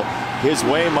ball his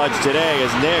way much today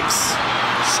as Nix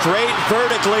straight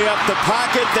vertically up the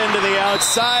pocket, then to the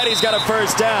outside. He's got a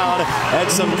first down,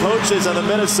 and some coaches on the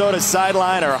Minnesota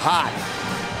sideline are hot.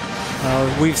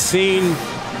 We've seen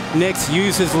Nix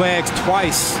use his legs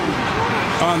twice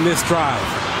on this drive,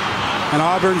 and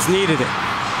Auburn's needed it.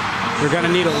 They're going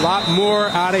to need a lot more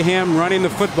out of him running the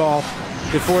football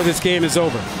before this game is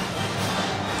over.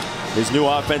 His new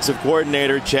offensive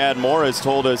coordinator, Chad Morris,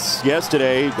 told us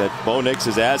yesterday that Bo Nix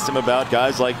has asked him about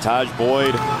guys like Taj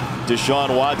Boyd,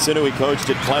 Deshaun Watson, who he coached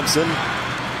at Clemson,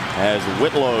 as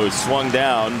Whitlow swung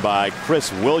down by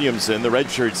Chris Williamson, the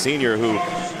redshirt senior who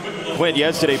quit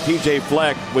yesterday. P.J.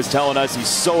 Fleck was telling us he's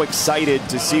so excited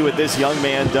to see what this young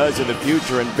man does in the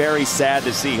future and very sad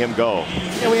to see him go.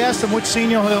 Yeah, we asked him which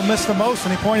senior he'll miss the most,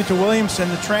 and he pointed to Williamson,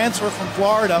 the transfer from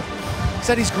Florida. He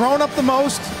said he's grown up the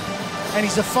most, and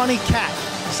he's a funny cat.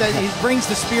 He said he brings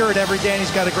the spirit every day, and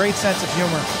he's got a great sense of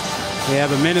humor. Yeah,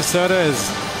 but Minnesota is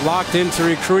locked into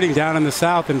recruiting down in the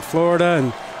South, in Florida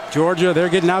and Georgia. They're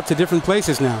getting out to different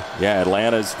places now. Yeah,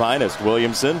 Atlanta's finest,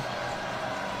 Williamson.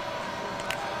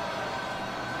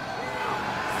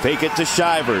 Fake it to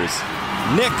Shivers.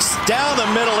 Nix down the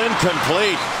middle,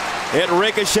 incomplete. It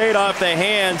ricocheted off the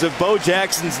hands of Bo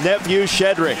Jackson's nephew,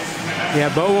 Shedrick.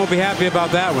 Yeah, Bo won't be happy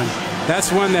about that one.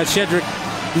 That's one that Shedrick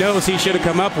knows he should have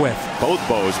come up with. Both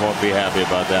Bows won't be happy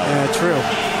about that one. Yeah, true.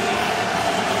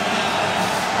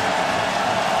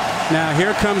 Now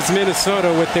here comes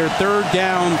Minnesota with their third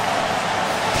down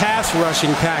pass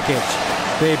rushing package.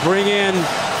 They bring in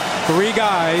 3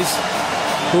 guys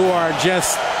who are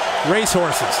just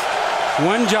racehorses.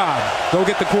 One job, go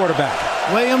get the quarterback.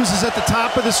 Williams is at the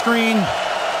top of the screen.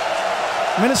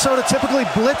 Minnesota typically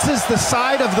blitzes the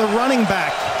side of the running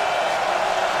back.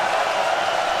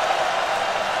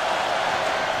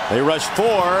 They rush 4,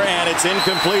 and it's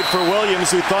incomplete for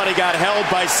Williams, who thought he got held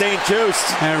by St.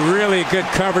 Just. And really good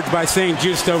coverage by St.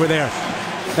 Just over there.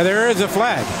 Now, there is a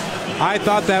flag. I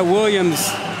thought that Williams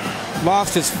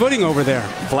lost his footing over there.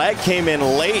 Flag came in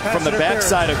late from the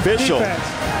backside official.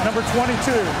 Defense, number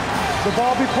 22. The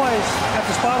ball be placed at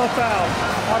the spot of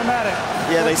foul. Automatic.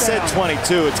 Yeah, they said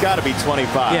 22. It's got to be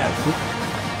 25.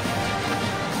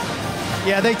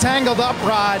 Yeah, they tangled up,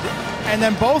 Rod, and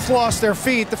then both lost their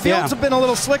feet. The fields have been a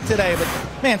little slick today, but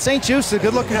man, St. Just, a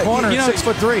good-looking corner,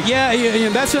 6'3". Yeah,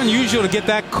 that's unusual to get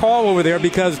that call over there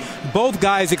because both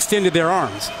guys extended their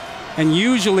arms. And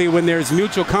usually when there's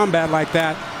mutual combat like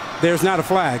that, there's not a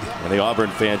flag. And the Auburn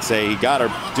fans say he got her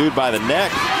dude by the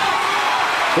neck.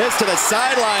 This to the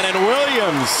sideline, and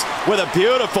Williams with a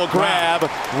beautiful grab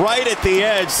right at the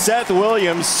edge. Seth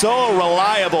Williams, so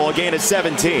reliable, a gain of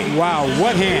 17. Wow,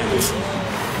 what hands.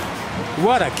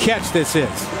 What a catch this is.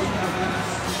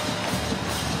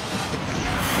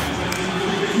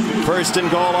 First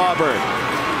and goal, Auburn.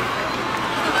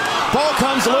 Ball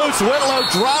comes loose. Whitlow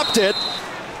dropped it.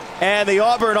 And the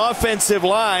Auburn offensive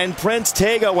line, Prince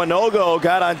Tega Winogo,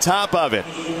 got on top of it.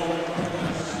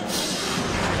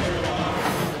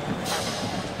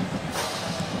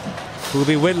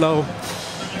 Boobie Whitlow,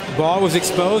 ball was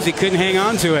exposed. He couldn't hang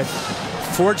on to it.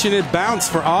 Fortunate bounce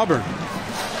for Auburn.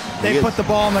 They put the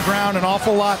ball on the ground an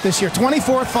awful lot this year.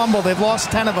 24th fumble. They've lost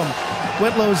 10 of them.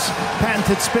 Whitlow's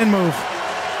patented spin move.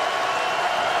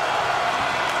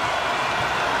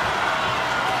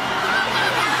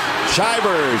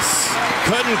 Shivers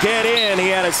couldn't get in. He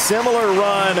had a similar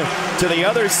run to the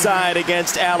other side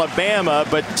against Alabama,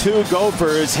 but 2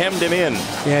 Gophers hemmed him in.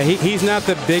 Yeah, he's not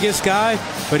the biggest guy,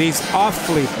 but he's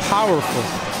awfully powerful.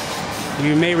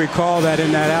 You may recall that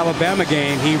in that Alabama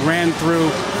game, he ran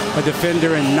through a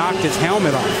defender and knocked his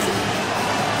helmet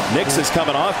off. Nix is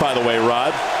coming off, by the way,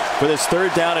 Rod, for this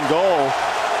 3rd down and goal.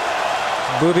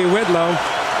 Boobie Whitlow,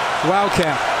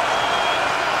 Wildcat.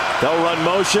 They'll run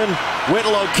motion.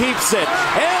 Whitlow keeps it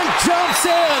and jumps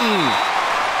in.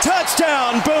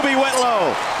 Touchdown, Boobie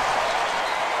Whitlow.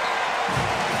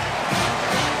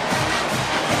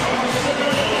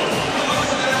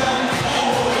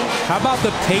 How about the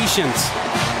patience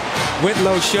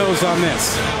Whitlow shows on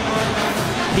this?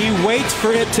 He waits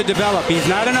for it to develop. He's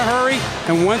not in a hurry,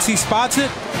 and once he spots it,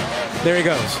 there he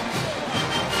goes.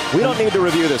 We don't need to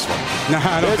review this one. No,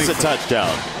 I don't think so. It's a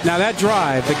touchdown. Now that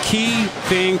drive, the key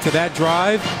thing to that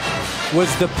drive was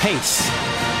the pace.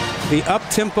 The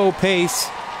up-tempo pace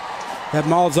that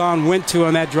Malzahn went to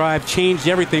on that drive changed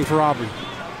everything for Auburn.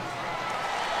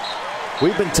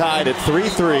 We've been tied at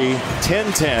 3-3,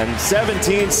 10-10,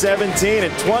 17-17,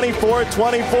 and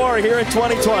 24-24 here in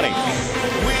 2020.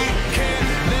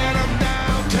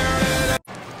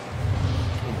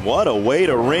 What a way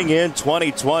to ring in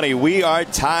 2020. We are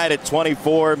tied at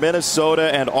 24,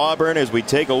 Minnesota and Auburn, as we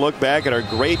take a look back at our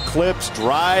great clips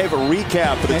drive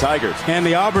recap for the Tigers. And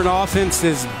the Auburn offense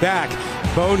is back.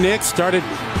 Bo Nix started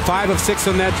 5 of 6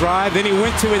 on that drive. Then he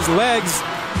went to his legs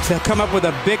to come up with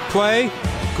a big play.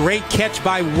 Great catch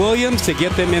by Williams to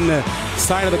get them in the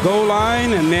side of the goal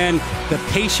line. And then the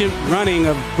patient running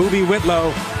of Boobie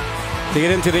Whitlow to get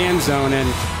into the end zone.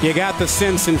 And you got the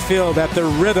sense and feel that the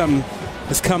rhythm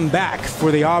has come back for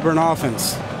the Auburn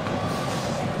offense.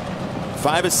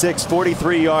 5 of 6,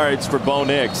 43 yards for Bo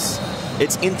Nix.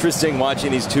 It's interesting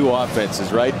watching these 2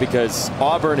 offenses, right? Because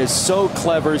Auburn is so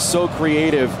clever, so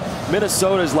creative.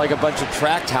 Minnesota's like a bunch of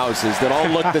tract houses that all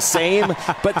look the same,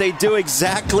 but they do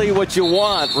exactly what you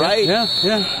want, right?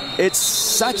 Yeah. It's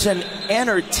such an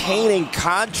entertaining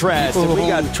contrast. People who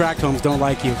own tract homes don't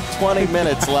like you. 20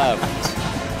 minutes left.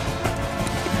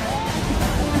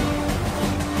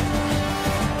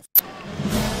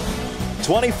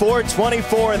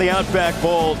 (24-24) in the Outback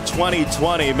Bowl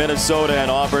 2020. Minnesota and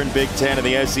Auburn, Big Ten and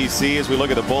the SEC. As we look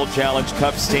at the Bowl Challenge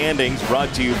Cup standings,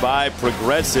 brought to you by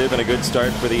Progressive, and a good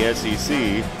start for the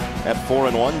SEC at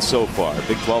 4-1 so far.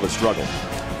 Big 12 has struggled.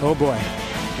 Oh boy,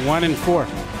 1-4.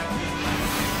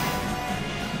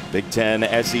 Big Ten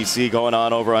SEC going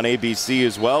on over on ABC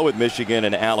as well, with Michigan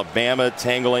and Alabama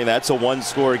tangling. That's a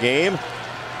 1-score game.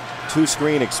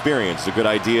 two-screen experience. A good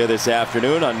idea this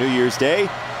afternoon on New Year's Day.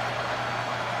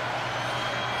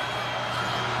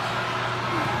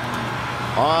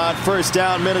 On first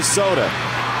down, Minnesota.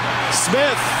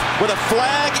 Smith with a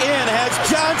flag in has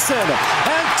Johnson,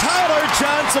 and Tyler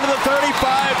Johnson to the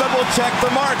 35, but will check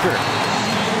the marker.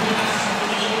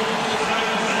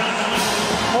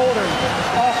 Holding,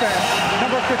 offense,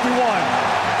 number 51,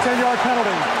 10-yard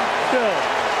penalty, still,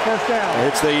 first down.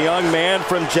 It's the young man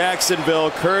from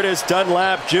Jacksonville, Curtis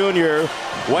Dunlap Jr.,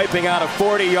 wiping out a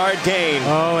 40-yard gain.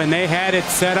 Oh, and they had it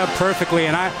set up perfectly,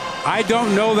 and I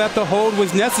don't know that the hold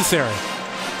was necessary.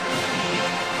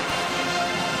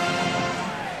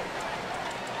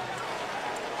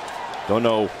 Don't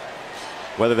know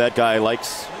whether that guy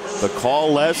likes the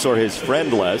call less or his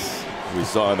friend less. We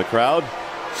saw in the crowd.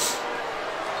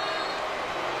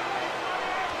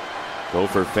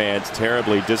 Gopher fans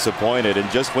terribly disappointed. And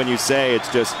just when you say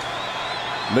it's just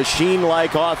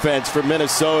machine-like offense for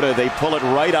Minnesota, they pull it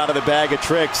right out of the bag of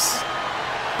tricks,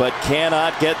 but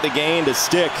cannot get the gain to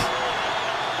stick.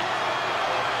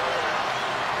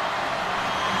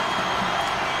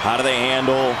 How do they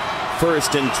handle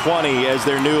first and 20 as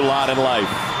their new lot in life?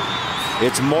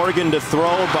 It's Morgan to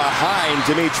throw behind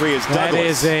Demetrius Douglas. That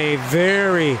is a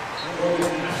very,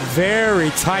 very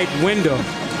tight window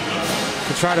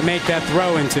to try to make that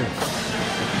throw into.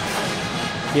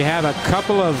 You have a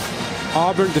couple of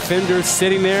Auburn defenders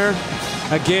sitting there.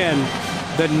 Again,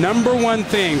 the number one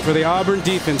thing for the Auburn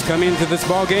defense coming into this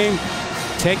ball game,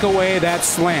 take away that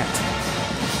slant.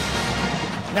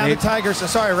 Now the Tigers,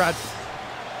 sorry, Rod.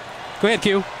 Go ahead,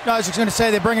 Q. No, I was just going to say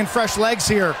they bring in fresh legs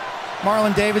here.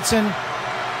 Marlon Davidson,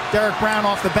 Derek Brown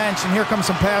off the bench, and here comes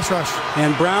some pass rush.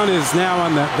 And Brown is now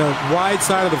on the wide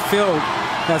side of the field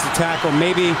as a tackle.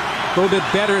 Maybe a little bit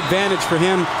better advantage for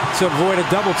him to avoid a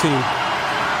double team.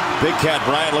 Big Cat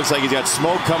Bryant looks like he's got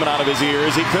smoke coming out of his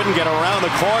ears. He couldn't get around the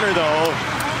corner, though.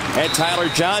 And Tyler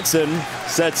Johnson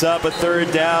sets up a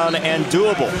third down and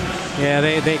doable. Yeah,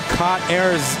 they caught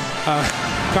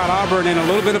Auburn in a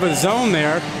little bit of a zone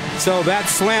there. So that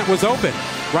slant was open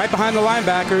right behind the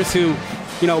linebackers who,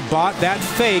 bought that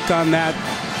fake on that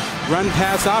run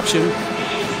pass option,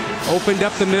 opened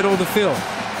up the middle of the field.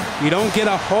 You don't get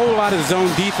a whole lot of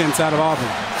zone defense out of Auburn.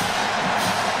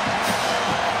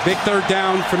 Big third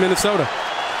down for Minnesota.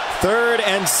 3rd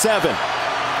and 7.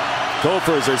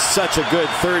 Gophers are such a good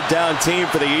third down team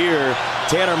for the year.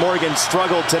 Tanner Morgan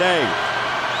struggled today.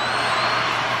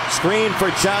 Screen for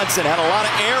Johnson, had a lot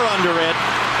of air under it,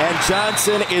 and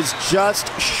Johnson is just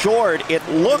short. It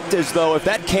looked as though if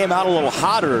that came out a little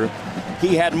hotter,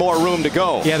 he had more room to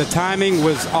go. Yeah, the timing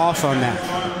was off on that.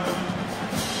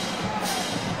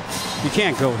 You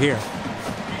can't go here.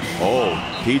 Oh,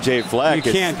 PJ Fleck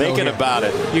is thinking about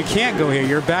it. You can't go here.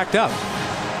 You're backed up.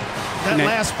 That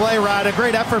last play, Rod, a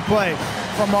great effort play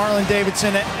from Marlon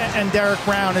Davidson and Derek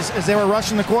Brown as they were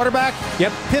rushing the quarterback.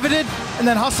 Yep. Pivoted and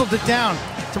then hustled it down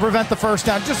to prevent the first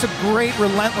down. Just a great,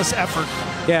 relentless effort.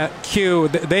 Yeah, Q,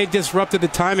 they disrupted the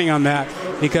timing on that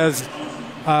because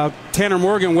Tanner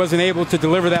Morgan wasn't able to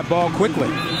deliver that ball quickly.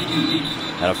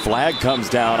 And a flag comes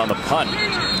down on the punt.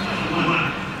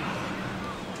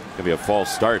 Gonna be a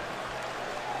false start.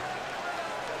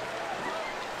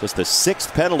 Just the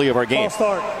 6th penalty of our game. False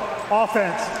start.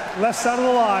 Offense, left side of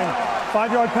the line,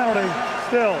 5-yard penalty,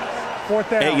 still, 4th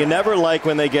down. Hey, you never like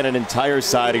when they get an entire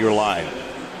side of your line.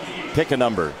 Pick a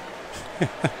number.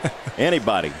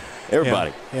 Anybody.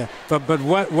 Everybody. Yeah. But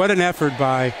what an effort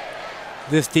by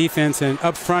this defense, and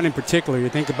up front in particular. You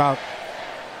think about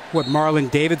what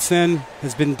Marlon Davidson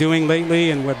has been doing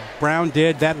lately and what Brown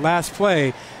did. That last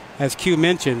play, as Q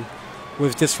mentioned,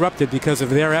 was disrupted because of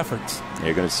their efforts.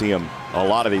 You're going to see them, a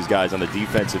lot of these guys on the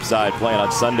defensive side playing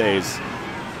on Sundays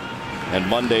and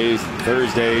Mondays,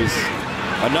 Thursdays.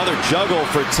 Another juggle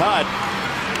for Todd.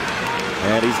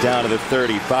 And he's down to the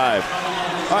 35.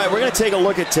 All right, we're going to take a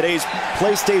look at today's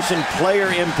PlayStation Player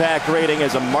Impact Rating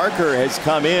as a marker has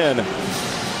come in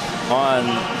on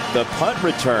the punt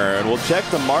return. We'll check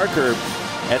the marker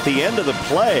at the end of the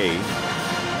play.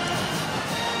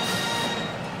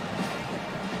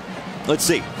 Let's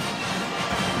see.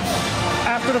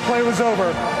 After the play was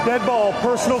over, dead ball,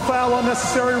 personal foul,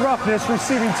 unnecessary roughness,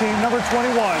 receiving team number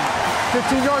 21.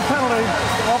 15-yard penalty,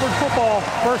 Auburn football,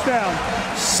 first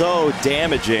down. So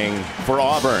damaging for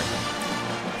Auburn.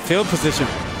 Field position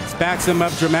backs them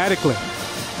up dramatically.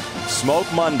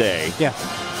 Smoke Monday. Yeah.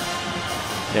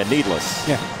 Yeah, needless.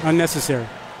 Yeah, unnecessary.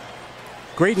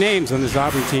 Great names on this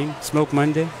Auburn team. Smoke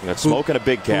Monday. You got Smoke and a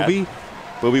Big Cat.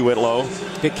 Booby Whitlow.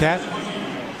 Big Cat.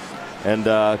 And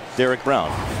Derek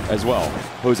Brown as well,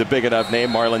 who's a big enough name.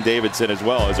 Marlon Davidson as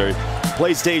well as our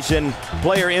PlayStation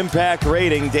Player Impact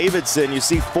Rating. Davidson, you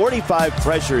see 45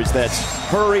 pressures. That's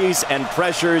hurries and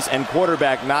pressures and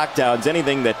quarterback knockdowns.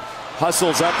 Anything that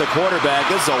hustles up the quarterback.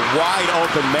 This is a wide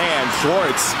open man.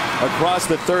 Schwartz across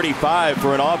the 35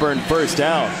 for an Auburn first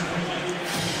down.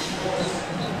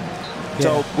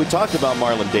 So we talked about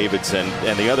Marlon Davidson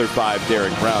and the other 5,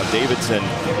 Derek Brown. Davidson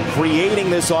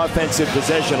creating this offensive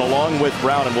possession along with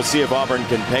Brown, and we'll see if Auburn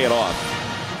can pay it off.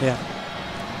 Yeah.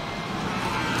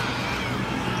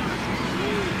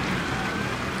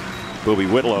 Booby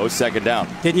Whitlow, second down.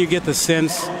 Didn't you get the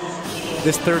sense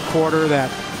this third quarter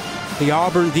that the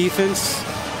Auburn defense,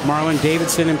 Marlon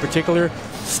Davidson in particular,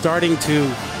 starting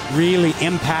to really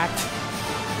impact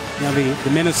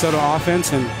the Minnesota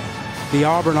offense, and the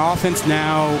Auburn offense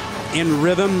now in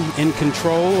rhythm, in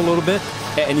control a little bit?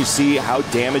 And you see how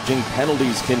damaging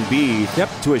penalties can be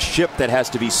to a ship that has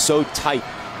to be so tight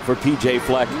for P.J.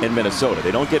 Fleck in Minnesota.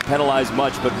 They don't get penalized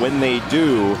much, but when they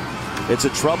do, it's a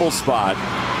trouble spot.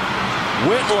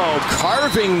 Whitlow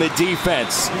carving the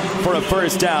defense for a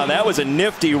first down. That was a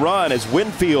nifty run as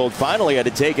Winfield finally had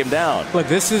to take him down. Look,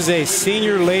 this is a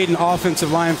senior-laden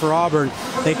offensive line for Auburn.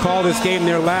 They call this game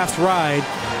their last ride,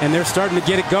 and they're starting to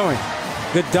get it going.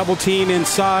 Good double team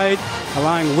inside,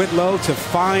 allowing Whitlow to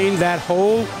find that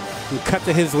hole and cut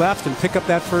to his left and pick up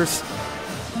that first.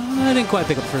 I didn't quite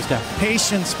pick up the first down.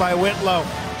 Patience by Whitlow.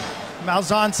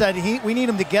 Malzahn said we need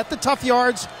him to get the tough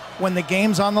yards when the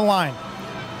game's on the line.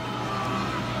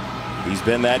 He's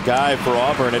been that guy for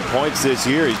Auburn at points this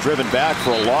year. He's driven back for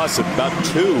a loss of about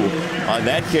 2 on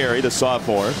that carry, the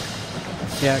sophomore.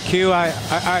 Yeah, Q,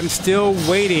 I'm still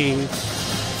waiting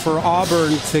for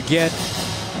Auburn to get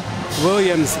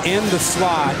Williams in the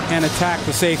slot and attack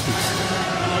the safeties.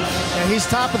 Yeah, he's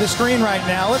top of the screen right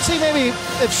now. Let's see maybe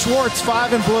if Schwartz,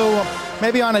 5 and blue,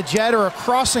 maybe on a jet or a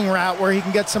crossing route where he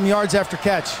can get some yards after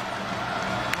catch.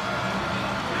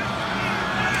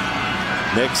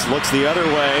 Nix looks the other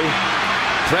way.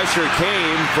 Pressure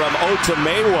came from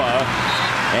Otomewa,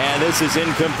 and this is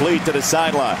incomplete to the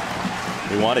sideline.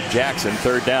 He wanted Jackson,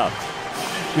 third down.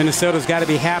 Minnesota's got to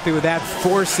be happy with that,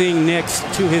 forcing Nix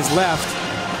to his left.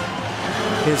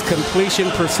 His completion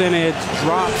percentage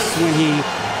drops when he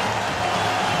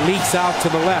leaks out to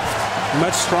the left.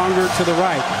 Much stronger to the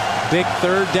right. Big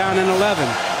third down and 11.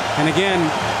 And again,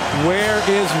 where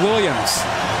is Williams?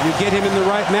 You get him in the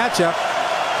right matchup.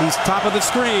 He's top of the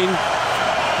screen.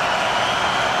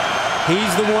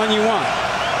 He's the one you want.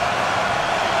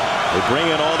 They bring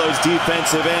in all those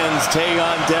defensive ends.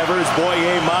 Tayon Devers,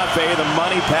 Boye Mafe, the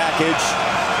money package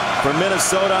for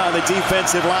Minnesota on the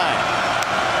defensive line.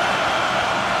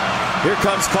 Here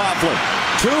comes Coughlin.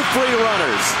 2 free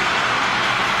runners.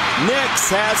 Nix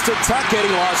has to tuck it.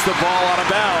 He lost the ball out of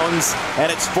bounds.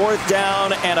 And it's 4th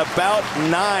down and about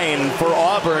 9 for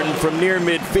Auburn from near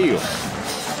midfield.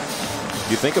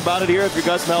 You think about it here if you're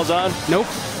Gus Malzahn? Nope.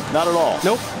 Not at all.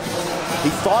 Nope. He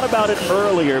thought about it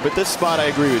earlier, but this spot, I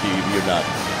agree with you.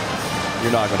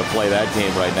 You're not going to play that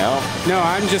game right now. No,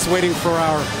 I'm just waiting for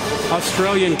our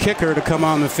Australian kicker to come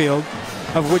on the field,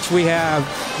 of which we have,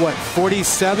 what,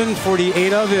 47,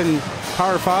 48 of in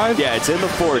Power 5? Yeah, it's in the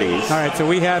 40s. All right, so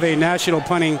we have a national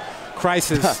punting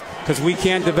crisis because we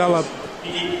can't develop,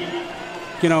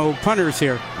 punters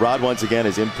here. Rod, once again,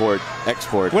 is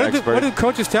import-export expert. What did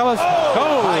coaches tell us?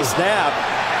 Oh, high snap,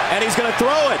 and he's going to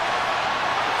throw it.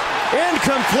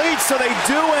 Incomplete, so they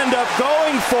do end up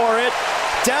going for it.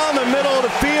 Down the middle of the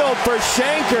field for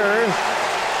Shanker.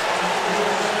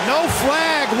 No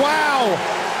flag, wow.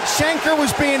 Shanker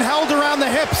was being held around the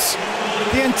hips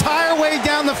the entire way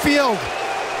down the field.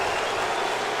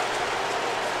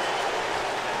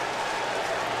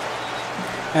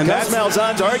 And Gus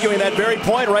Malzahn's arguing that very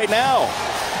point right now.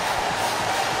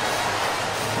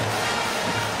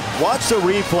 Watch the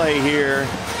replay here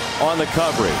on the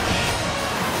coverage.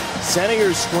 Center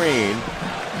your screen.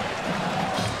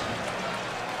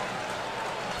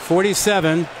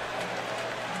 47.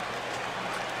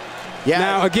 Yeah.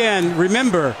 Now, again,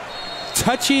 remember,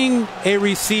 touching a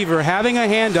receiver, having a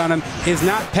hand on him, is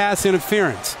not pass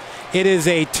interference. It is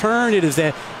a turn. It is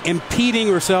a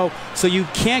impeding or so. So you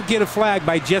can't get a flag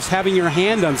by just having your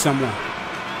hand on someone.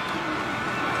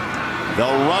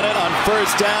 They'll run it on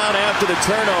first down after the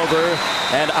turnover,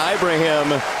 and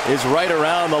Ibrahim is right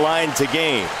around the line to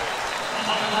gain.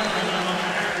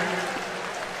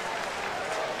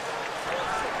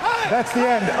 That's the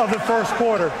end of the first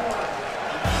quarter.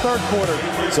 Third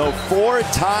quarter. So 4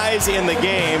 ties in the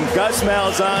game. Gus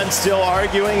Malzahn still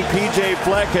arguing. P.J.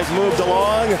 Fleck has moved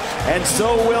along, and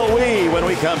so will we when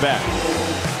we come back.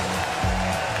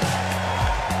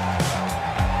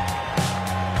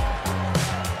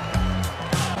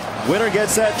 Winner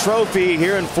gets that trophy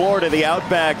here in Florida, the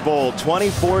Outback Bowl,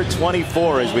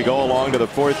 24-24 as we go along to the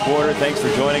fourth quarter. Thanks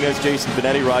for joining us, Jason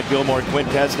Benetti, Rod Gilmore, Quint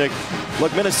Kesnick.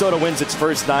 Look, Minnesota wins its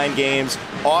first 9 games.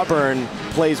 Auburn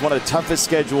plays one of the toughest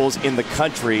schedules in the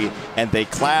country, and they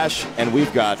clash, and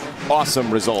we've got awesome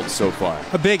results so far.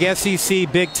 A big SEC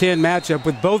Big Ten matchup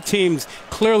with both teams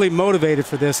clearly motivated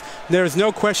for this. There's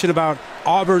no question about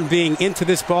Auburn being into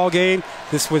this ball game.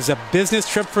 This was a business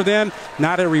trip for them,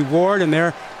 not a reward, and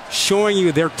they're showing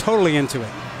you they're totally into it.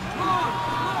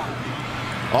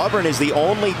 Auburn is the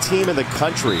only team in the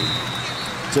country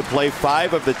to play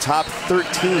 5 of the top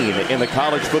 13 in the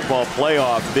college football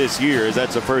playoff this year.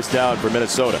 That's a first down for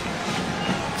Minnesota.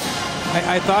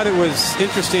 I thought it was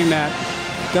interesting that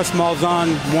Gus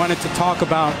Malzahn wanted to talk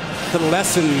about the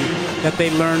lesson that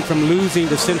they learned from losing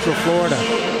to Central Florida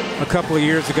a couple of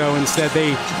years ago, and said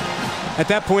at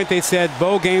that point they said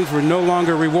bowl games were no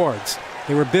longer rewards.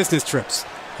 They were business trips,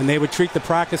 and they would treat the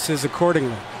practices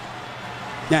accordingly.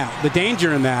 Now, the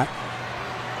danger in that,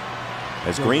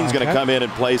 as Green's going to come in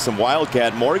and play some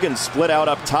Wildcat. Morgan split out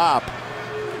up top.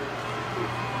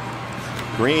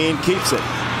 Green keeps it.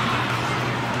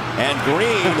 And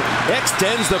Green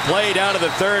extends the play down to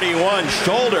the 31,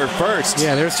 shoulder first.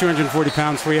 Yeah, there's 240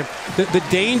 pounds for you. The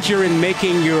danger in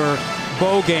making your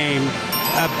bowl game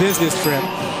a business trip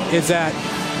is that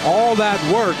all that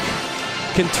work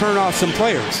can turn off some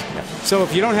players. So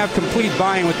if you don't have complete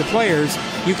buy-in with the players,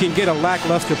 you can get a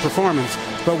lackluster performance.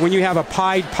 But when you have a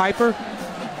Pied Piper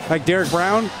like Derek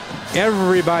Brown,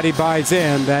 everybody buys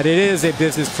in that it is a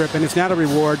business trip and it's not a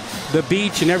reward. The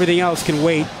beach and everything else can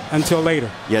wait until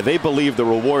later. Yeah, they believe the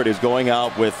reward is going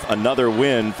out with another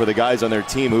win for the guys on their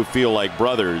team who feel like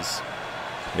brothers,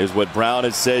 is what Brown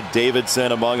has said.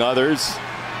 Davidson among others.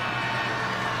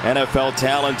 NFL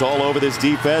talent all over this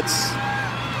defense.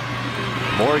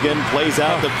 Morgan plays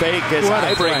out the fake as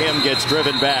Ibrahim gets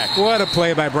driven back. What a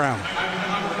play by Brown.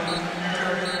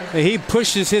 He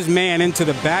pushes his man into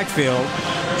the backfield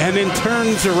and then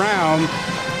turns around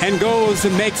and goes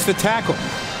and makes the tackle.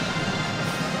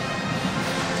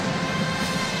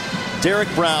 Derek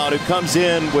Brown, who comes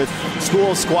in with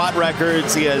school squat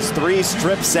records. He has 3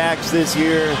 strip sacks this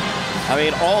year. I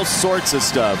mean, all sorts of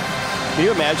stuff. Can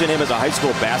you imagine him as a high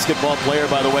school basketball player,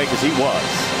 by the way? Because he was.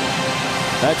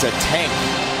 That's a tank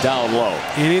down low.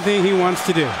 Anything he wants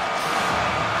to do.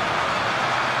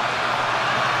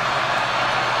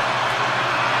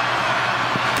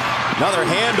 Another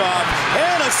handoff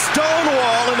and a stone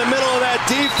wall in the middle of that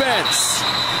defense.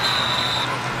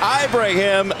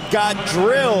 Ibrahim got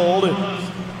drilled.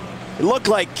 It looked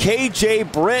like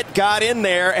KJ Britt got in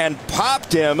there and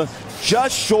popped him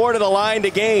just short of the line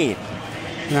to gain.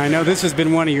 Now, I know this has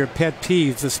been one of your pet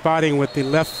peeves, the spotting with the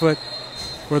left foot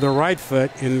or the right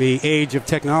foot in the age of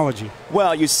technology.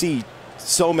 Well, you see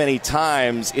so many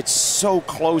times it's so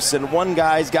close, and one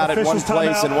guy's got it one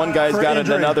place and one guy's got it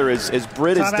another. As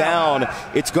Britt is down,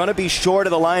 it's going to be short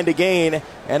of the line to gain,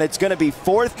 and it's going to be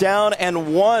 4th down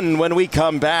and 1 when we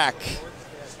come back.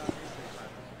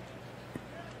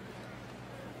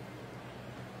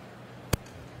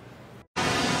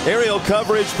 Aerial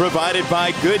coverage provided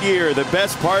by Goodyear. The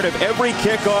best part of every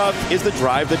kickoff is the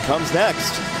drive that comes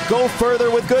next. Go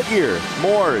further with Goodyear.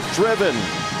 More driven.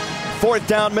 4th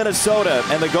down Minnesota,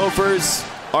 and the Gophers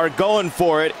are going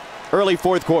for it early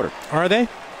 4th quarter. Are they?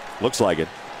 Looks like it.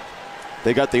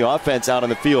 They got the offense out on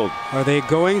the field. Are they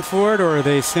going for it, or are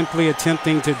they simply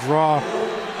attempting to draw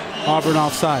Auburn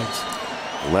off sides?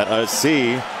 Let us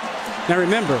see. Now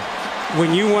remember,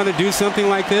 when you want to do something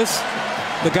like this,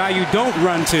 the guy you don't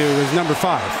run to is number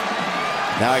 5.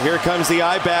 Now here comes the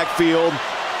eye backfield.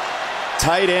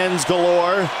 Tight ends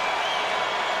galore.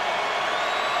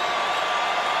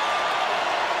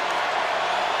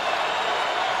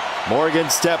 Morgan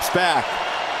steps back.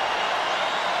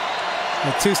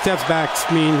 The 2 steps back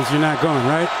means you're not going,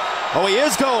 right? Oh, he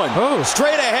is going. Oh.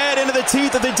 Straight ahead into the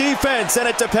teeth of the defense, and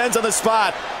it depends on the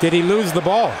spot. Did he lose the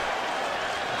ball?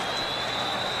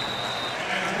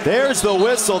 There's the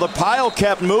whistle. The pile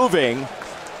kept moving.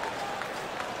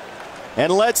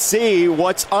 And let's see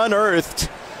what's unearthed.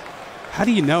 How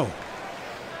do you know?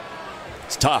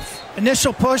 It's tough.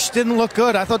 Initial push didn't look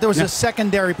good. I thought there was a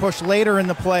secondary push later in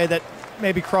the play that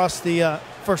maybe crossed the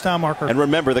first down marker. And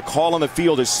remember, the call on the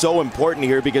field is so important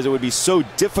here because it would be so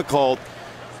difficult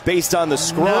based on the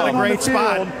scrum. Not a great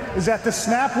spot. Is that the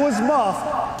snap was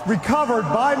muffed, recovered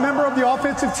by a member of the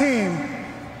offensive team.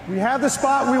 We have the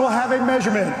spot. We will have a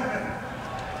measurement.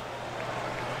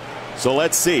 So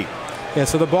let's see. Yeah,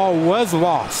 so the ball was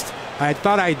lost. I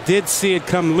thought I did see it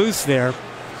come loose there.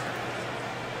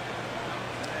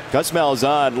 Gus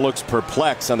Malzahn looks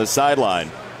perplexed on the sideline.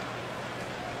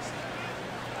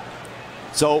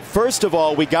 So first of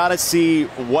all, we got to see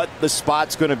what the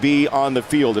spot's going to be on the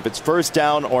field, if it's first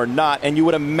down or not. And you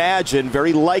would imagine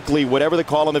very likely whatever the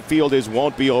call on the field is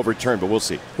won't be overturned, but we'll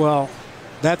see. Well,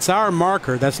 that's our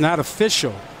marker. That's not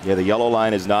official. Yeah, the yellow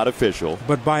line is not official.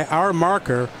 But by our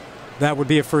marker, that would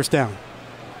be a first down.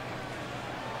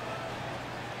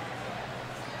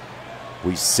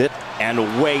 We sit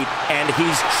and wait, and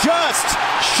he's just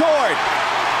short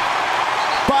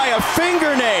by a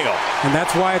fingernail. And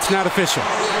that's why it's not official.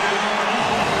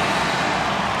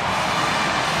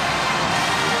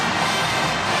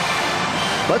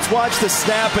 Let's watch the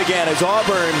snap again as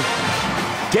Auburn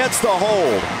gets the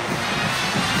hold.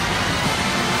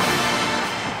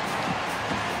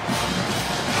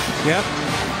 Yep.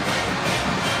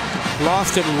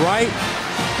 Lost it right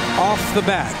off the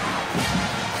bat.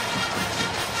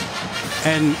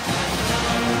 And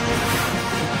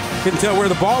couldn't tell where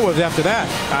the ball was after that.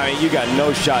 I mean, you got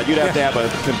no shot. You'd have to have a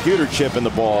computer chip in the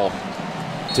ball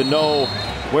to know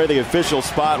where the official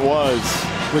spot was.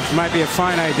 Which might be a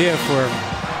fine idea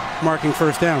for marking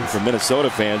first down. For Minnesota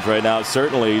fans right now,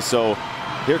 certainly. So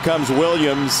here comes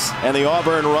Williams and the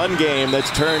Auburn run game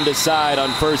that's turned aside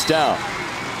on first down.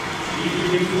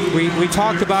 We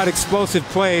talked about explosive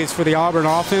plays for the Auburn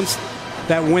offense,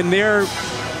 that when they're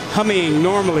humming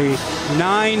normally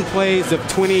 9 plays of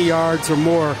 20 yards or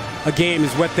more a game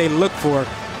is what they look for.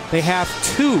 They have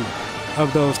 2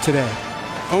 of those today.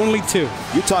 Only 2.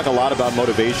 You talk a lot about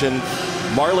motivation.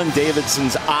 Marlon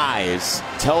Davidson's eyes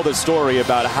tell the story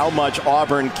about how much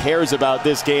Auburn cares about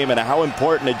this game and how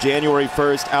important a January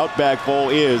 1st Outback Bowl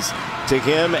is to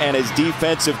him and his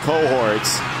defensive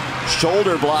cohorts.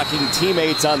 Shoulder blocking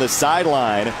teammates on the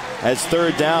sideline as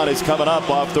third down is coming up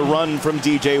off the run from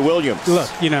DJ Williams. Look,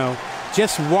 you know,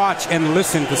 just watch and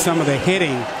listen to some of the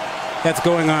hitting that's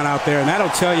going on out there, and that'll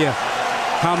tell you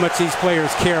how much these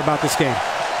players care about this game.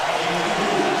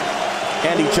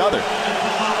 And each other.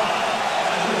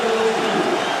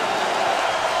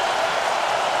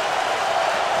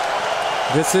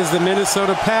 This is the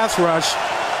Minnesota pass rush.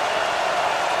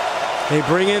 They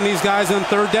bring in these guys on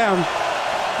third down.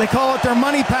 They call it their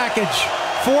money package.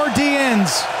 4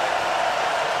 DNs.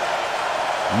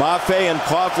 Maffei and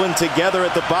Coughlin together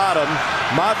at the bottom.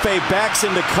 Maffei backs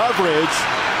into coverage.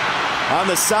 On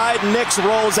the side, Nix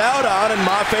rolls out on, and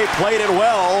Maffei played it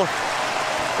well.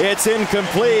 It's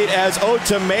incomplete as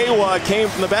Otamewa came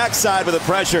from the backside with the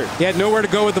pressure. He had nowhere to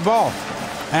go with the ball.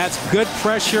 That's good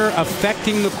pressure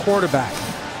affecting the quarterback.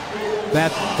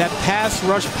 That pass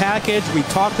rush package we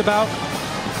talked about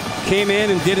came in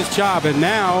and did his job, and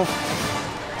now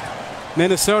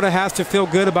Minnesota has to feel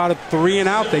good about a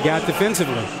 3-and-out they got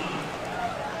defensively.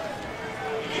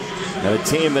 And a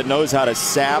team that knows how to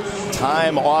sap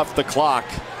time off the clock.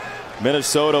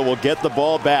 Minnesota will get the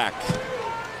ball back.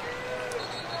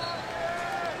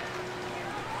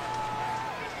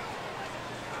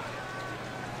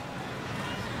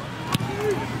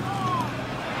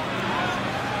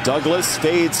 Douglas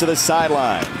fades to the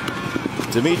sideline.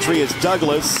 Demetrius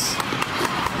Douglas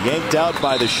yanked out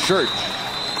by the shirt.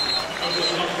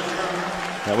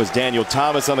 That was Daniel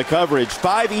Thomas on the coverage.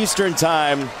 5 Eastern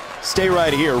time. Stay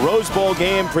right here. Rose Bowl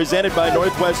game presented by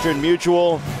Northwestern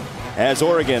Mutual as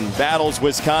Oregon battles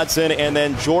Wisconsin, and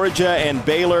then Georgia and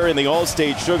Baylor in the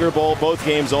All-State Sugar Bowl. Both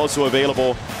games also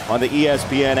available on the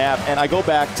ESPN app. And I go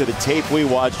back to the tape we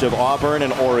watched of Auburn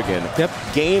and Oregon. Yep.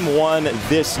 Game 1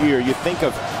 this year. You think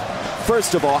of,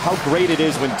 first of all, how great it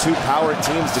is when 2 power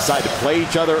teams decide to play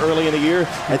each other early in the year.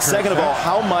 And second of all,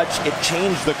 how much it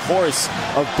changed the course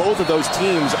of both of those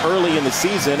teams early in the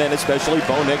season, and especially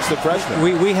Bo Nix, the freshman.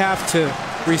 We have to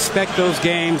respect those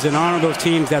games and honor those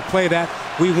teams that play that.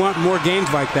 We want more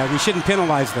games like that. We shouldn't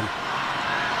penalize them.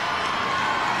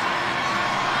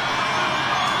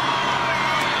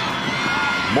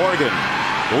 Morgan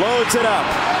loads it up.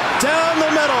 Down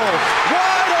the middle.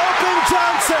 Wide open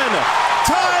Johnson.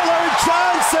 Tyler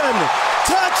Johnson.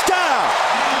 Touchdown.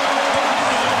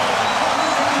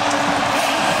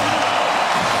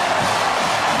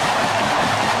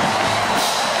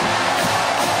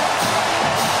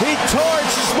 He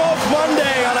torched Smoke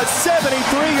Monday on a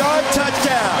 73-yard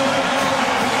touchdown.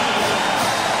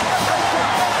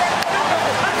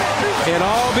 It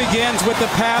all begins with the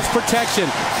pass protection.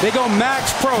 They go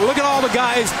max pro. Look at all the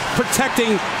guys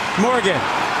protecting Morgan.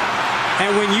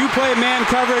 And when you play man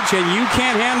coverage and you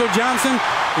can't handle Johnson,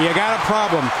 you got a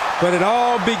problem. But it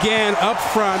all began up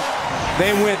front.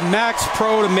 They went max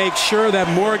pro to make sure that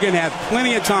Morgan had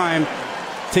plenty of time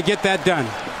to get that done.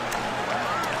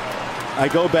 I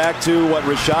go back to what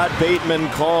Rashad Bateman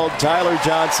called Tyler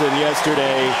Johnson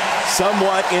yesterday.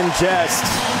 somewhat in jest,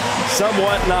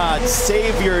 somewhat not.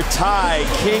 Savior Ty,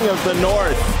 King of the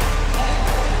North,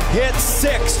 hit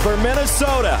 6 for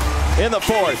Minnesota in the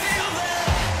 4th.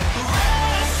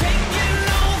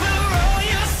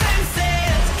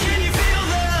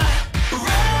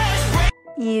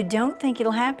 You don't think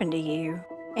it'll happen to you,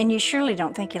 and you surely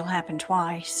don't think it'll happen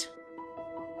twice.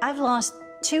 I've lost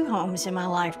 2 homes in my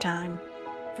lifetime.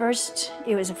 First,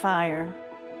 it was a fire.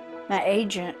 My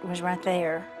agent was right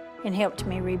there and helped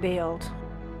me rebuild.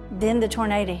 Then the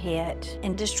tornado hit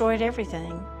and destroyed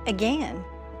everything again.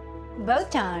 Both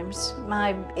times,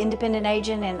 my independent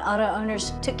agent and auto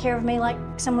owners took care of me like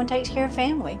someone takes care of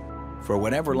family. For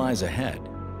whatever lies ahead,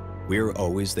 we're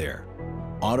always there.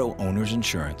 Auto Owners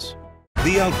Insurance.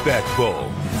 The Outback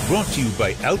Bowl, brought to you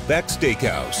by Outback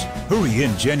Steakhouse. Hurry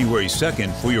in January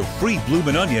 2nd for your free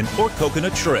bloomin' onion or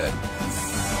coconut shred.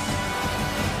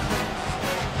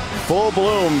 Full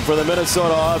bloom for the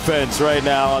Minnesota offense right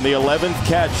now on the 11th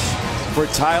catch for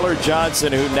Tyler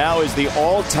Johnson, who now is the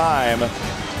all-time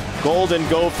Golden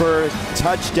Gopher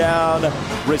touchdown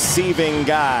receiving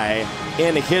guy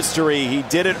in history. He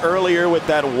did it earlier with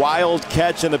that wild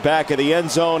catch in the back of the end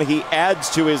zone. He adds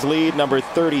to his lead, number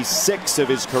 36 of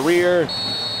his career.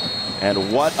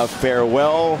 And what a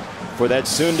farewell for that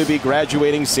soon-to-be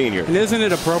graduating senior. And isn't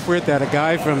it appropriate that a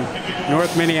guy from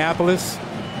North Minneapolis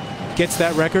gets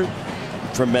that record?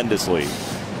 Tremendously.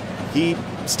 He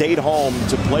stayed home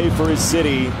to play for his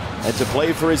city and to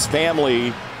play for his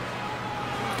family.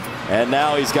 And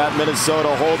now he's got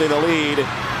Minnesota holding the lead.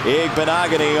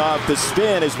 Igbenogany off the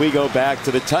spin as we go back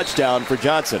to the touchdown for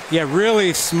Johnson. Yeah,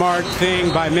 really smart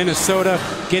thing by Minnesota,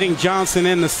 getting Johnson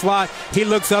in the slot. He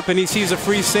looks up and he sees a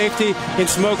free safety in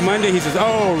Smoke Monday. He says,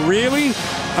 oh, really?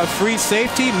 A free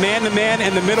safety, man-to-man,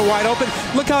 and the middle wide open?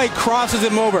 Look how he crosses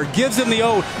him over, gives him the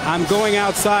oath. I'm going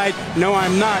outside. No,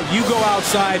 I'm not. You go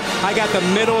outside. I got the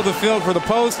middle of the field for the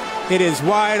post. It is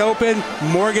wide open.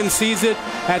 Morgan sees it.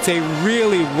 That's a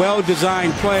really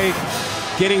well-designed play,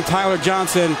 getting Tyler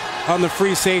Johnson on the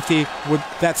free safety with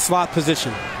that slot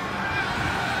position.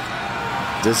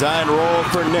 Design roll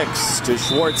for Nix to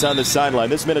Schwartz on the sideline.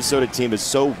 This Minnesota team is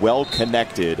so well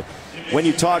connected. When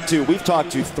you talk to, we've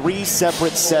talked to 3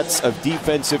 separate sets of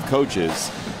defensive coaches,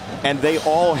 and they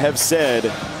all have said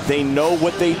they know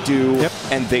what they do,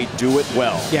 and they do it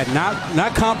well. Yeah,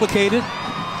 not complicated,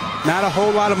 not a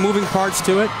whole lot of moving parts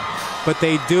to it, but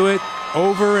they do it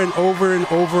over and over and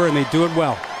over, and they do it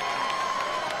well.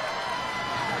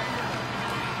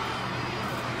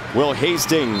 Will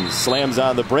Hastings slams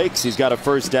on the brakes. He's got a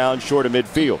first down short of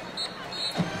midfield.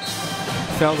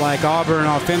 Felt like Auburn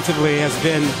offensively has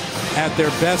been at their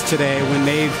best today when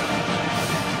they've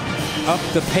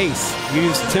upped the pace,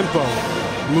 used tempo,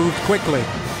 moved quickly.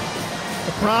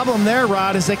 The problem there,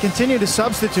 Rod, is they continue to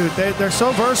substitute. They're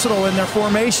so versatile in their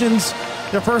formations,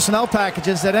 their personnel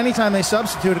packages, that anytime they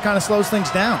substitute, it kind of slows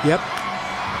things down. Yep.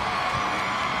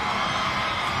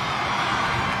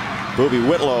 Boobie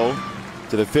Whitlow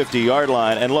to the 50-yard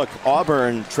line. And look,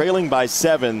 Auburn trailing by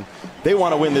 7. They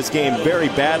want to win this game very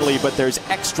badly, but there's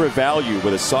extra value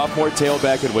with a sophomore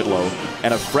tailback in Whitlow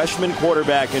and a freshman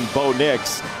quarterback in Bo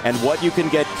Nix, and what you can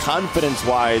get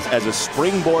confidence-wise as a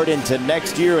springboard into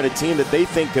next year in a team that they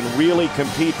think can really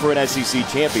compete for an SEC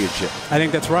championship. I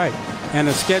think that's right. And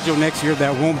a schedule next year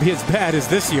that won't be as bad as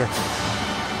this year.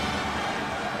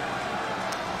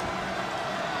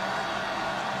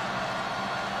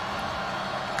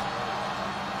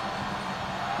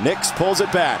 Nix pulls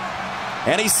it back,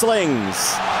 and he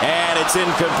slings, and it's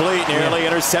incomplete, nearly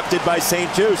intercepted by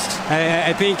St. Just.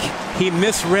 I think he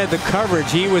misread the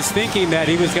coverage. He was thinking that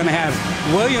he was going to have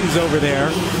Williams over there,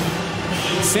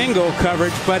 single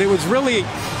coverage, but it was really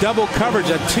double coverage,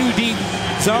 a 2-deep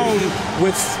zone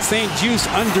with St. Just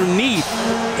underneath,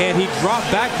 and he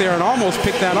dropped back there and almost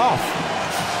picked that off.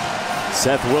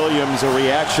 Seth Williams, a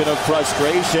reaction of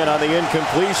frustration on the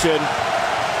incompletion.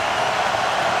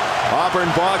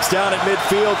 Auburn bogs down at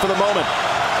midfield for the moment.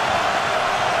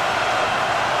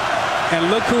 And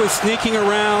look who is sneaking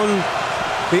around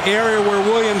the area where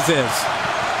Williams is.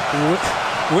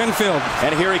 Winfield.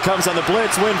 And here he comes on the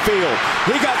blitz, Winfield.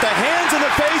 He got the hands in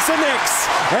the face of Nix.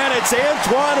 And it's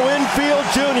Antoine Winfield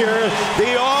Jr.,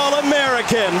 the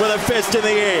All-American, with a fist in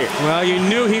the air. Well, you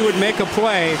knew he would make a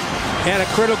play at a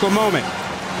critical moment.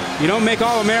 You don't make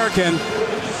All-American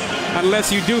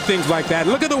unless you do things like that.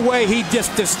 Look at the way he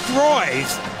just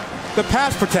destroys the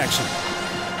pass protection.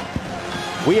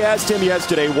 We asked him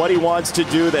yesterday what he wants to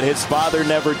do that his father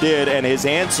never did, and his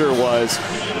answer was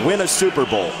win a Super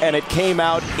Bowl, and it came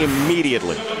out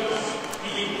immediately.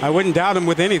 I wouldn't doubt him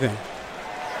with anything.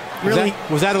 really.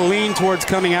 Was that a lean towards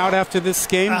coming out after this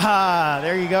game? Aha,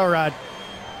 there you go, Rod.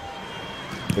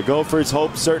 The Gophers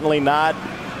hope certainly not.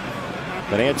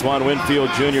 But Antoine Winfield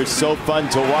Jr. is so fun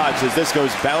to watch as this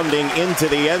goes bounding into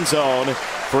the end zone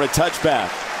for a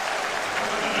touchback.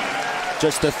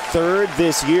 Just the third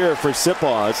this year for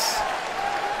Sipos.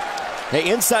 Hey,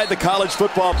 Inside the College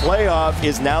Football Playoff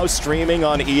is now streaming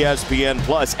on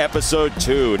ESPN+. Episode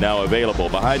 2 now available.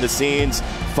 Behind the scenes,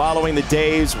 following the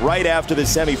days right after the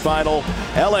semifinal.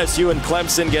 LSU and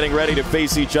Clemson getting ready to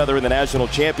face each other in the national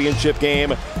championship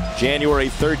game, January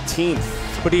 13th.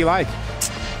 What do you like?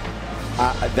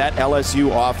 That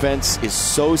LSU offense is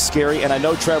so scary, and I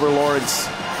know Trevor Lawrence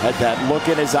had that look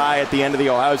in his eye at the end of the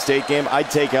Ohio State game.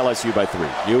 I'd take LSU by 3.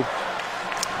 You?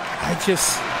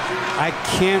 I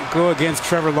can't go against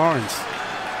Trevor Lawrence.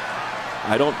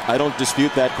 I don't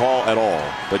dispute that call at all.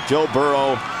 But Joe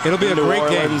Burrow, it'll be a great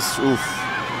game. Oof.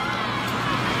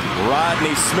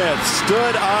 Rodney Smith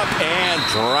stood up and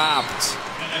dropped.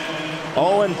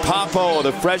 Owen Papo,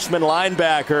 the freshman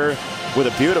linebacker, with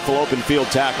a beautiful open field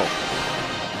tackle.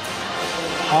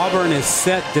 Auburn is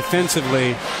set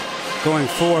defensively going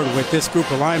forward with this group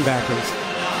of linebackers.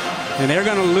 And they're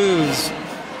going to lose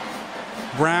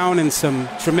Brown and some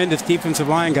tremendous defensive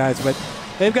line guys, but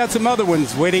they've got some other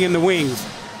ones waiting in the wings.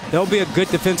 They'll be a good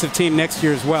defensive team next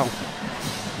year as well.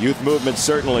 Youth movement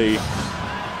certainly,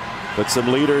 but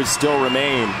some leaders still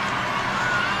remain.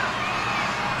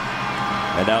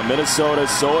 And now Minnesota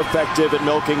so effective at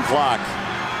milking clock.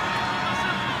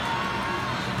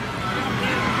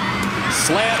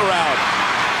 Slant route.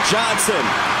 Johnson.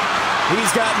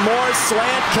 He's got more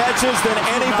slant catches than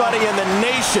anybody in the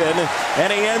nation,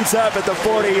 and he ends up at the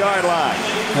 40-yard line.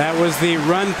 That was the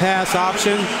run-pass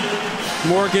option.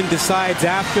 Morgan decides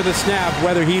after the snap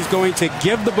whether he's going to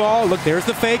give the ball. Look, there's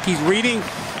the fake. He's reading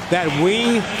that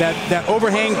wing, that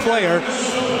overhang player,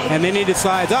 and then he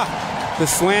decides, the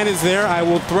slant is there. I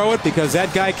will throw it because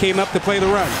that guy came up to play the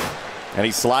run. And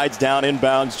he slides down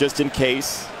inbounds just in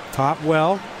case. Top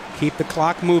well. Keep the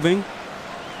clock moving.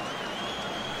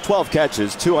 12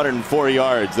 catches, 204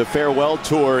 yards. The farewell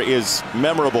tour is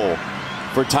memorable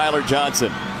for Tyler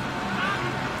Johnson.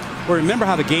 Well, remember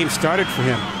how the game started for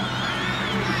him.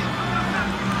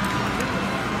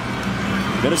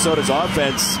 Minnesota's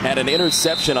offense had an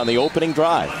interception on the opening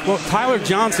drive. Well, Tyler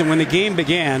Johnson, when the game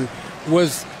began,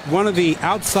 was one of the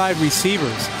outside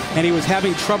receivers, and he was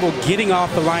having trouble getting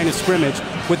off the line of scrimmage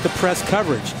with the press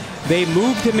coverage. They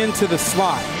moved him into the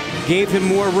slot, gave him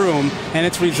more room, and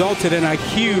it's resulted in a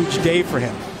huge day for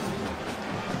him.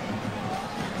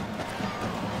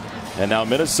 And now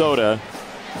Minnesota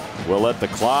will let the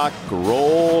clock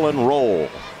roll and roll.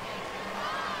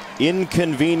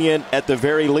 Inconvenient at the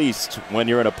very least when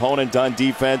you're an opponent on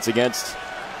defense against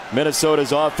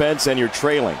Minnesota's offense and you're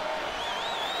trailing.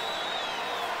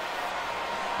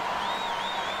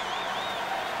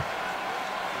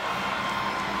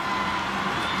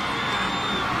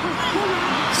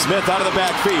 Smith out of the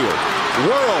backfield,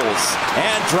 whirls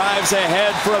and drives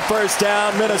ahead for a first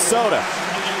down, Minnesota.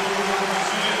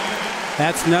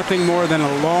 That's nothing more than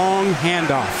a long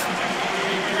handoff.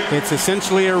 It's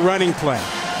essentially a running play.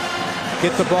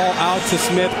 Get the ball out to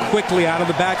Smith quickly out of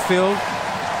the backfield.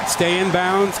 Stay in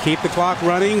bounds, keep the clock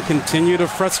running, continue to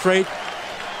frustrate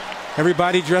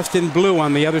everybody dressed in blue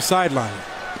on the other sideline.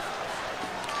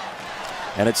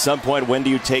 And at some point, when do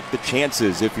you take the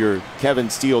chances if you're Kevin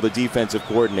Steele, the defensive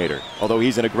coordinator? Although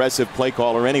he's an aggressive play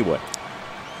caller anyway.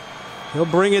 He'll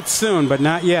bring it soon, but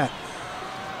not yet.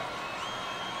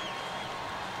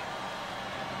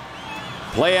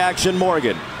 Play action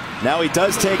Morgan. Now he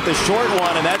does take the short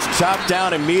one, and that's chopped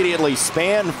down immediately.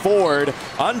 Span forward,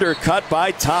 undercut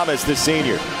by Thomas, the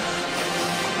senior.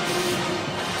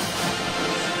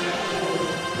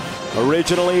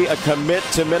 Originally a commit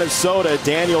to Minnesota,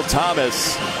 Daniel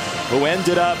Thomas, who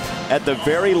ended up at the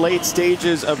very late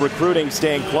stages of recruiting,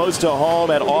 staying close to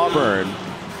home at Auburn,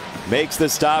 makes the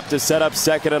stop to set up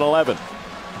 2nd and 11.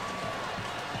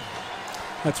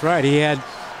 That's right. He had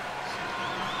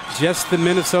just the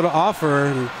Minnesota offer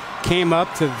and came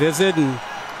up to visit and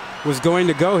was going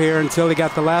to go here until he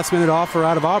got the last-minute offer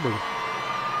out of Auburn.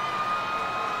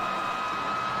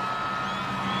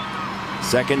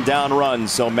 2nd down run,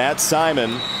 so Matt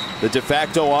Simon, the de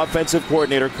facto offensive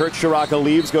coordinator. Kurt Shiraka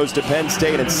leaves, goes to Penn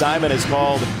State, and Simon has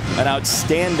called an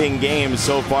outstanding game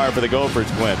so far for the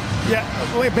Gophers, Quinn.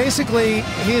 Yeah, basically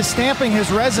he is stamping his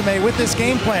resume with this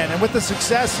game plan and with the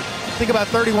success. Think about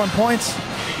 31 points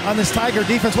on this Tiger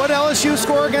defense. What did LSU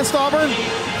score against Auburn?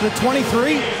 The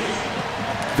 23?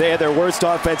 They had their worst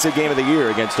offensive game of the year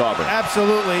against Auburn.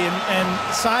 Absolutely,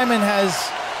 and Simon has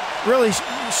really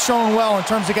shown well in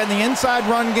terms of getting the inside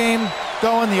run game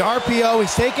going, the RPO.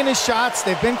 He's taking his shots.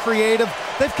 They've been creative.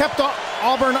 They've kept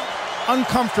Auburn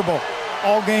uncomfortable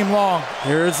all game long.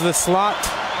 Here's the slot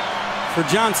for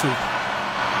Johnson.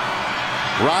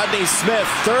 Rodney Smith,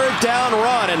 third down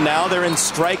run, and now they're in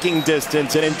striking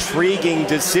distance. An intriguing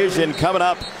decision coming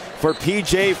up for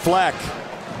P.J. Fleck.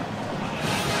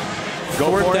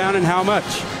 Fourth down and how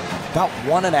much? About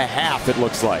 1.5, it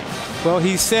looks like. Well,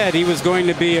 he said he was going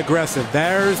to be aggressive.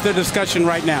 There's the discussion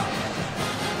right now.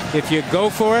 If you go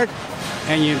for it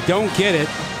and you don't get it,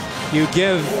 you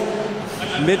give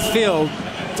midfield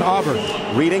to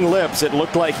Auburn. Reading lips, it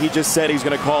looked like he just said he's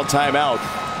going to call timeout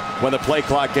when the play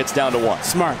clock gets down to 1.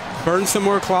 Smart. Burn some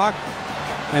more clock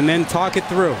and then talk it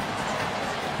through.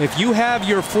 If you have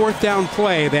your fourth down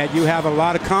play that you have a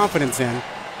lot of confidence in,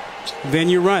 then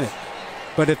you run it.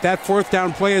 But if that fourth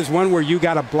down play is one where you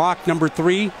got to block number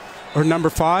 3 or number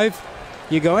 5,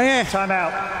 you go,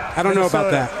 timeout. I don't know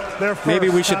about that. Maybe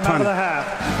we should punt it.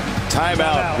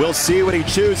 Timeout. We'll see what he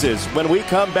chooses when we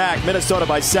come back. Minnesota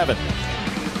by 7.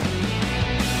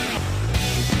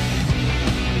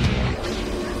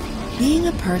 Being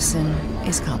a person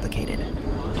is complicated,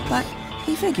 but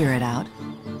you figure it out.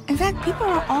 In fact, people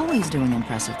are always doing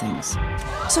impressive things.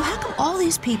 So how come all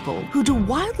these people who do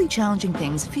wildly challenging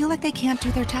things feel like they can't do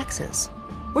their taxes?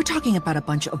 We're talking about a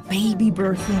bunch of baby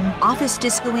birthing, office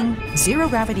discoing,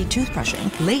 zero-gravity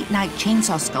toothbrushing, late-night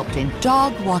chainsaw sculpting,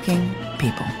 dog-walking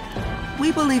people.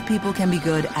 We believe people can be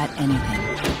good at anything.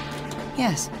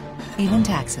 Yes, even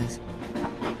taxes.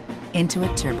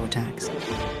 Intuit TurboTax.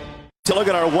 To look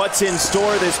at our What's in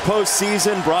Store this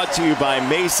postseason, brought to you by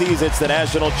Macy's. It's the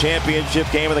national championship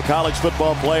game of the college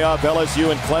football playoff. LSU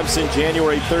and Clemson,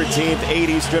 January 13th, 8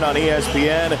 Eastern on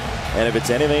ESPN. And if it's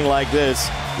anything like this,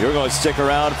 you're going to stick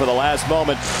around for the last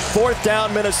moment. Fourth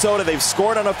down, Minnesota. They've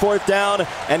scored on a fourth down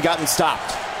and gotten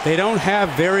stopped. They don't have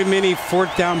very many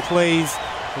fourth down plays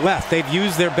left. They've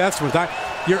used their best ones.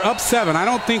 You're up 7. I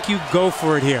don't think you go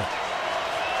for it here.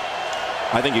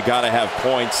 I think you got to have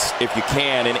points if you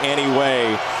can in any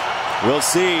way. We'll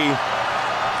see.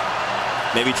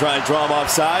 Maybe try and draw them off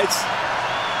sides.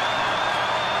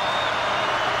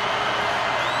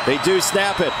 They do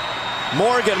snap it.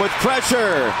 Morgan with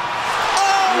pressure.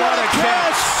 Oh, what a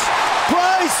catch!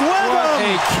 Bryce Witham! What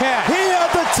a catch! He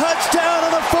had the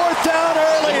touchdown on the fourth down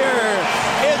earlier.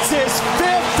 It's his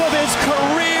 5th of his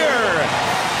career.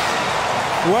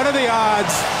 What are the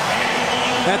odds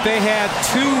that they had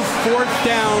 2 fourth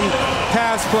down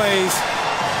pass plays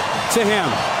to him?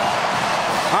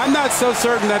 I'm not so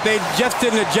certain that they just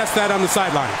didn't adjust that on the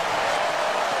sideline.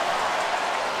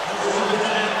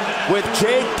 With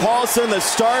Jake Paulson, the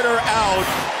starter, out,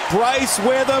 Bryce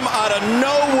Witham out of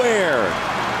nowhere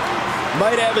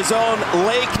might have his own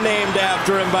lake named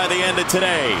after him by the end of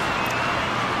today.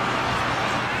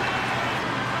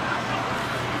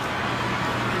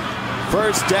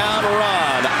 First down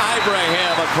run,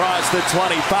 Ibrahim across the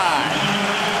 25.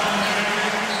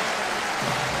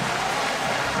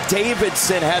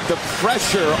 Davidson had the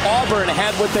pressure. Auburn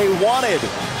had what they wanted.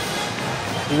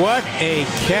 What a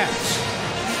catch.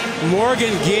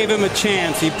 Morgan gave him a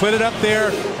chance. He put it up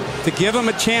there to give him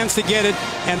a chance to get it,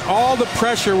 and all the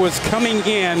pressure was coming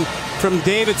in from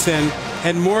Davidson,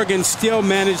 and Morgan still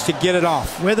managed to get it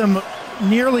off. Witham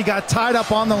nearly got tied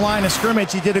up on the line of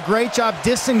scrimmage. He did a great job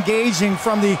disengaging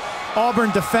from the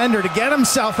Auburn defender to get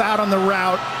himself out on the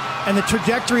route, and the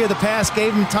trajectory of the pass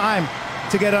gave him time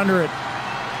to get under it.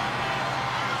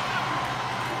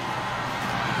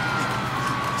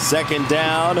 Second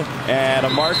down, and a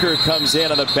marker comes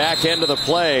in on the back end of the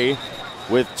play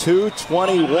with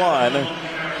 2:21,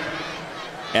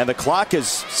 and the clock is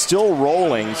still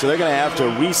rolling, so they're going to have to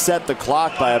reset the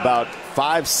clock by about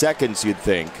 5 seconds, you'd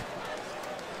think.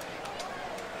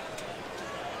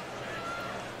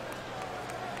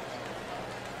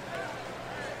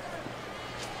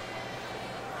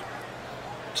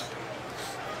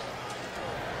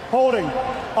 Holding,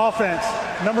 offense,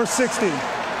 number 60,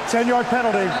 10-yard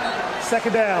penalty,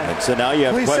 second down. And so now you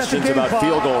have questions about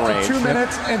field goal range. 2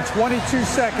 minutes and 22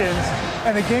 seconds,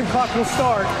 and the game clock will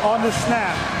start on the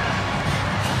snap.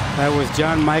 That was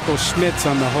John Michael Schmitz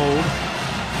on the hold.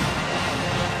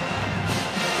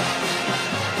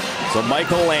 So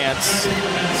Michael Lance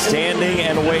standing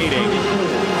and waiting.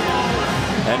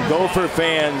 And Gopher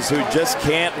fans who just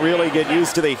can't really get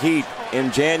used to the heat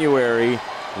in January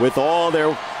with all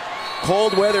their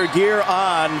cold weather gear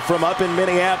on from up in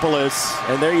Minneapolis.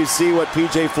 And there you see what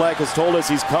P.J. Fleck has told us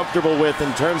he's comfortable with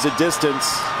in terms of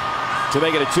distance to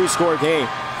make it a 2-score game.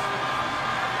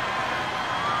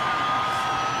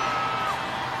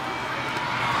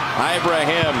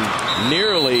 Ibrahim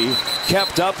nearly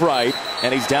kept upright,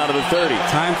 and he's down to the 30.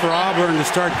 Time for Auburn to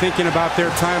start thinking about their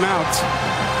timeouts.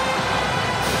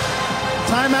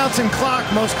 Timeouts and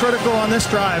clock most critical on this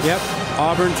drive. Yep,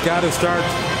 Auburn's got to start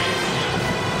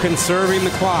conserving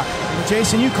the clock.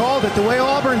 Jason, you called it. The way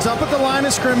Auburn's up at the line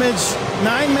of scrimmage,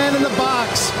 9 men in the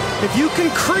box. If you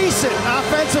can crease it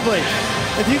offensively,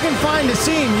 if you can find a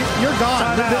seam, you're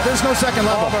gone. There's no second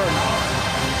level. Auburn.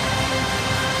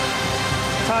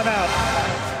 Timeout.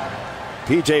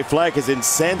 PJ Fleck is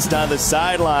incensed on the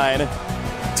sideline.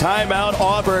 Timeout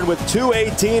Auburn with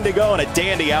 2:18 to go in a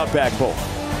dandy Outback Bowl.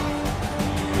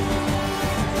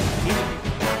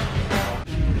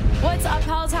 What's up,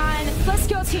 Peloton? Let's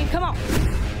go, team. Come on.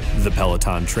 The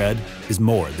Peloton tread is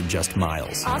more than just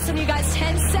miles. Awesome, you guys.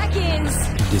 10 seconds.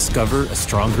 Discover a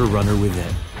stronger runner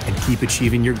within and keep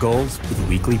achieving your goals with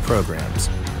weekly programs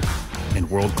and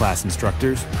world-class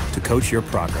instructors to coach your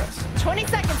progress. 20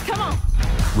 seconds. Come on.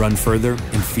 Run further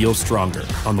and feel stronger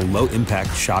on the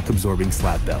low-impact shock-absorbing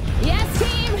slat belt. Yes,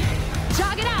 team.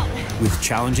 Jog it out. With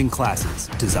challenging classes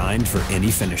designed for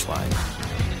any finish line.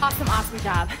 Awesome, awesome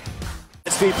job.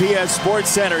 SVPS Sports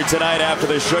Center tonight after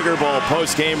the Sugar Bowl.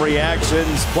 Post-game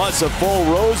reactions, plus a full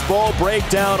Rose Bowl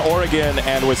breakdown. Oregon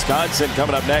and Wisconsin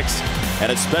coming up next.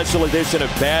 And a special edition of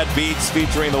Bad Beats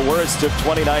featuring the worst of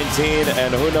 2019.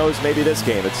 And who knows, maybe this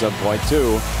game at some point,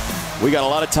 too. We got a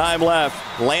lot of time left.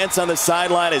 Lance on the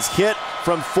sideline is hit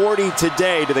from 40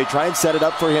 today. Do they try and set it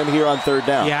up for him here on third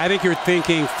down? Yeah, I think you're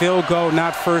thinking field goal,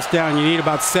 not first down. You need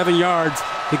about 7 yards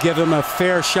to give him a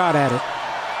fair shot at it.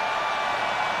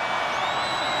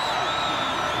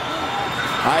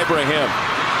 Ibrahim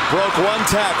broke one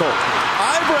tackle.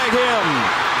 Ibrahim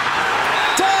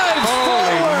dives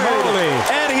forward,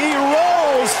 and he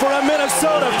rolls for a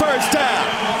Minnesota first down.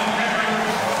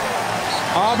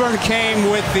 Auburn came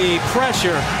with the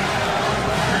pressure,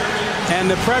 and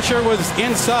the pressure was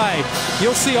inside.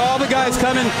 You'll see all the guys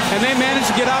coming, and they managed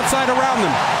to get outside around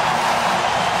them.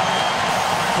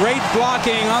 Great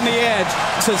blocking on the edge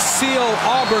to seal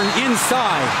Auburn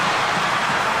inside.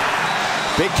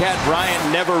 Big Cat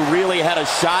Bryant never really had a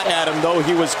shot at him, though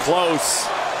he was close.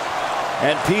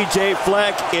 And PJ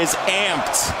Fleck is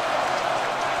amped.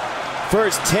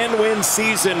 First 10-win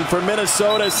season for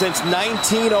Minnesota since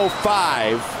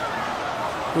 1905.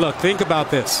 Look, think about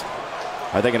this.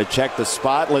 Are they going to check the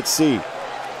spot? Let's see.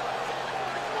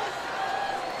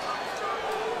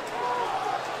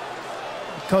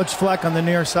 Coach Fleck on the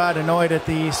near side annoyed at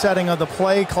the setting of the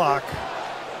play clock.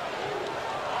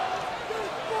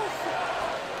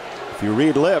 If you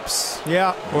read lips.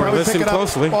 Yeah, or listen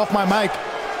closely. Off my mic.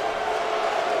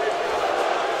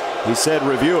 He said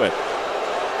review it.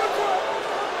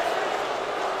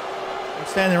 I'm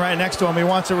standing right next to him. He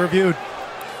wants it reviewed.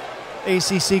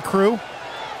 ACC crew.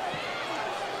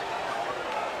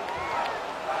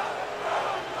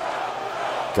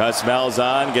 Gus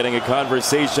Malzahn getting a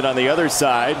conversation on the other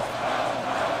side.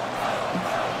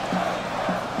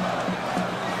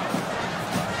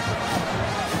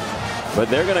 But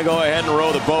they're going to go ahead and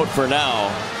row the boat for now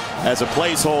as a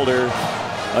placeholder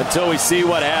until we see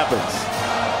what happens.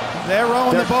 They're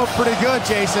rowing the boat pretty good,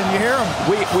 Jason. You hear them?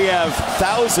 We have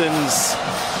thousands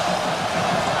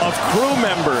of crew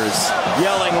members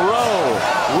yelling, row,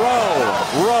 row,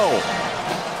 row.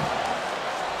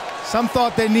 Some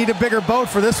thought they need a bigger boat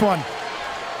for this one.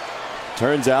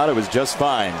 Turns out it was just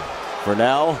fine. For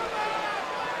now,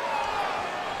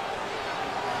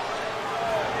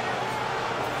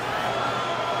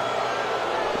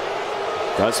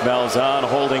 Gus Malzahn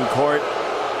holding court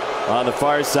on the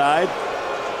far side.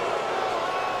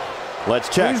 Let's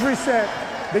check. Please reset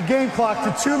the game clock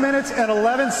to 2 minutes and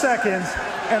 11 seconds,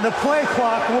 and the play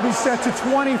clock will be set to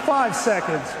 25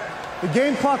 seconds. The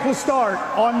game clock will start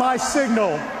on my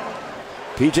signal.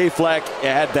 PJ Fleck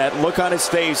had that look on his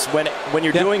face when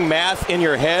you're doing math in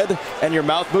your head and your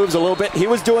mouth moves a little bit. He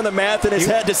was doing the math in his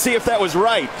head to see if that was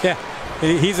right. Yeah,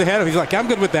 he's ahead of. He's like, I'm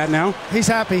good with that now. He's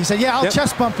happy. He said, yeah, I'll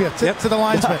chest bump you to the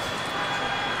linesman.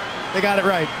 They got it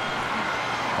right.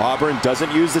 Auburn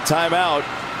doesn't use the timeout.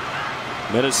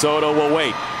 Minnesota will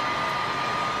wait.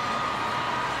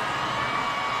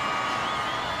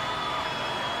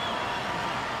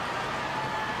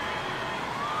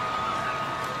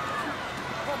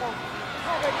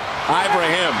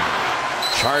 Ibrahim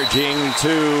charging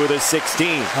to the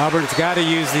 16. Auburn's got to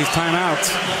use these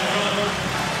timeouts.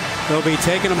 They'll be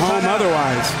taking them home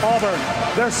otherwise. Auburn,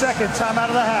 their second timeout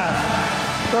of the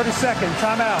half. 30-second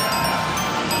timeout.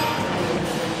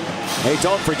 Hey,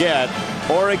 don't forget,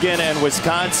 Oregon and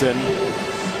Wisconsin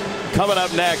coming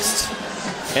up next.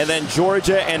 And then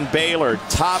Georgia and Baylor,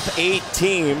 top 8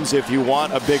 teams if you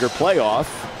want a bigger playoff.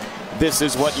 this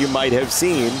is what you might have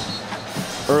seen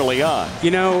early on. You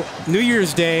know, New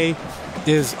Year's Day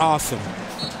is awesome.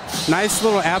 Nice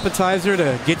little appetizer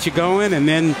to get you going, and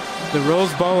then the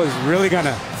Rose Bowl is really going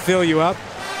to fill you up.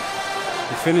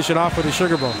 And finish it off with a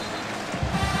Sugar Bowl.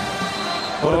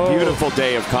 What a beautiful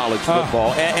day of college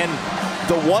football. And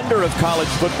the wonder of college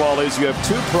football is you have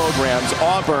two programs,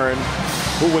 Auburn,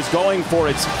 who was going for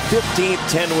its 15th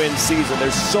 10-win season.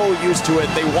 They're so used to it.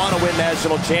 They want to win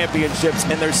national championships,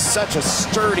 and there's such a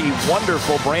sturdy,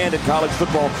 wonderful brand in college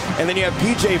football. And then you have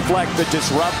P.J. Fleck, the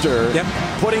disruptor,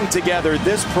 putting together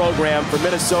this program for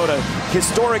Minnesota.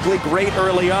 Historically great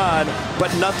early on,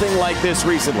 but nothing like this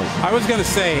recently. I was going to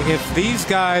say, if these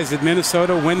guys at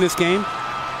Minnesota win this game,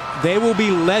 they will be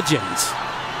legends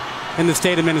in the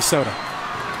state of Minnesota.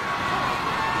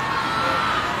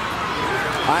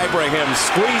 Ibrahim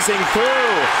squeezing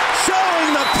through,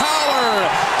 showing the power,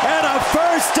 and a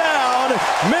first down,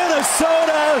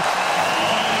 Minnesota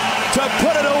to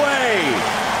put it away.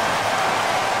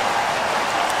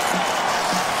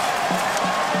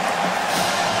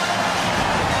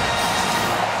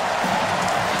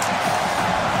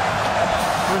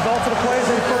 Results of the plays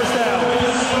in first down.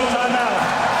 Timeout.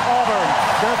 Auburn,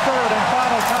 their third and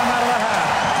final timeout of the half.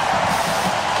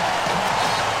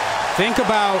 Think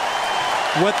about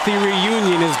what the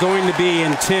reunion is going to be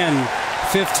in 10,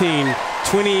 15,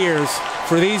 20 years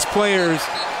for these players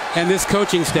and this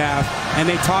coaching staff. And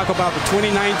they talk about the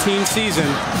 2019 season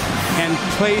and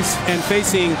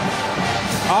facing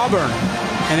Auburn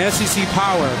and SEC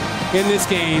power in this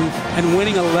game and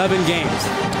winning 11 games.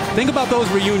 Think about those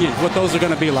reunions, what those are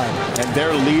going to be like. And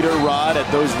their leader, Rod,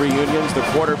 at those reunions, the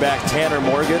quarterback Tanner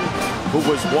Morgan, who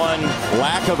was one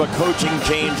lack of a coaching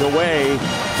change away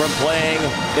from playing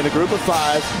in a group of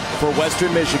 5 for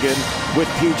Western Michigan with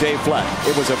P.J. Fleck.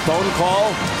 It was a phone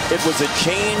call. It was a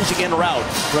change in route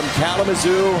from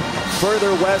Kalamazoo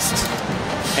further west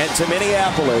and to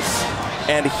Minneapolis.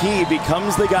 And he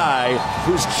becomes the guy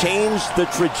who's changed the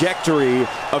trajectory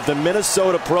of the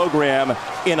Minnesota program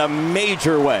in a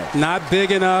major way. Not big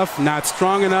enough, not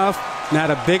strong enough, not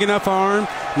a big enough arm,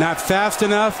 not fast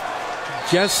enough,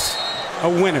 just a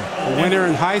winner. A winner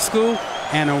in high school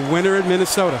and a winner at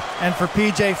Minnesota. And for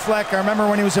P.J. Fleck, I remember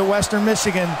when he was at Western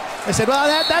Michigan, they said, well,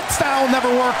 that style will never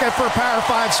work for a Power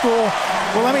 5 school.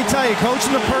 Well, let me tell you,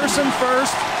 coaching the person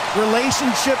first,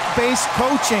 relationship-based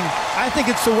coaching, I think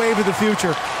it's the wave of the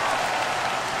future.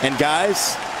 And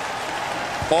guys,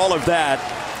 all of that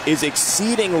is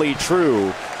exceedingly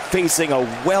true facing a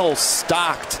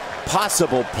well-stocked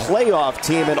possible playoff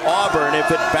team in Auburn if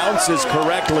it bounces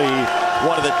correctly.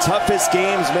 One of the toughest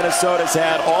games Minnesota's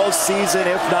had all season,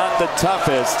 if not the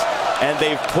toughest, and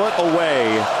they've put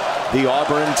away the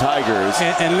Auburn Tigers.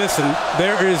 And listen,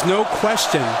 there is no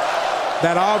question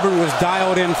that Auburn was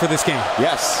dialed in for this game.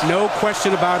 Yes. No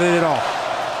question about it at all.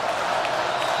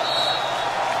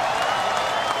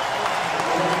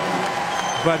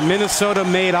 But Minnesota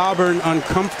made Auburn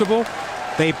uncomfortable.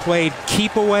 They played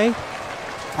keep away.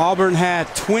 Auburn had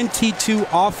 22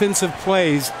 offensive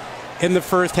plays in the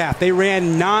first half. They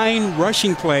ran 9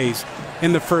 rushing plays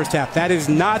in the first half. That is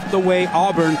not the way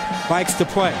Auburn likes to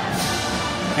play.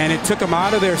 And it took them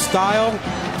out of their style,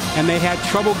 and they had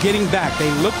trouble getting back.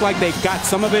 They looked like they got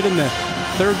some of it in the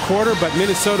third quarter, but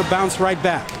Minnesota bounced right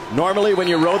back. Normally when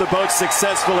you row the boat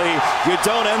successfully, you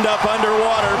don't end up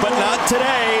underwater, but not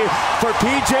today for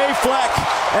P.J. Fleck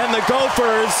and the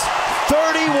Gophers.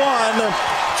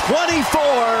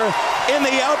 31-24 in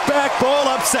the Outback Bowl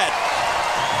upset.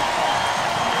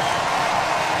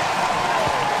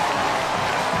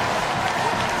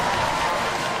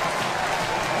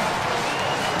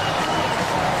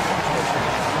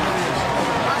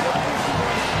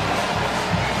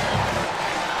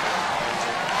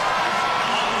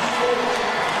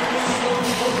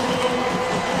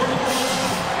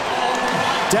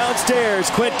 Downstairs,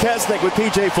 Quint Kesnick with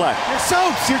P.J. Fleck. You're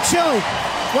soaked, you're chilly.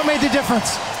 What made the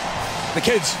difference? The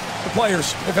kids, the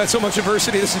players. They've had so much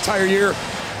adversity this entire year,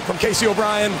 from Casey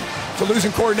O'Brien to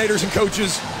losing coordinators and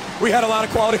coaches. We had a lot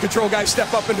of quality control guys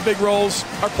step up into big roles.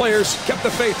 Our players kept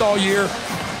the faith all year.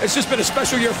 It's just been a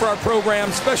special year for our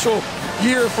program, special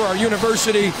year for our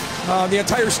university, the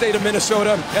entire state of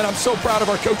Minnesota, and I'm so proud of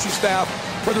our coaching staff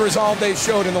for the resolve they've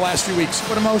showed in the last few weeks.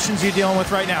 What emotions are you dealing with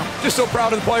right now? Just so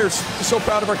proud of the players, just so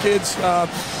proud of our kids,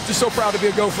 just so proud to be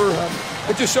a Gopher.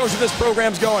 It just shows you this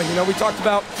program's going. You know, we talked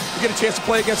about we get a chance to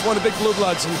play against one of the big Blue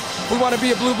Bloods, and if we want to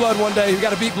be a Blue Blood one day, we got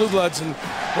to beat Blue Bloods, and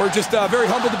we're just very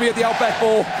humbled to be at the Outback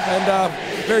Bowl and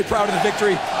very proud of the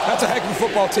victory. That's a heck of a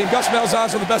football team. Gus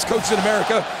Malzahn's one of the best coaches in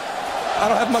America. I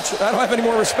don't have any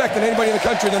more respect than anybody in the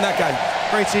country than that guy.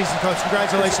 Great season, Coach.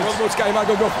 Congratulations.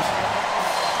 Go Gophers.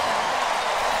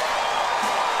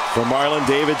 For Marlon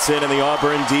Davidson and the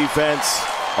Auburn defense,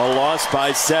 a loss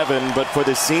by 7. But for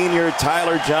the senior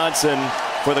Tyler Johnson,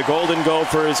 for the Golden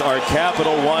Gophers, our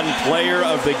Capital One Player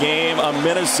of the Game, a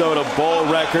Minnesota Bowl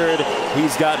record.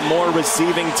 He's got more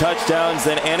receiving touchdowns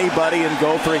than anybody in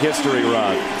Gopher history,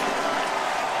 Rob.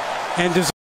 And